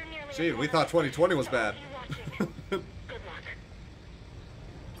 They're nearly... Gee, we thought 2020 was bad. Good luck.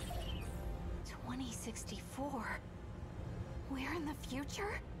 2064. We're in the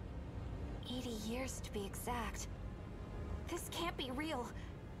future? 80 years to be exact. This can't be real.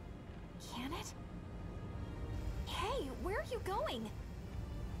 Can it? Hey, where are you going?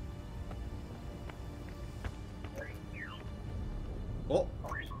 Oh.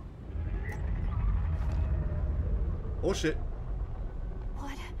 Oh shit.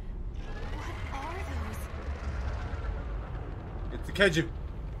 What are those? It's the kaiju.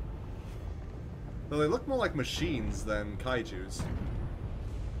 Though they look more like machines than kaijus.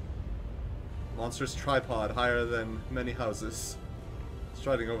 Monstrous tripod higher than many houses.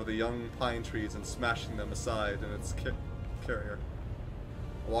 Striding over the young pine trees and smashing them aside in its carrier.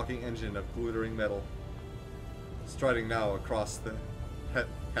 A walking engine of glittering metal. Striding now across the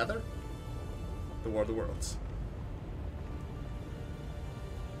heather? The War of the Worlds.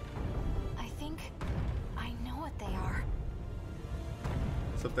 I think I know what they are.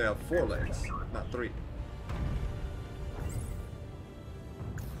 Except they have 4 legs, not 3.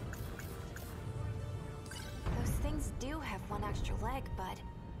 Those things do have one extra leg, but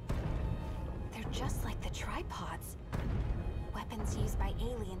they're just like the tripods. Weapons used by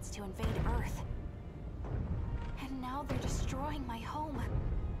aliens to invade Earth. And now they're destroying my home.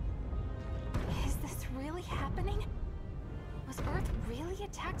 Is this really happening? Was Earth really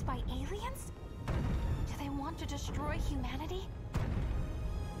attacked by aliens? Do they want to destroy humanity?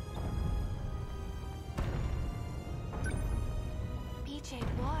 BJ,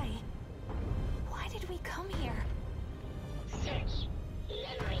 why? Why did we come here? Search.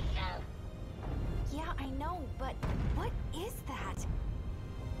 Memory cell. Yeah, I know, but what is that?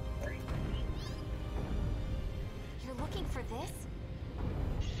 You're looking for this?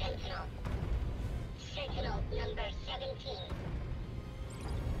 Sentinel. Sentinel number 17.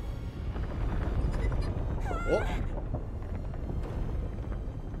 Oh.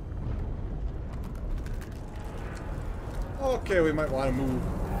 Okay, we might want to move.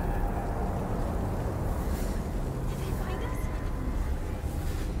 Did they find us?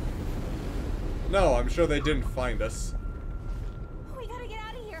 No, I'm sure they didn't find us. We gotta get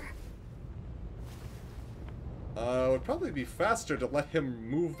out of here. It would probably be faster to let him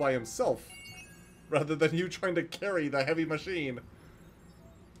move by himself, rather than you trying to carry the heavy machine.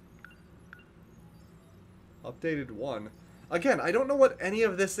 Updated 1. Again, I don't know what any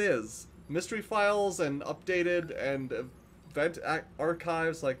of this is. Mystery files and updated and event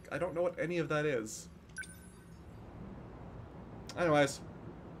archives, like, I don't know what any of that is. Anyways.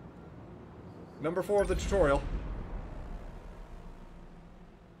 Number 4 of the tutorial.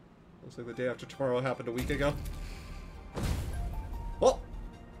 Looks like the day after tomorrow happened a week ago. Oh!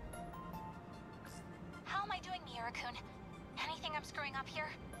 How am I doing, Miura-kun? Anything I'm screwing up here?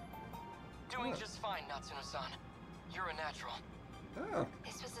 Doing just fine, Natsuno-san. You're a natural. Oh.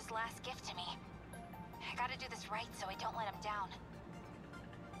 This was his last gift to me. I gotta do this right so I don't let him down.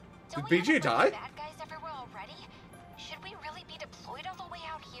 Did BJ die? Bad guys everywhere already? Should we really be deployed all the way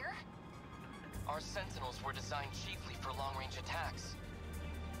out here? Our Sentinels were designed chiefly for long-range attacks.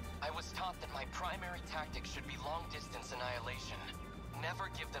 I was taught that my primary tactic should be long-distance annihilation. Never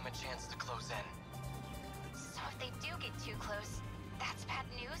give them a chance to close in. So if they do get too close, that's bad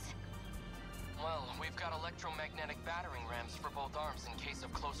news? Well, we've got electromagnetic battering rams for both arms in case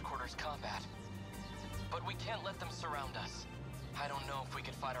of close-quarters combat. But we can't let them surround us. I don't know if we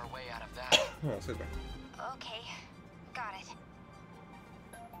could fight our way out of that. Oh, super. Okay, got it.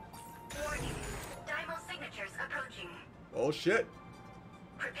 Warning. Daimo signatures approaching. Oh shit.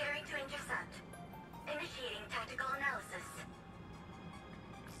 Preparing to intercept. Initiating tactical analysis.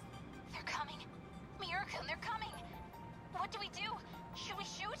 They're coming. Miura-kun, they're coming. What do we do? Should we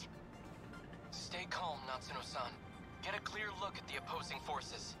shoot? Stay calm, Natsuno-san. Get a clear look at the opposing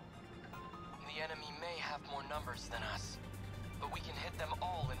forces. The enemy may have more numbers than us, but we can hit them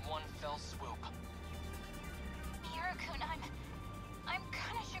all in one fell swoop. Miura-kun, I'm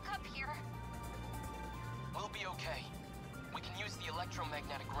kinda shook up here. We'll be okay. We can use the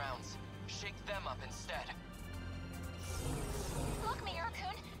electromagnetic rounds. Shake them up instead. Look,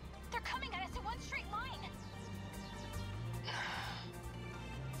 Miura-kun, they're coming at us in one straight line.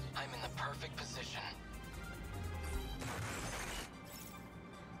 I'm in the perfect position.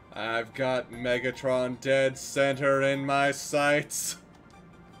 I've got Megatron dead center in my sights.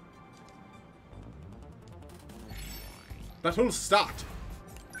 Battle start.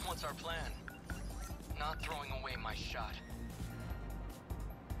 What's our plan? Not throwing away my shot.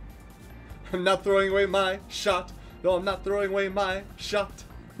 I'm not throwing away my shot. No, I'm not throwing away my shot.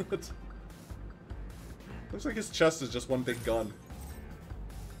 Looks like his chest is just one big gun.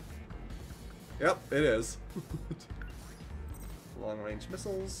 Yep, it is. Long-range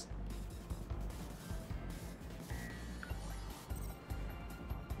missiles.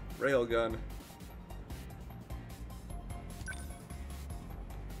 Railgun.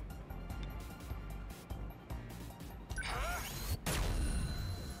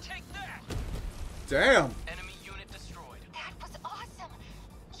 Take that! Damn! Enemy unit destroyed. That was awesome.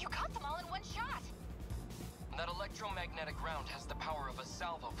 You got them all in one shot. That electromagnetic round has the power of a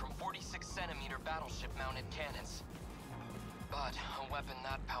salvo from 46-centimeter battleship-mounted cannons. But a weapon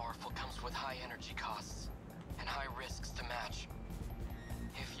that powerful comes with high energy costs and high risks to match.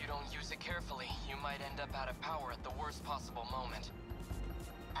 If you don't use it carefully, you might end up out of power at the worst possible moment.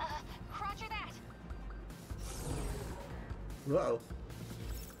 Roger that. Uh-oh.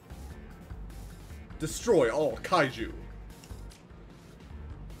 Destroy all kaiju.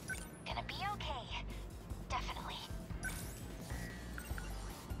 Gonna be okay. Definitely.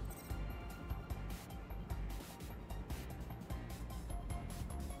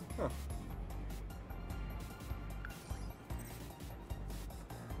 Huh.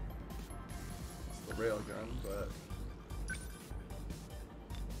 It's the railgun, but...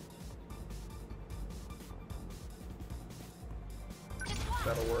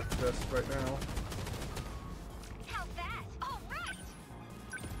 that'll work best right now. How's that? All right.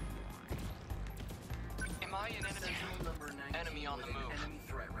 Am I an enemy on the move? Enemy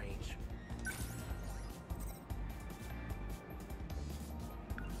threat range.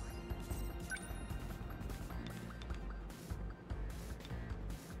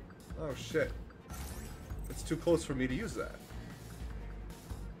 Oh shit. It's too close for me to use that.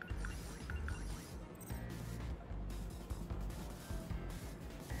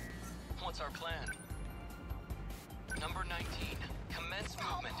 What's our plan? Number 19. Commence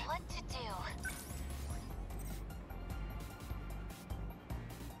movement. Oh, what to do?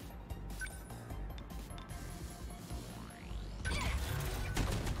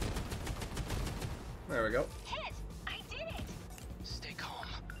 There we go. Hit! I did it! Stay calm.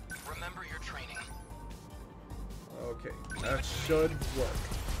 Remember your training. Okay, that should work.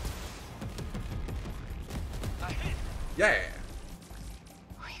 Yeah!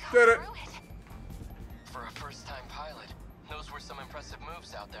 We got Did it! through it. For a first-time pilot, those were some impressive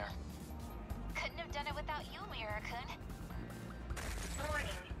moves out there. Couldn't have done it without you, Mira-kun. Warning.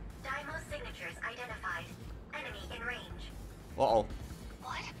 Daimo signatures identified. Enemy in range. Uh-oh.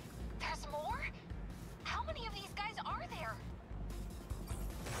 What? There's more? How many of these guys are there?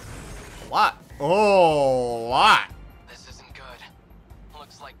 A lot. Oh, a lot. This isn't good.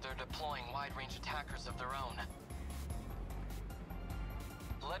 Looks like they're deploying wide-range attackers of their own.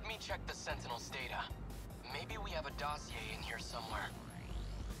 Let me check the Sentinels' data. Maybe we have a dossier in here somewhere.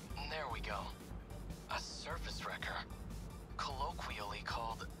 There we go. A surface wrecker. Colloquially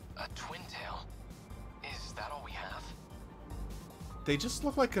called a twin tail. Is that all we have? They just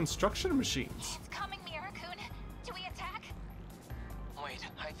look like construction machines. It's coming, Mira-kun. Do we attack? Wait,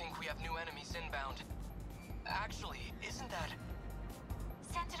 I think we have new enemies inbound. Actually, isn't that...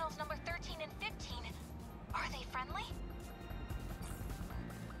 Sentinels number 13 and 15. Are they friendly?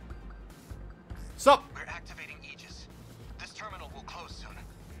 Sup? We're activating Aegis. This terminal will close soon.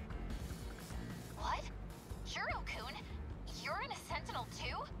 What? Juro-kun? You're in a Sentinel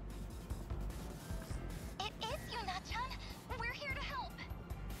too? It is you, Nachan. We're here to help.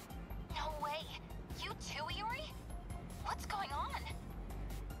 No way. You too, Iori? What's going on?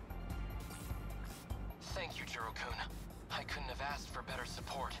 Thank you, Juro-kun. I couldn't have asked for better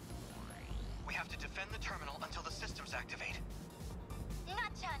support. We have to defend the terminal until the systems activate.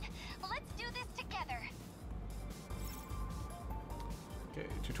 Nachan, let's do this together. Okay,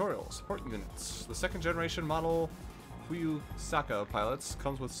 tutorial. Support units. The second generation model Fuyusaka pilots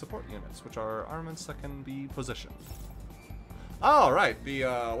comes with support units, which are armaments that can be positioned. Oh, right. The,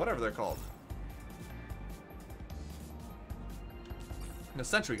 whatever they're called. The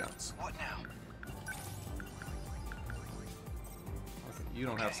sentry guns. What now? Okay, you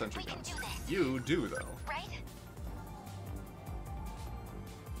don't have sentry guns. You do, though. Right?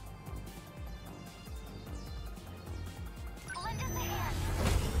 Lend us a hand.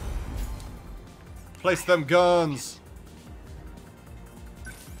 Place them guns!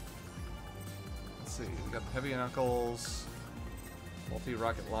 Let's see, we got the heavy knuckles,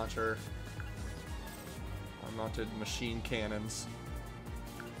 multi-rocket launcher, mounted machine cannons.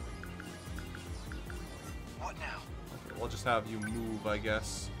 What now? Okay, we'll just have you move, I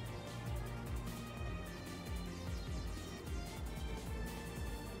guess.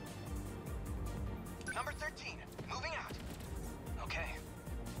 Number 13, moving out. Okay.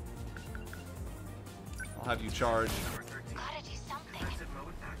 I'll have you charge. Gotta do something.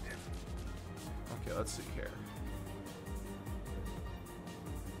 Okay, let's see here.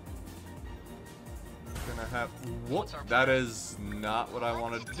 Gonna have... What? That is not what I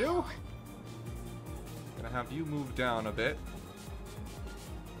wanted to do. Gonna have you move down a bit.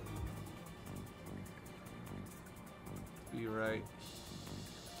 Be right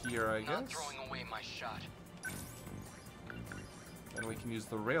here, I Not guess. throwing away my shot. And we can use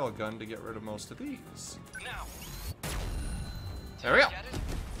the rail gun to get rid of most of these. Now. There we go.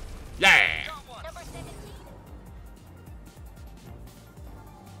 Yeah! Number 17.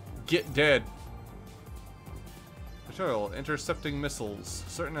 Get dead. Tutorial, intercepting missiles.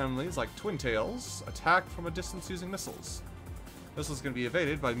 Certain enemies, like twin tails, attack from a distance using missiles. Missiles can be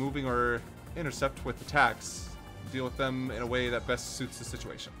evaded by moving or intercept with attacks. Deal with them in a way that best suits the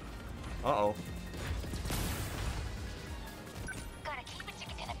situation. Uh-oh. Gotta keep it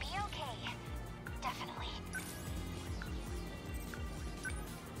together. Gonna be okay. Definitely.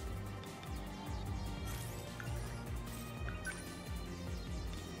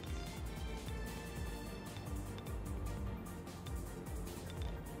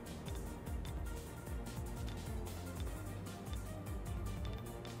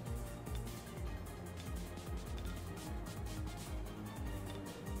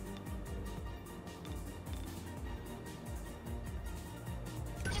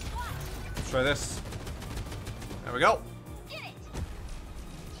 Let's try this. There we go. Get it.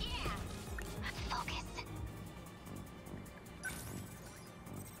 Yeah. Focus.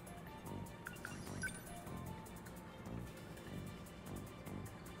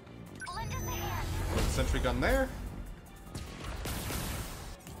 Lend us a hand. Put the sentry gun there.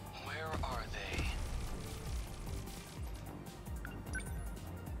 Where are they?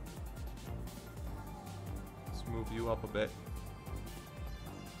 Let's move you up a bit.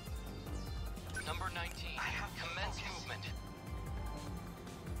 Number 19. Commence movement.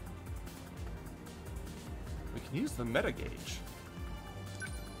 We can use the meta gauge.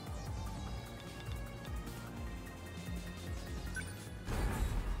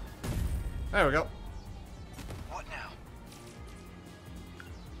 There we go. What now?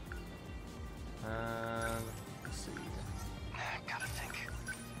 And let's see.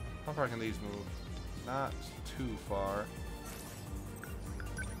 How far can these move? Not too far.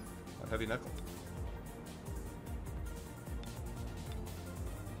 A heavy knuckle.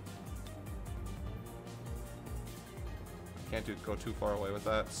 Can't go too far away with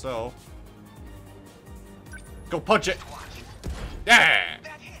that, so go punch it! Yeah!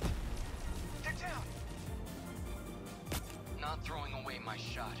 Not throwing away my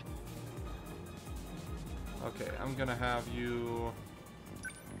shot. Okay, I'm gonna have you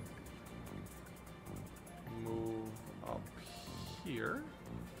move up here.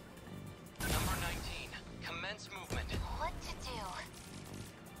 Number 19, commence movement. What to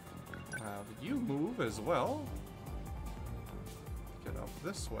do? Have you move as well. Get up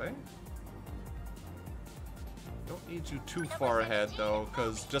this way. Don't need you too far ahead though,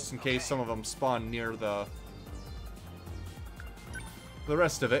 because just in case some of them spawn near the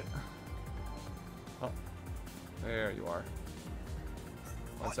rest of it. Oh, there you are.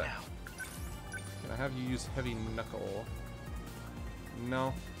 One sec. Can I have you use heavy knuckle?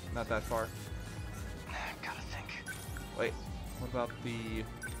 No, not that far. Gotta think. Wait, what about the?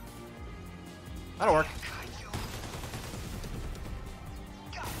 That'll work.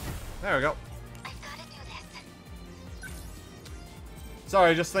 There we go.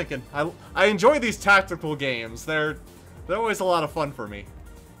 Sorry, just thinking. I enjoy these tactical games. They're always a lot of fun for me.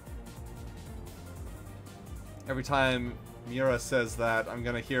 Every time Mira says that, I'm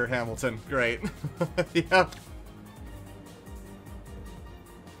gonna hear Hamilton. Great. Yeah.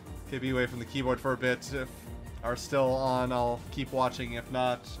 Okay, be away from the keyboard for a bit. If are still on, I'll keep watching. If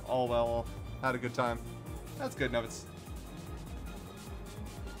not, all well. Had a good time. That's good, Nubbits.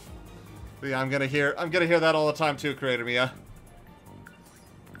 But yeah, I'm gonna hear that all the time too, Creator Mia.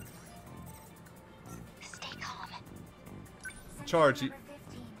 Stay calm. Charge.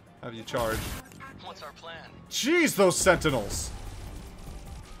 Have you charge? What's our plan? Jeez, those Sentinels!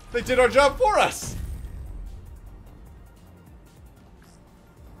 They did our job for us!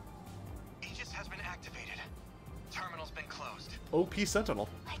 Aegis has been activated. Terminal's been closed. OP Sentinel.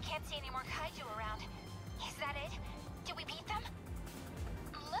 I can't see any more kaiju around. Is that it? Did we beat them?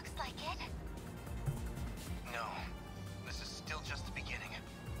 Looks like it. No. This is still just the beginning.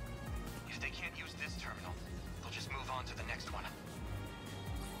 If they can't use this terminal, they'll just move on to the next one.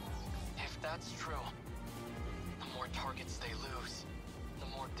 If that's true, the more targets they lose, the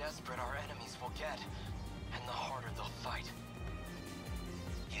more desperate our enemies will get, and the harder they'll fight.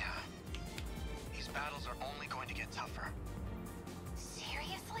 Yeah. These battles are only going to get tougher.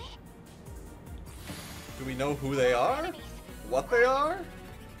 Seriously? Do we know who they are? What they are?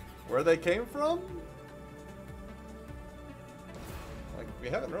 Where they came from? Like, we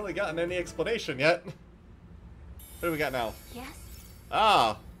haven't really gotten any explanation yet. What do we got now? Yes?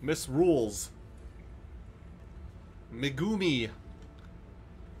 Ah, Miss Rules. Megumi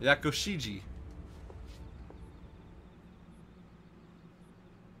Yakushiji.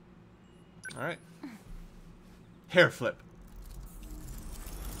 Alright. Hair flip.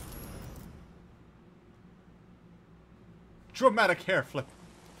 Dramatic hair flip.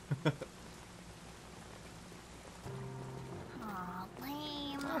 Aw,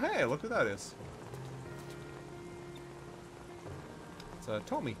 lame. Oh, hey, look who that is. It's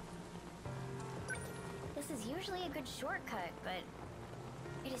Tommy. This is usually a good shortcut, but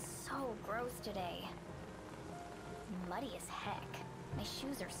it is so gross today. Muddy as heck. My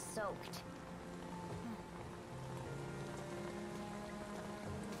shoes are soaked.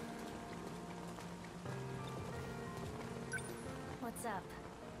 What's up?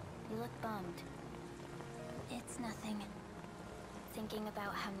 You look bummed. It's nothing. Thinking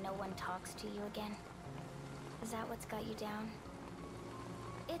about how no one talks to you again? Is that what's got you down?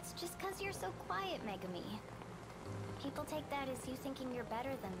 It's just 'cause you're so quiet, Megami. People take that as you thinking you're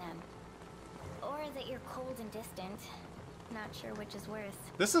better than them. Or that you're cold and distant. Not sure which is worse.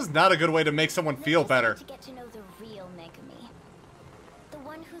 This is not a good way to make someone feel better. To get to know the real Megami. The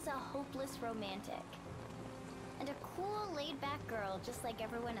one who's a hopeless romantic. And a cool, laid-back girl just like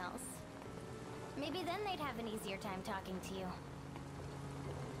everyone else. Maybe then they'd have an easier time talking to you.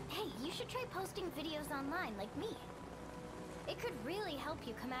 Hey, you should try posting videos online like me. It could really help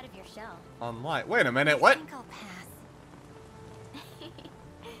you come out of your shell. Online. Wait a minute, what? I think I'll pass.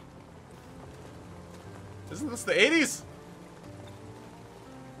 Isn't this the 80s?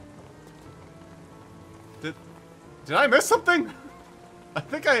 Did I miss something? I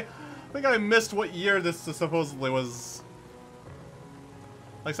think I missed what year this supposedly was.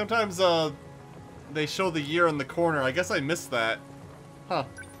 Like sometimes they show the year in the corner. I guess I missed that. Huh.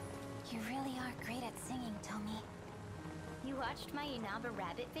 You really are great at singing, Tommy. You watched my Inaba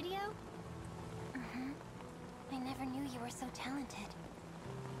Rabbit video? Mm-hmm. I never knew you were so talented.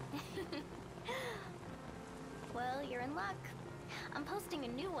 Well, you're in luck. I'm posting a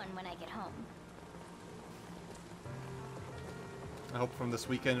new one when I get home. I hope from this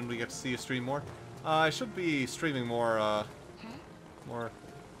weekend we get to see you stream more. I should be streaming more, more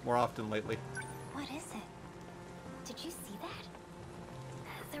often lately. What is it? Did you see that?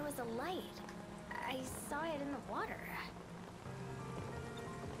 There was a light. I saw it in the water.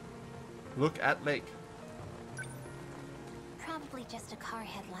 Look at lake. Probably just a car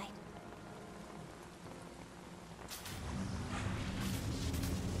headlight.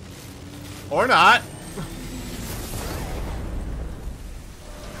 Or not.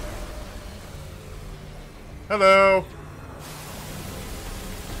 Hello.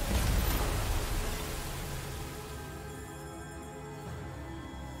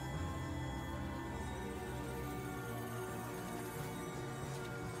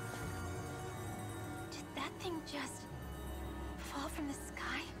 Did that thing just fall from the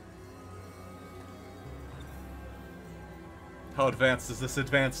sky? How advanced is this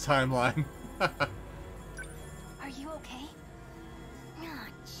advanced timeline? Are you okay? Aw,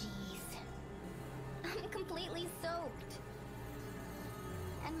 jeez. I'm completely soaked.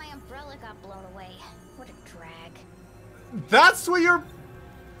 And my umbrella got blown away. What a drag. That's what you're...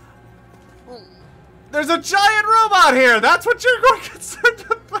 There's a giant robot here! That's what you're going concerned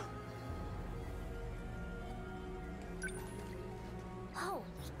about!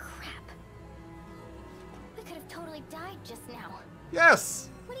 Holy crap. We could have totally died just now. Yes!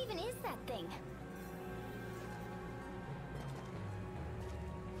 What even is that thing?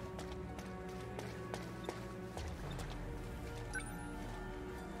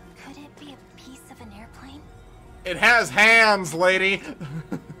 Could it be a piece of an airplane? It has hands, lady!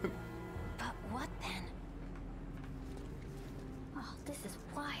 But what then? Oh, this is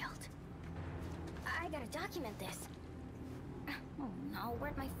wild. I gotta document this. Oh no,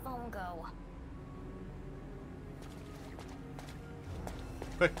 where'd my phone go?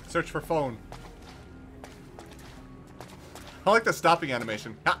 Quick, search for phone. I like the stopping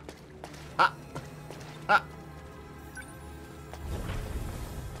animation. Ha! Ha! Ha!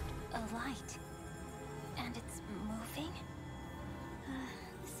 A light. And it's moving?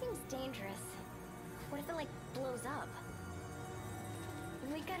 This seems dangerous. What if it, like, blows up?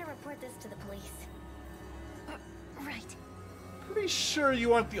 We gotta report this to the police. Right. Pretty sure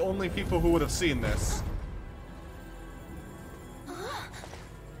you aren't the only people who would have seen this.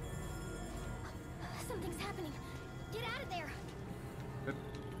 Something's happening. Get out of there.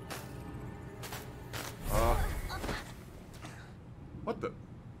 What the?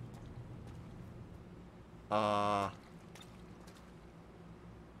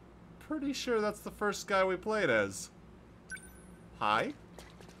 Pretty sure that's the first guy we played as. Hi?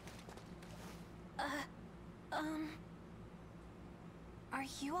 Are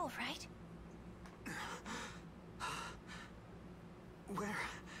you alright? Where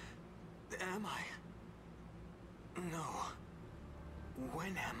am I? No.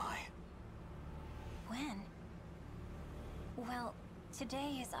 When am I? When? Well,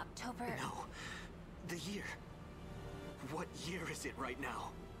 today is October... No. The year. What year is it right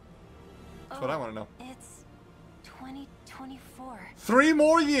now? That's what I want to know. It's 2024. 3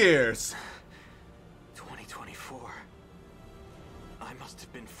 more years! 2024. I must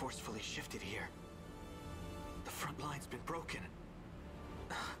have been forcefully shifted here. The front line's been broken.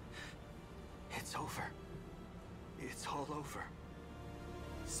 It's over. It's all over.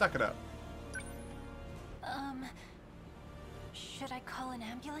 Suck it up. Should I call an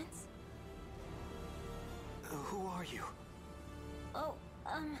ambulance? Who are you? Oh,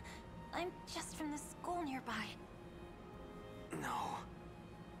 I'm just from the school nearby. No.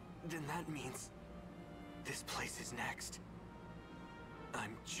 Then that means this place is next.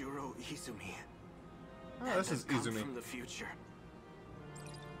 I'm Juro Izumi. Oh, this is I've come Izumi. from the future.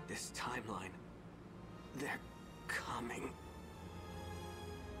 This timeline. They're coming.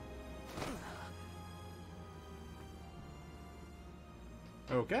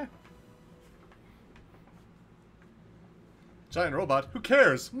 Okay. Giant robot. Who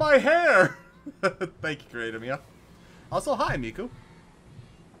cares? My hair! Thank you, Creative Mia. Also, hi, Miku.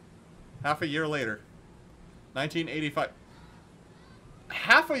 Half a year later. 1985.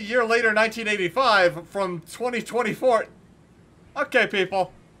 Half a year later, 1985 from 2024. Okay,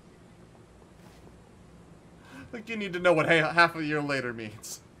 people. I think you need to know what half a year later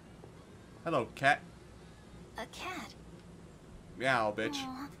means. Hello, cat. A cat? Meow, bitch.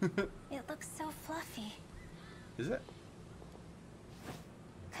 Aw, it looks so fluffy. Is it?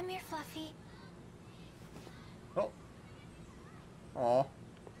 Come here, Fluffy. Oh. Aw.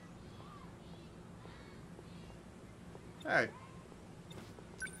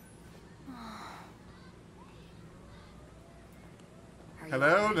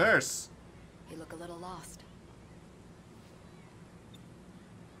 Hello, nurse. You look a little lost.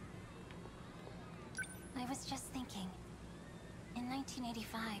 I was just thinking. In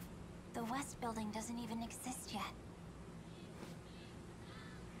 1985, the West Building doesn't even exist yet.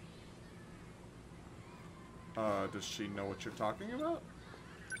 Does she know what you're talking about?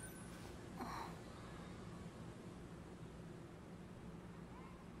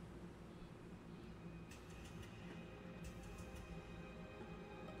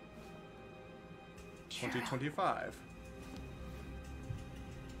 Sure. 2025.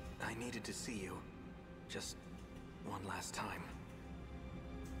 I needed to see you. Just one last time.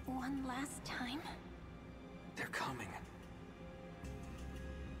 One last time? They're coming.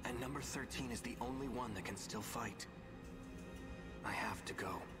 And number 13 is the only one that can still fight. I have to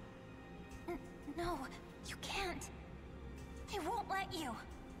go. No, you can't. I won't let you.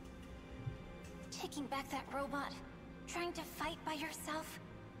 Taking back that robot, trying to fight by yourself.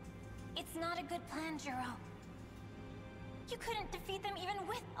 It's not a good plan, Jiro. You couldn't defeat them even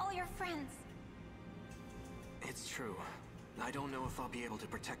with all your friends. It's true. I don't know if I'll be able to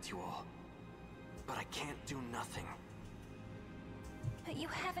protect you all. But I can't do nothing. But you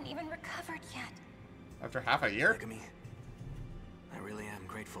haven't even recovered yet. After half a year? Megami, I really am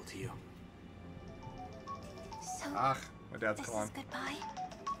grateful to you. So, my dad's this calling. is goodbye?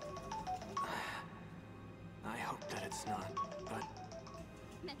 I hope that it's not, but...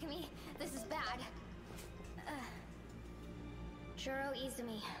 Megami, this is bad. Juro,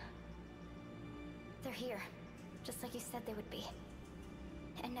 Izumi. They're here, just like you said they would be.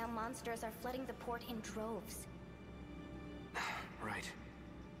 And now monsters are flooding the port in droves. Right.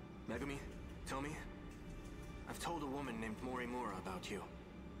 Megami, Tomi, I've told a woman named Morimura about you.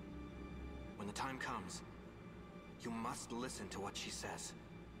 When the time comes, you must listen to what she says.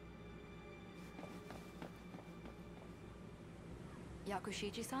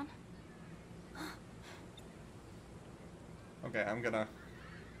 Yakushiji-san? Okay, I'm gonna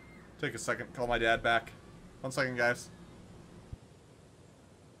take a second, call my dad back. 1 second, guys.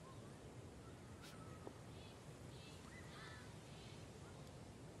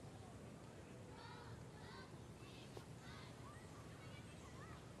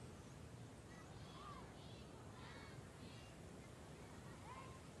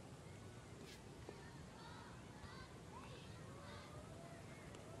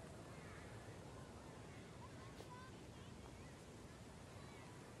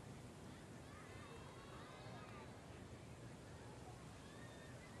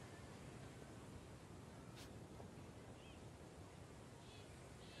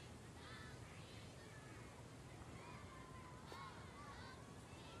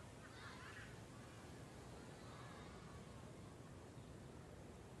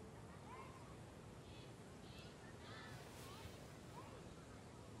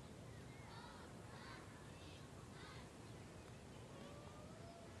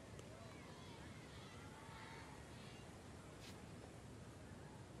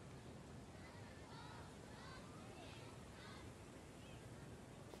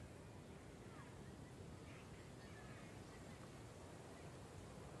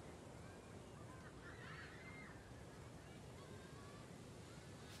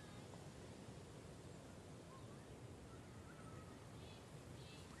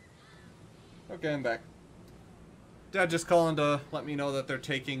 Okay, I'm back. Dad just calling to let me know that they're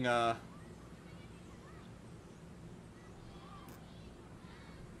taking, that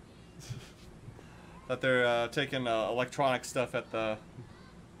they're, taking, electronic stuff at the,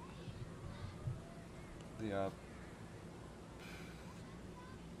 I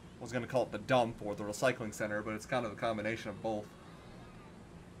was gonna call it the dump or the recycling center, but it's kind of a combination of both.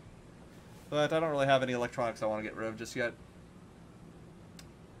 But I don't really have any electronics I want to get rid of just yet.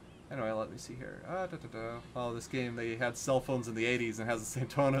 Anyway, let me see here. Oh, this game, they had cell phones in the 80s and has the same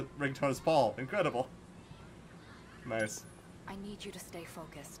ringtone as Paul. Incredible. Nice. I need you to stay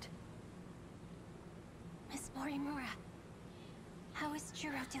focused. Miss Morimura, how is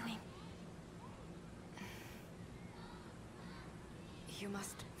Jiro doing? You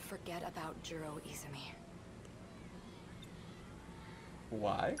must forget about Juro, Izumi.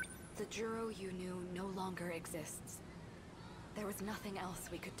 Why? The Juro you knew no longer exists. There was nothing else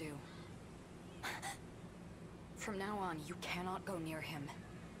we could do. From now on, you cannot go near him.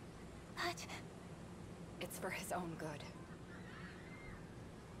 But... It's for his own good.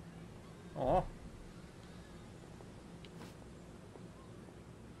 Oh.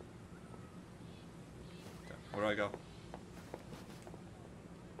 Where do I go?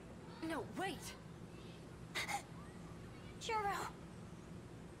 No, wait! Juro!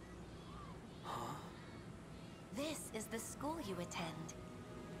 Huh? This is as the school you attend.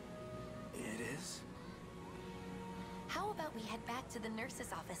 It is? How about we head back to the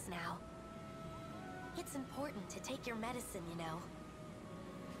nurse's office now? It's important to take your medicine, you know.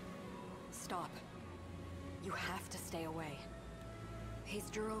 Stop. You have to stay away. He's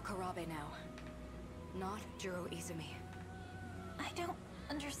Juro Karabe now, not Juro Izumi. I don't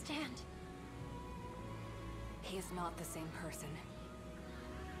understand. He is not the same person.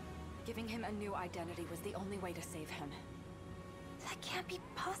 Giving him a new identity was the only way to save him. That can't be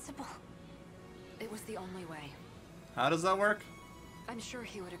possible. It was the only way. How does that work? I'm sure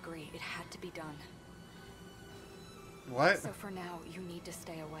he would agree it had to be done. What? So for now, you need to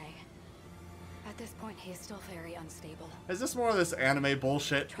stay away. At this point, he is still very unstable. Is this more of this anime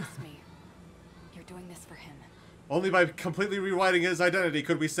bullshit? Trust me. You're doing this for him. Only by completely rewriting his identity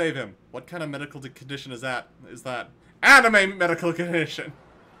could we save him. What kind of medical condition is that? Is that anime medical condition?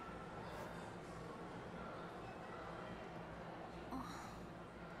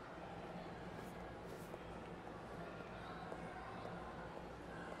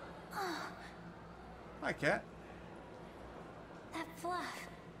 Hi, cat. That fluff.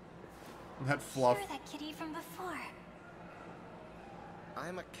 That fluff. You're that kitty from before.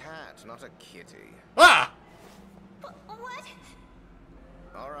 I'm a cat, not a kitty. Ah! What?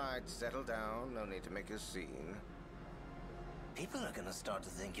 Alright, settle down. No need to make a scene. People are gonna start to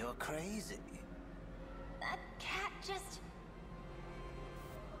think you're crazy. That cat just...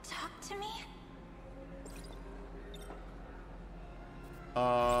 talked to me?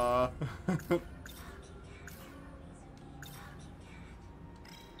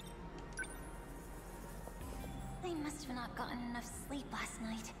 I must have not gotten enough sleep last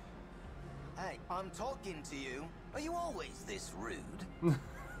night. Hey, I'm talking to you. Are you always this rude?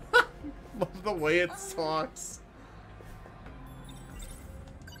 Love the way it talks.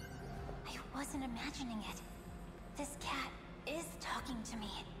 I wasn't imagining it. This cat is talking to me.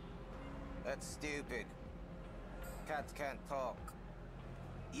 That's stupid. Cats can't talk.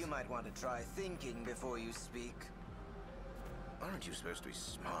 You might want to try thinking before you speak. Aren't you supposed to be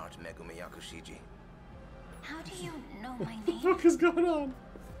smart, Megumi Yakushiji? How do you know my What the name? fuck is going on?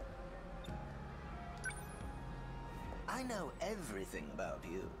 I know everything about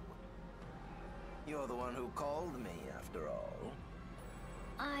you. You're the one who called me, after all.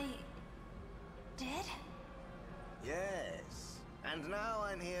 I... did? Yes. And now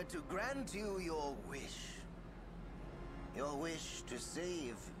I'm here to grant you your wish. Your wish to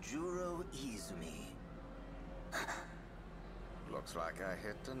save Juro Izumi. Looks like I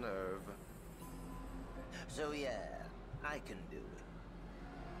hit a nerve. So yeah, I can do it.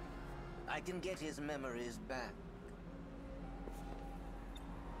 I can get his memories back.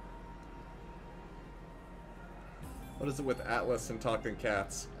 What is it with Atlas and talking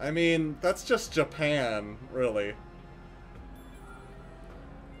cats? I mean, that's just Japan, really.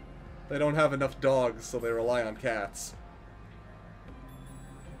 They don't have enough dogs, so they rely on cats.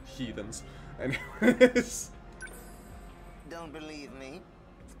 Heathens. Anyways. Don't believe me?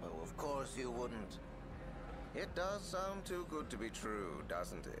 Oh, of course you wouldn't. It does sound too good to be true,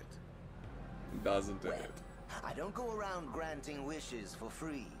 doesn't it? Doesn't it? I don't go around granting wishes for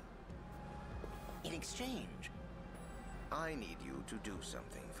free. In exchange, I need you to do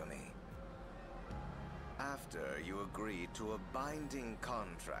something for me. After you agree to a binding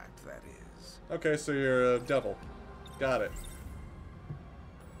contract, that is. Okay, so you're a devil. Got it.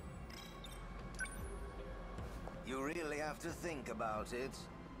 you really have to think about it.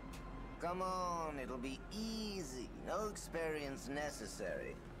 Come on, it'll be easy. No experience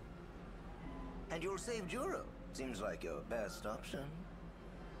necessary. And you'll save Juro. Seems like your best option.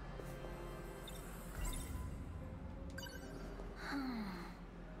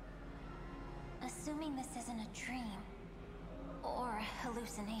 Assuming this isn't a dream, or a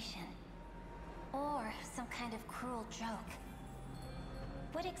hallucination, or some kind of cruel joke,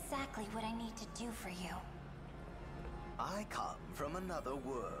 what exactly would I need to do for you? I come from another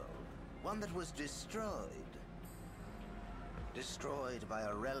world. One that was destroyed. Destroyed by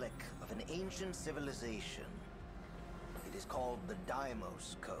a relic of an ancient civilization. It is called the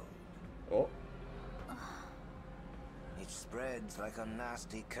Deimos Code. Oh. It spreads like a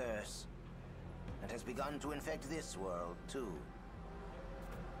nasty curse, and has begun to infect this world, too.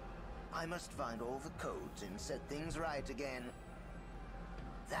 I must find all the codes and set things right again.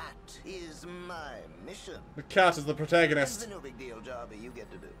 That is my mission. The cat is the protagonist. It's no big deal job that you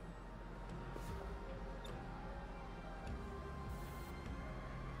get to do.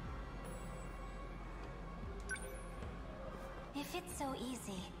 If it's so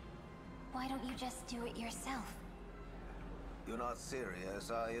easy, why don't you just do it yourself? You're not serious,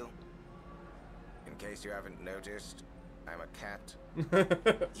 are you? In case you haven't noticed, I'm a cat.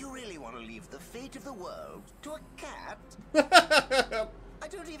 You really want to leave the fate of the world to a cat? I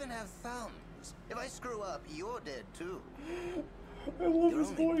don't even have thumbs. If I screw up, you're dead too. I love You're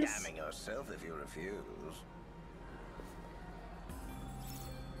his only voice. damning yourself if you refuse.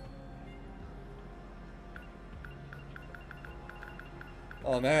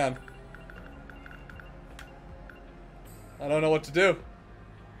 Oh man. I don't know what to do.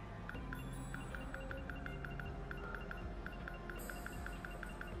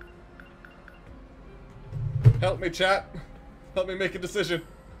 Help me, chat. Help me make a decision.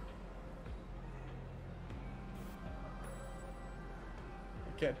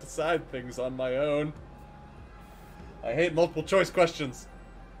 I can't decide things on my own. I hate multiple choice questions.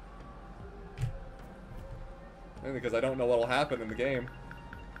 Mainly because I don't know what'll happen in the game.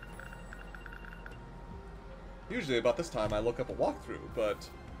 Usually about this time I look up a walkthrough, but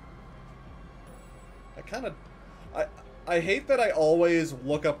I hate that I always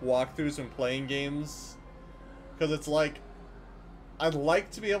look up walkthroughs when playing games, because it's like I'd like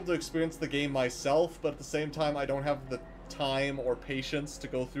to be able to experience the game myself, but at the same time I don't have the time or patience to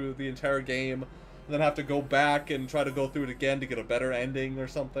go through the entire game and then have to go back and try to go through it again to get a better ending or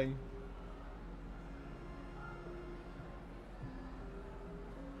something.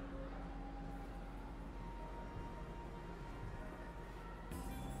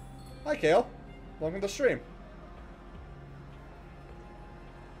 Hi, Kale. Welcome to the stream.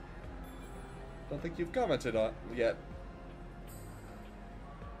 Don't think you've commented on yet.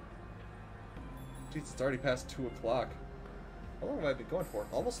 Jeez, it's already past 2 o'clock. How long have I been going for?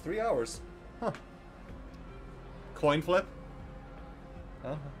 Almost 3 hours. Huh. Coin flip?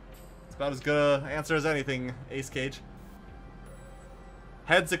 Huh? It's about as good an answer as anything, Ace Cage.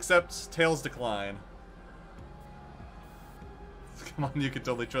 Heads accept, tails decline. Come on, you can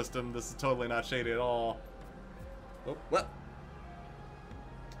totally trust him. This is totally not shady at all. Oh, what?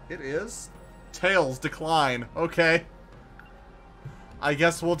 It is? Tails decline. Okay. I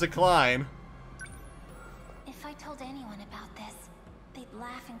guess we'll decline. If I told anyone about this, they'd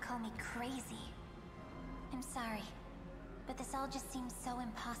laugh and call me crazy. I'm sorry, but this all just seems so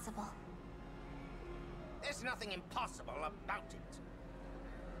impossible. There's nothing impossible about it.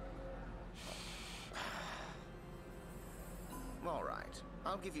 All right,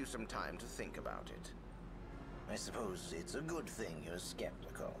 I'll give you some time to think about it. I suppose it's a good thing you're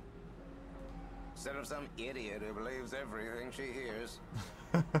skeptical. Instead of some idiot who believes everything she hears.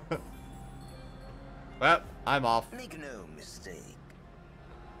 Well, I'm off. Make no mistake.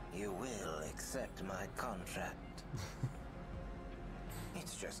 You will accept my contract.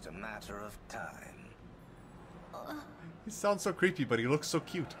 It's just a matter of time. He sounds so creepy, but he looks so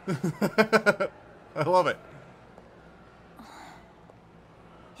cute. I love it.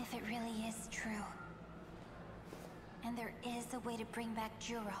 If it really is true, and there is a way to bring back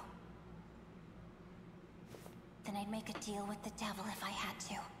Juro, then I'd make a deal with the devil if I had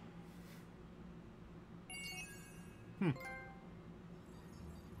to.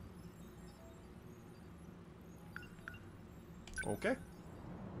 Okay.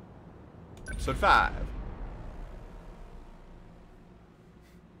 Episode 5.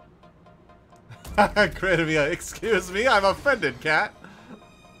 Creativia, excuse me, I'm offended, cat.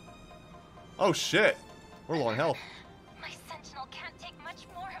 Oh shit. We're low on health. My Sentinel can't take much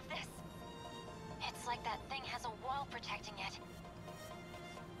more of this. It's like that thing has a wall protecting it.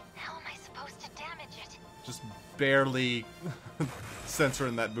 How am I supposed to damage it? Just barely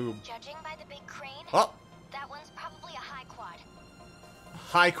censoring that boob. Judging by the big crane, Oh! that one's probably a high quad.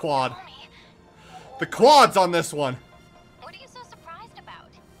 High quad. The quad's on this one. What are you so surprised about?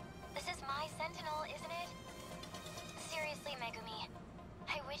 This is my Sentinel, isn't it? Seriously, Megumi,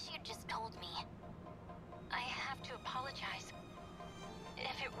 I wish you'd just told me. I have to apologize.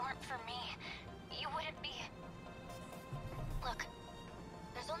 If it weren't for me, you wouldn't be... Look,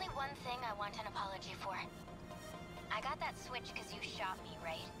 there's only one thing I want an apology for. I got that switch because you shot me,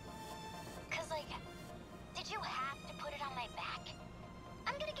 right? Because, like, did you have to put it on my back?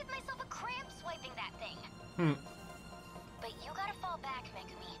 I'm gonna give myself a cramp swiping that thing. But you gotta fall back,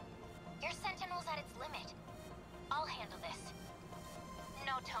 Megumi. Your Sentinel's at its limit. I'll handle this.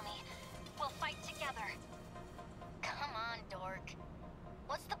 No, Tommy. We'll fight together. Come on, dork.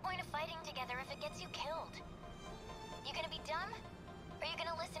 What's the point of fighting together if it gets you killed? You gonna be dumb? Or you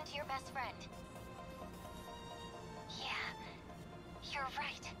gonna listen to your best friend? Yeah, you're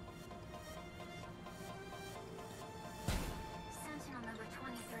right. Sentinel number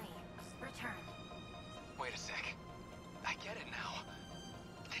 23, return. Wait a sec. I get it now.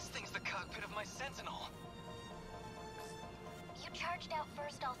 This thing's the cockpit of my Sentinel. You charged out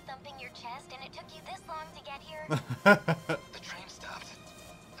first all thumping your chest, and it took you this long to get here? The train stopped.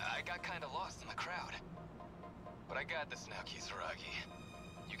 I got kinda lost in the crowd. But I got this now, Kisaragi.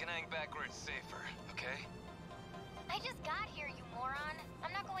 You can hang back where it's safer, okay? I just got here, you moron.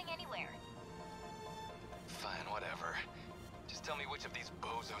 I'm not going anywhere. Fine, whatever. Just tell me which of these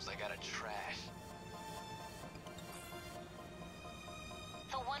bozos I gotta trash.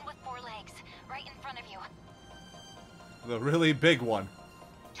 The one with 4 legs, right in front of you. The really big one.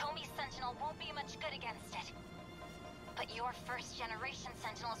 Tommy's Sentinel won't be much good against it. But your first generation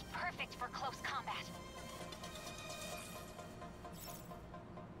Sentinel is perfect for close combat.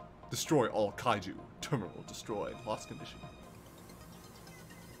 Destroy all kaiju. Terminal destroyed. Lost condition.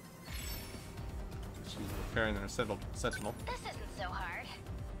 She's repairing their Sentinel. This isn't so hard.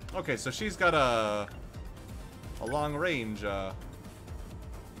 Okay, so she's got a long range one.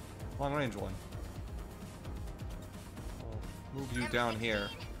 I'll move you down here.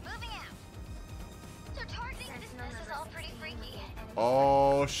 Moving out. So targeting this is all pretty freaky.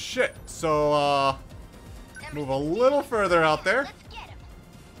 Oh shit! So move a little further out there. Let's get him.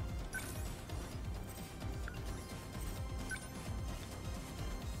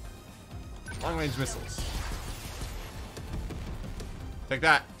 Long range missiles. Take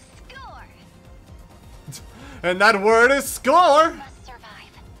that. Score. And that word is score! Must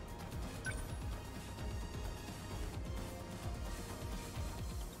survive.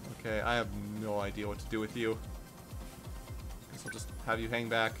 Okay, I have no idea what to do with you. Guess I'll just have you hang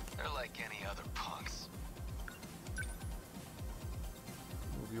back. They're like any other punks.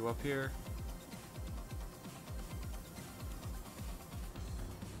 Move you up here.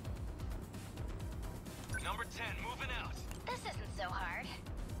 Number 10, moving out. This isn't so hard.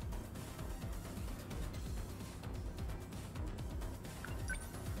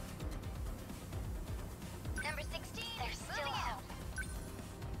 Number 16, there's still hope.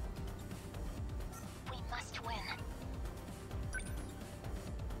 We must win.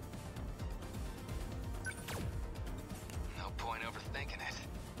 No point overthinking it.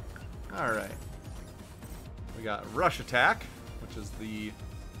 Alright. We got Rush Attack, which is the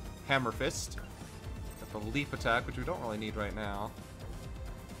Hammer Fist. Got the Leap Attack, which we don't really need right now.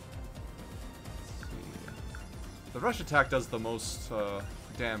 Let's see. The Rush Attack does the most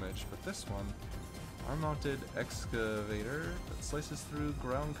damage, but this one, Arm-Mounted Excavator that slices through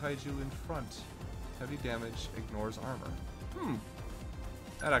ground kaiju in front. Heavy damage, ignores armor.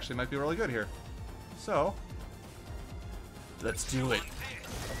 That actually might be really good here. So, let's do it.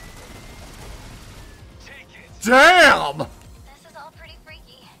 Damn! This is all pretty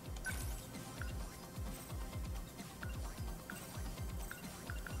freaky.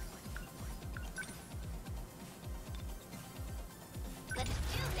 Let's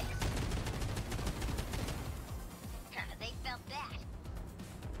do this. They felt that.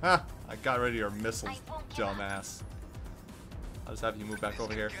 Ah, I got rid of your missiles, dumbass. I'll just have you move back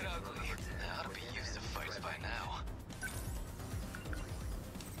over here. Get ugly. I ought to be used to fights by now.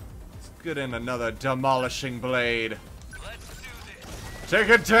 Let's get in another demolishing blade. Take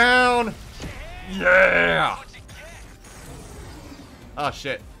it down! Yeah! Oh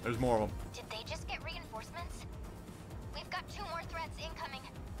shit, there's more of them. Did they just get reinforcements? We've got 2 more threats incoming.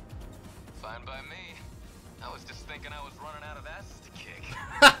 Fine by me. I was just thinking I was running out of asses to kick.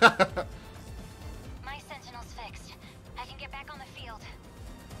 My Sentinel's fixed. I can get back on the field.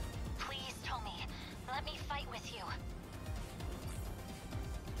 Please, Tommy, let me fight with you.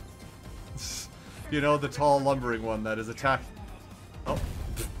 You know, the tall lumbering one that is attacked. Oh.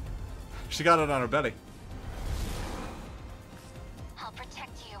 She got it on her belly. I'll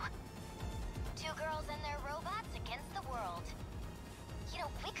protect you. 2 girls and their robots against the world. You know,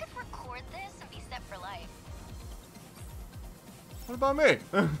 we could record this and be set for life. What about me?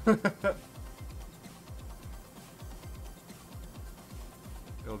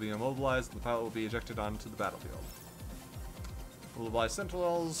 It will be immobilized and the pilot will be ejected onto the battlefield. Immobilized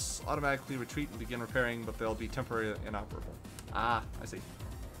Sentinels automatically retreat and begin repairing, but they'll be temporarily inoperable. Ah, I see.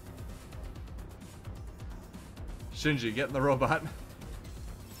 Shinji, get in the robot.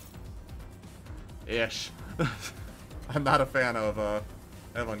 Ish. I'm not a fan of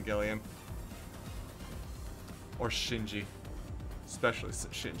Evangelion. Or Shinji. Especially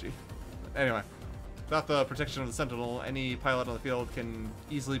Shinji. Anyway, without the protection of the Sentinel, any pilot on the field can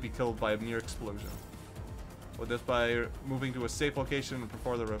easily be killed by a mere explosion. With this by moving to a safe location and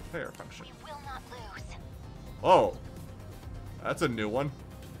perform the repair function. We will not lose. Oh! That's a new one.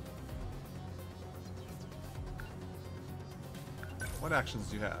 What actions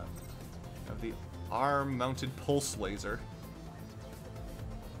do you have? You have the arm-mounted pulse laser.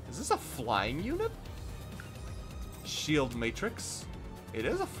 Is this a flying unit? shield matrix. It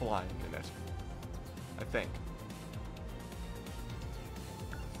is a flying unit, I think.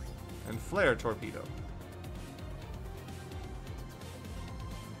 And flare torpedo.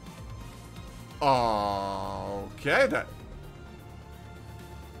 Okay, then.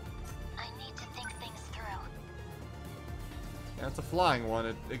 I need to think things through. Yeah, it's a flying one.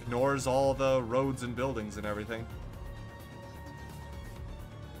 It ignores all the roads and buildings and everything.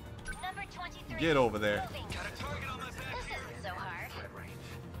 Number 23. Get over there. Moving. Got a target on my back. This isn't so hard.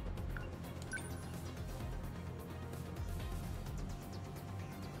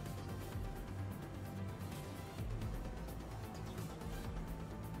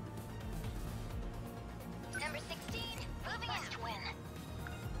 Number 16. Moving must win.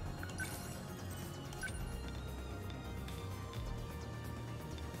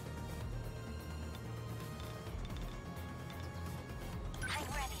 I'm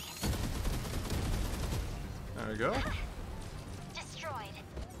ready. There we go. Destroyed.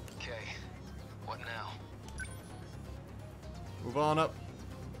 Okay, what now? Move on up.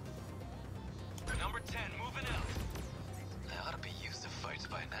 Number 10, moving out. They ought to be used to fights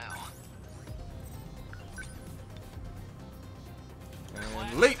by now.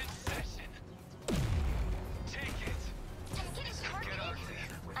 And leap. Take it. I'm getting targeted.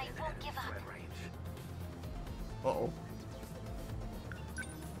 I won't give up. Uh-oh.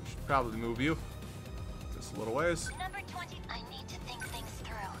 Should probably move you. Just a little ways. Number 20. I need to think things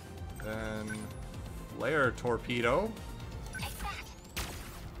through. Then flare torpedo. Take that.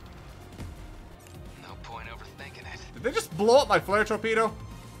 No point overthinking it. Did they just blow up my flare torpedo?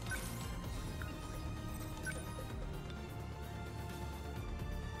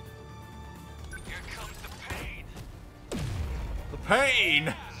 Here comes the pain. The pain!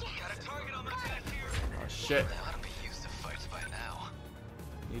 Got a target on my back here. Oh shit. They ought to be used to fights by now.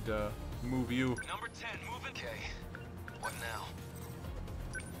 Need to move you. Number 10, moving. Okay, what now?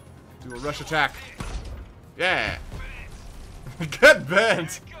 Do a rush attack. Yeah! Get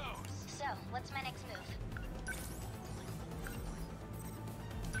bent! So, what's my next move?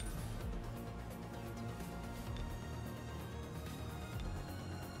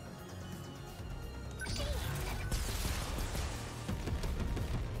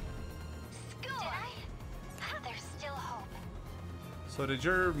 Did I? There's still hope. So did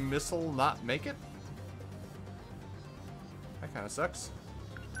your missile not make it? That kind of sucks.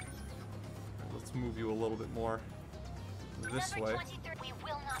 Let's move you a little bit more this Number way. 23. We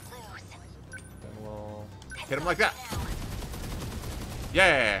will not lose. Then we'll hit him like that.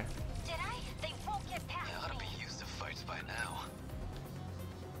 Yeah! Did I? They won't get past They ought to me. be used to fights by now.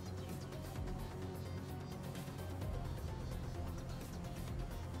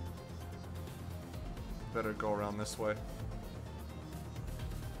 Better go around this way.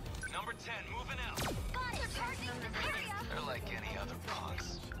 Number 10, moving out. Got it. Targeting this area. They're like any other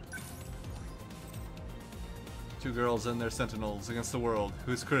punks. Two girls and their Sentinels against the world.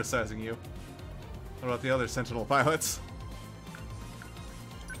 Who's criticizing you? What about the other Sentinel pilots?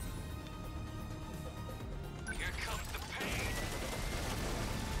 Here comes the pain.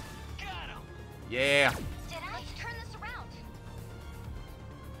 Got him. Yeah! Did I? Let's turn this around.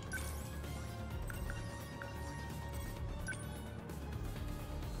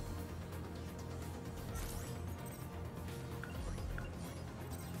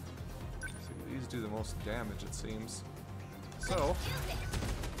 See, these do the most damage, it seems. So,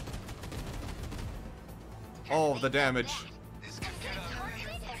 all of the damage. This could get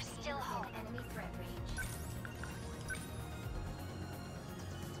ugly. There's still hope. Enemy threat range.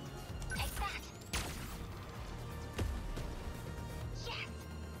 Take that. Yes.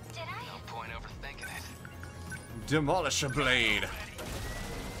 Did I? No point overthinking it. Demolish a blade.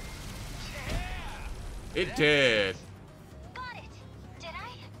 It did. Got it. Did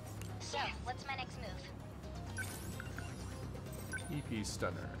I? So, what's my next move? EP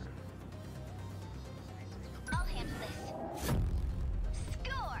stunner. I'll handle this.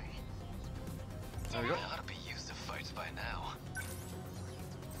 Score. There we go. They ought to be used to fights by now.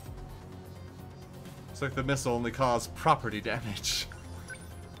 Looks like the missile only caused property damage.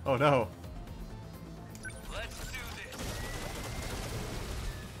 Oh no. Let's do this.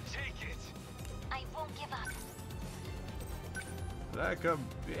 Take it. I won't give up. Like a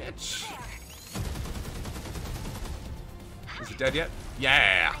bitch. Is it dead yet?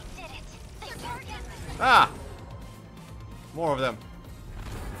 Yeah! I did it. They're targeting. Ah! More of them.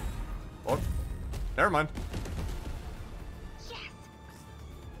 Oh, never mind. Yes.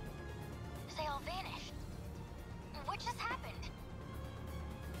 They all vanished. What just happened?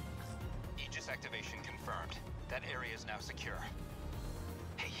 Aegis activation confirmed. That area is now secure.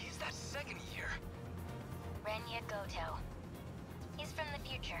 Hey, he's that second year. Ready? Enya Goto. He's from the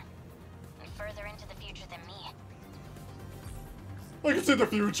future, and further into the future than me. Like it's in the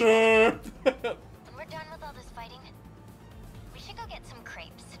future! When we're done with all this fighting, we should go get some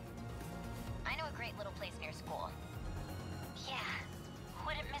crepes. I know a great little place near school. Yeah,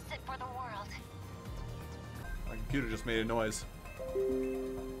 wouldn't miss it for the world. My computer just made a noise.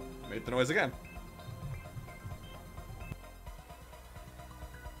 Made the noise again.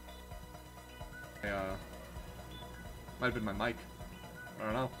 Might have been my mic. I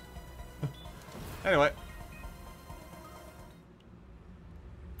don't know. Anyway.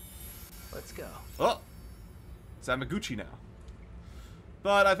 Let's go. Oh! It's Amaguchi now.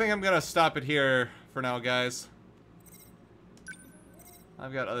 But I think I'm gonna stop it here for now, guys.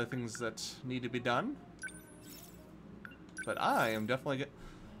 I've got other things that need to be done. But I am definitely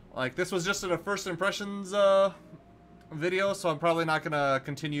like, this was just a first impressions video, so I'm probably not gonna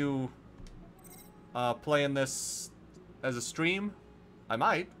continue playing this as a stream. I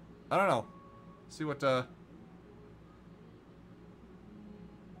might. I don't know. See what I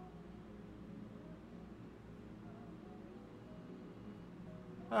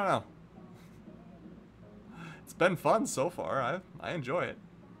don't know. It's been fun so far. I enjoy it.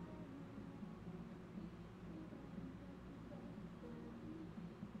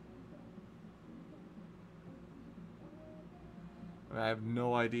 I have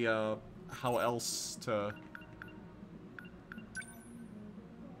no idea how else to...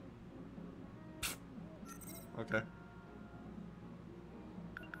 Okay.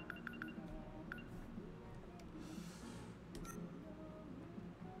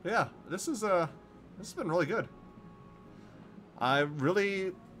 Yeah, this has been really good. I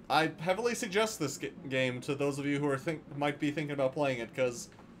heavily suggest this game to those of you who are might be thinking about playing it, because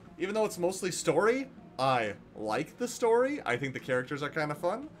even though it's mostly story, I like the story. I think the characters are kind of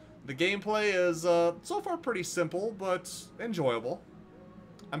fun. The gameplay is so far pretty simple, but enjoyable.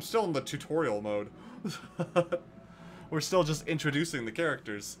 I'm still in the tutorial mode. We're still just introducing the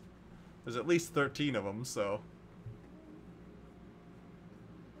characters. There's at least 13 of them, so...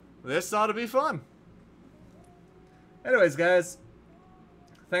 this ought to be fun. Anyways, guys.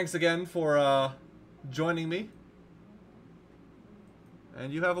 Thanks again for joining me.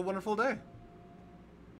 And you have a wonderful day.